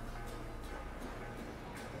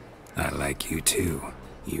 I like you too,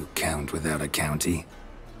 you count without a county.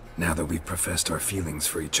 Now that we've professed our feelings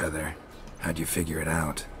for each other, how'd you figure it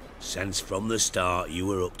out? Since from the start you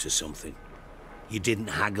were up to something. You didn't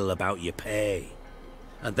haggle about your pay.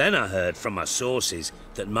 And then I heard from my sources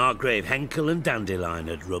that Margrave Henkel and Dandelion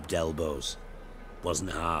had rubbed elbows.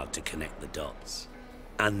 Wasn't hard to connect the dots.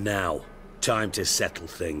 And now, time to settle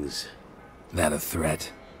things. That a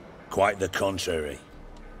threat? Quite the contrary.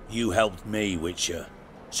 You helped me, Witcher.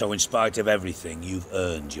 So in spite of everything, you've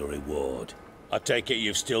earned your reward. I take it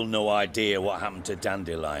you've still no idea what happened to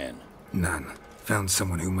Dandelion? None. Found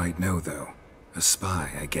someone who might know, though. A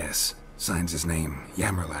spy, I guess. Signs his name,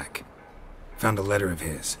 Yamerlak. Found a letter of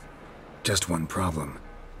his. Just one problem.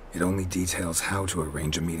 It only details how to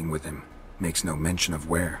arrange a meeting with him. Makes no mention of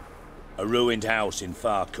where. A ruined house in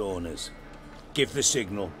Far Corners. Give the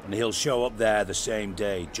signal, and he'll show up there the same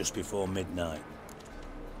day, just before midnight.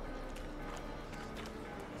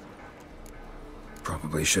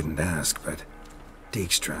 Probably shouldn't ask, but...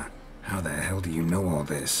 Dijkstra, how the hell do you know all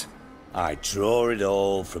this? I draw it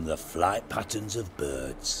all from the flight patterns of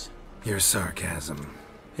birds. Your sarcasm.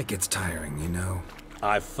 It gets tiring, you know.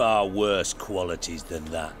 I've far worse qualities than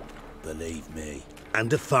that, believe me.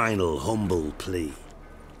 And a final humble plea.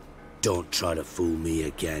 Don't try to fool me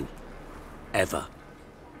again. Ever.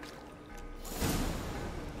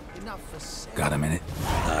 Got a minute?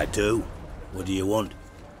 I do. What do you want?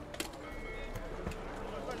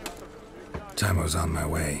 Timo's on my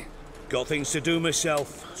way. Got things to do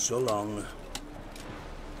myself. So long.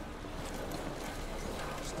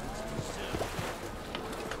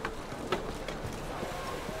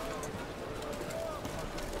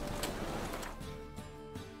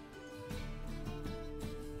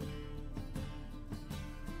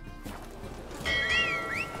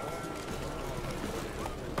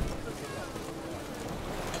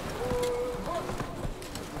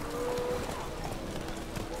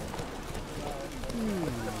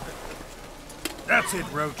 That's it,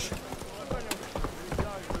 Roach. Hey,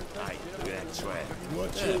 look at that tramp.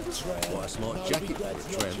 Watch your tramp. Quite a smart jacket for a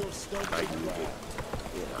tramp. Hey, look at it.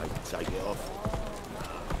 You know, take it off.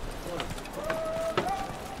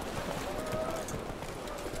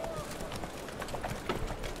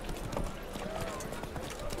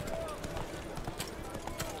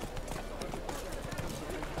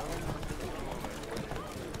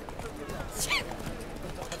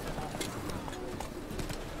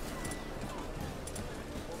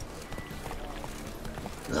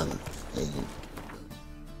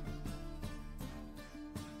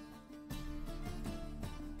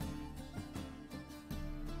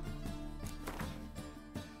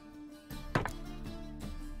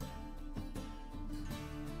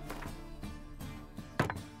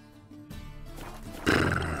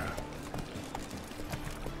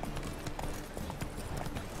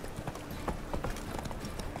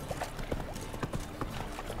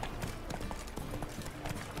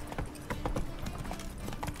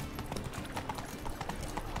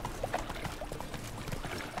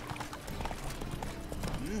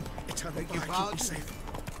 Thank you, Bog. Safe.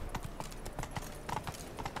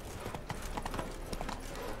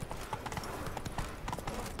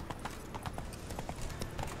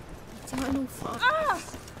 eternal fire.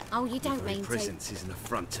 Oh, you don't mean to. Presence is an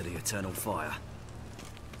affront to the eternal fire.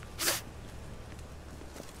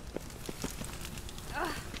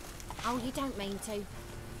 Oh, you don't mean to.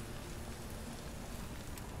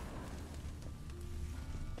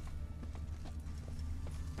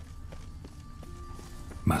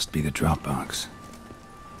 Must be the drop box.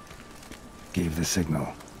 Gave the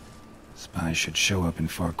signal. Spies should show up in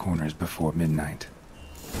far corners before midnight.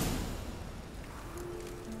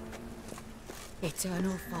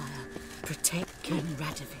 Eternal fire. Protect King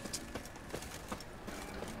Recieved.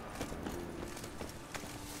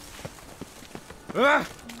 Ah!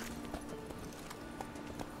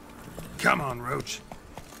 Come on, Roach.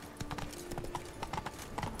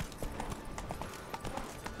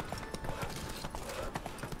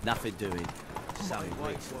 Nothing doing. So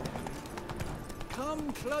wait.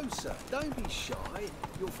 Come closer. Don't be shy.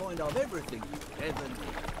 You'll find I've everything you ever need.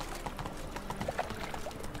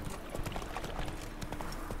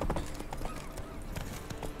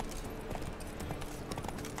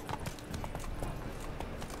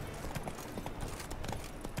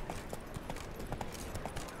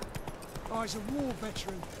 I's a war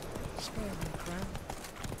veteran. Spare me, Crown.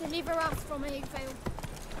 Deliver us from evil.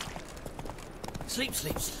 Sleep,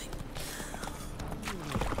 sleep, sleep.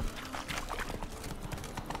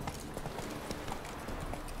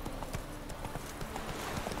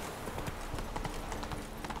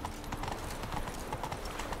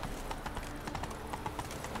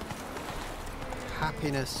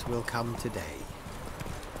 Happiness will come today.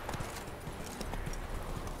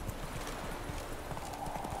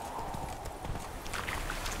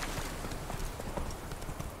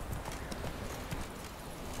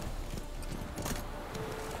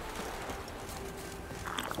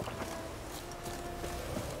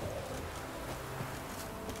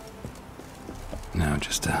 Now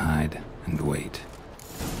just to hide and wait.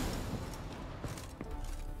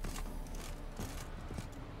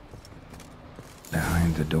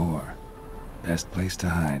 Behind the door. Best place to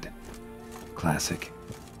hide. Classic.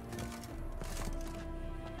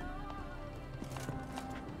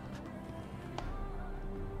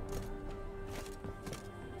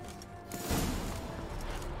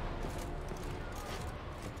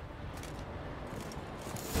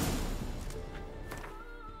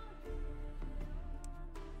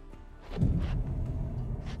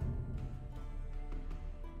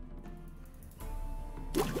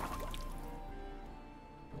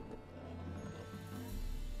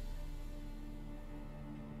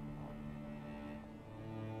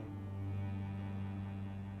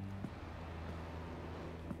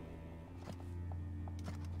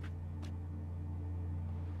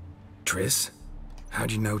 Triss?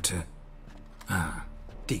 How'd you know to... Ah,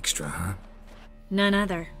 Dijkstra, huh? None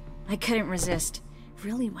other. I couldn't resist.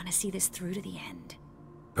 Really want to see this through to the end.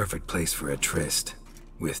 Perfect place for a tryst.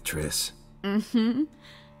 With Triss. Mm-hmm.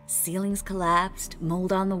 Ceilings collapsed,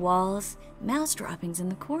 mold on the walls, mouse droppings in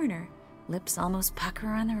the corner. Lips almost pucker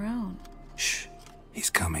on their own. Shh. He's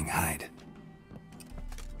coming. Hide.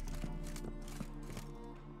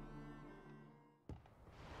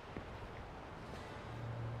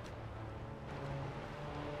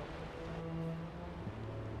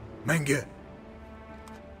 Menge.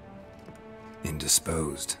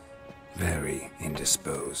 Indisposed. Very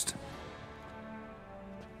indisposed.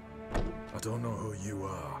 I don't know who you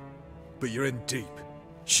are, but you're in deep.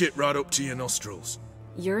 Shit right up to your nostrils.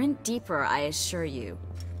 You're in deeper, I assure you.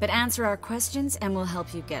 But answer our questions and we'll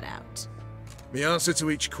help you get out. The answer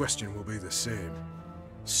to each question will be the same.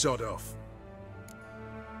 Sod off.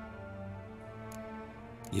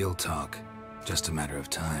 You'll talk. Just a matter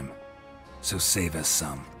of time. So save us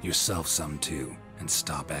some, yourself some too, and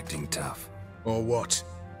stop acting tough. Or what?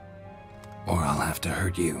 Or I'll have to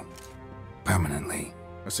hurt you. Permanently.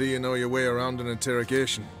 I see you know your way around an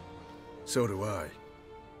interrogation. So do I.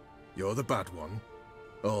 You're the bad one.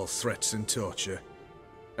 All threats and torture.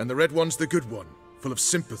 And the red one's the good one, full of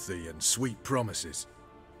sympathy and sweet promises.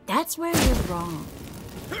 That's where you're wrong.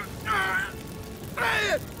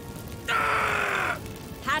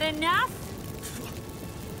 Had enough?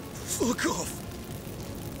 Fuck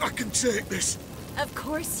off! I can take this! Of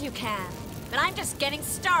course you can, but I'm just getting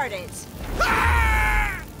started.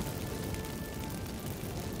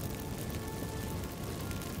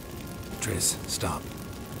 Triss, stop.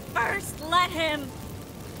 First, let him!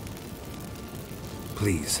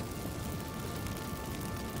 Please.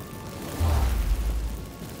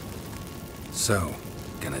 So,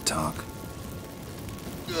 gonna talk?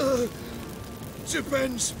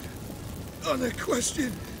 Depends on the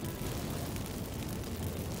question.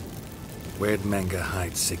 Where'd Menge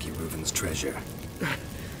hide Sicky Reuven's treasure?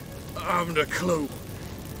 I haven't a clue.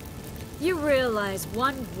 You realize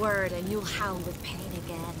one word and you'll howl with pain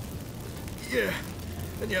again. Yeah,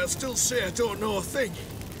 and yet I'll still say I don't know a thing.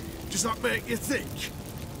 Does that make you think?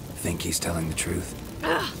 Think he's telling the truth?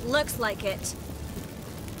 Ugh, looks like it.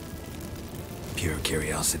 Pure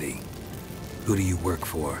curiosity. Who do you work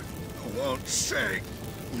for? I won't say.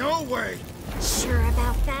 No way. Sure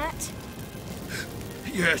about that?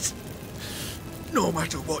 Yes. No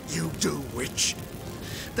matter what you do, witch,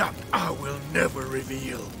 that I will never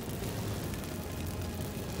reveal.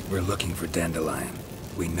 We're looking for Dandelion.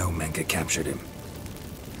 We know Menka captured him.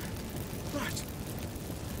 Right.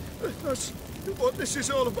 That's what this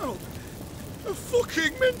is all about. A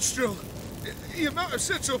fucking minstrel. You might have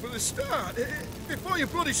said so from the start, before you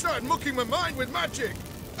bloody started mucking my mind with magic.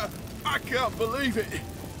 I can't believe it.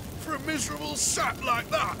 For a miserable sap like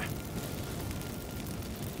that.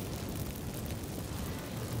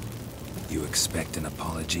 You expect an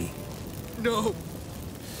apology? No.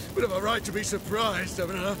 But I've a right to be surprised,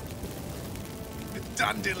 haven't I?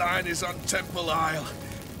 Dandelion is on Temple Isle,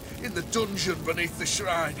 in the dungeon beneath the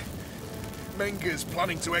shrine. Menga's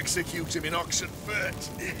planning to execute him in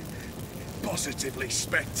Oxenfurt. Positively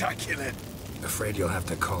spectacular. Afraid you'll have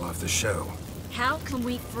to call off the show. How can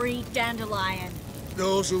we free Dandelion?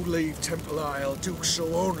 Those who leave Temple Isle do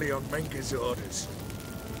so only on Menga's orders.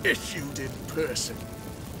 Issued in person.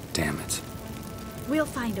 Damn it. We'll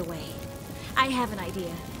find a way. I have an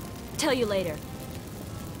idea. Tell you later.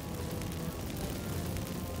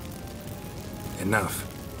 Enough.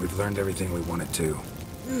 We've learned everything we wanted to.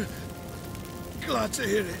 Glad to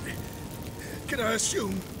hear it. Can I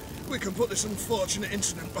assume we can put this unfortunate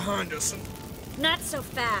incident behind us and... Not so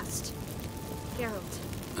fast.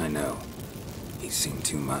 Geralt. I know. He's seen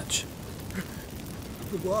too much.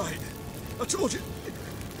 But why? I told you,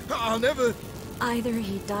 I'll never... Either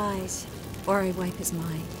he dies, or I wipe his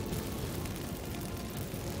mind.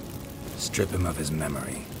 Strip him of his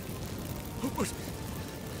memory.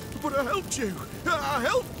 But I helped you. I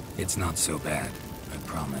helped... It's not so bad, I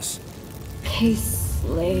promise. Peace,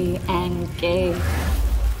 slay, and gave.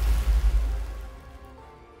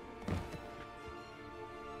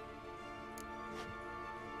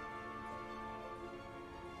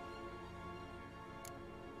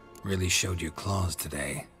 Really showed your claws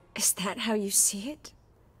today. Is that how you see it?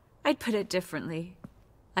 I'd put it differently.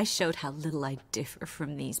 I showed how little I differ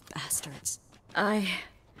from these bastards.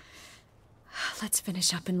 Let's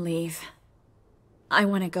finish up and leave. I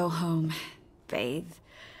want to go home, bathe,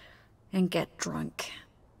 and get drunk.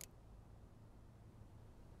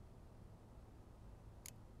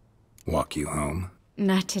 Walk you home?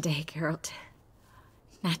 Not today, Geralt.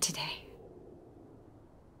 Not today.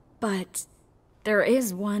 But there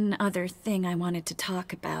is one other thing I wanted to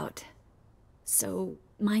talk about. So,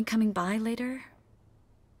 mind coming by later?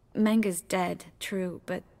 Menga's dead, true,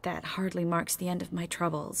 but that hardly marks the end of my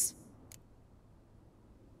troubles.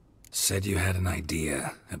 Said you had an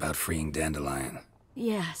idea about freeing Dandelion.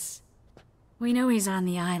 Yes. We know he's on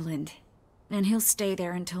the island, and he'll stay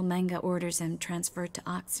there until Menga orders him transferred to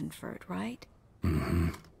Oxenfurt, right? Mm-hmm.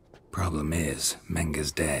 Problem is,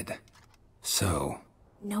 Menga's dead. So...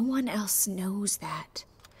 No one else knows that.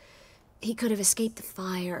 He could have escaped the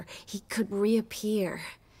fire. He could reappear.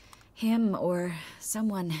 Him or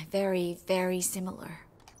someone very, very similar.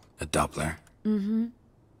 A Doppler? Mm-hmm.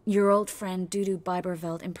 Your old friend Dudu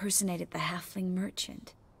Biberveld impersonated the halfling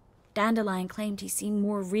merchant. Dandelion claimed he seemed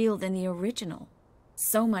more real than the original.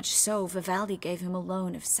 So much so, Vivaldi gave him a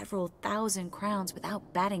loan of several thousand crowns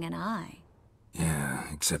without batting an eye. Yeah,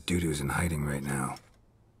 except Dudu's in hiding right now.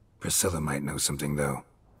 Priscilla might know something, though.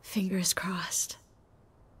 Fingers crossed.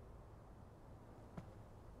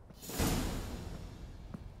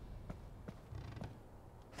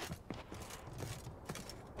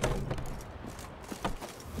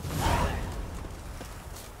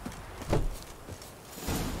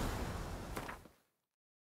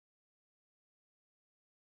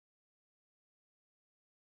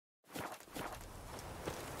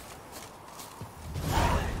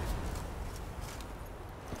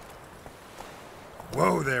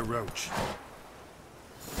 Whoa there, Roach.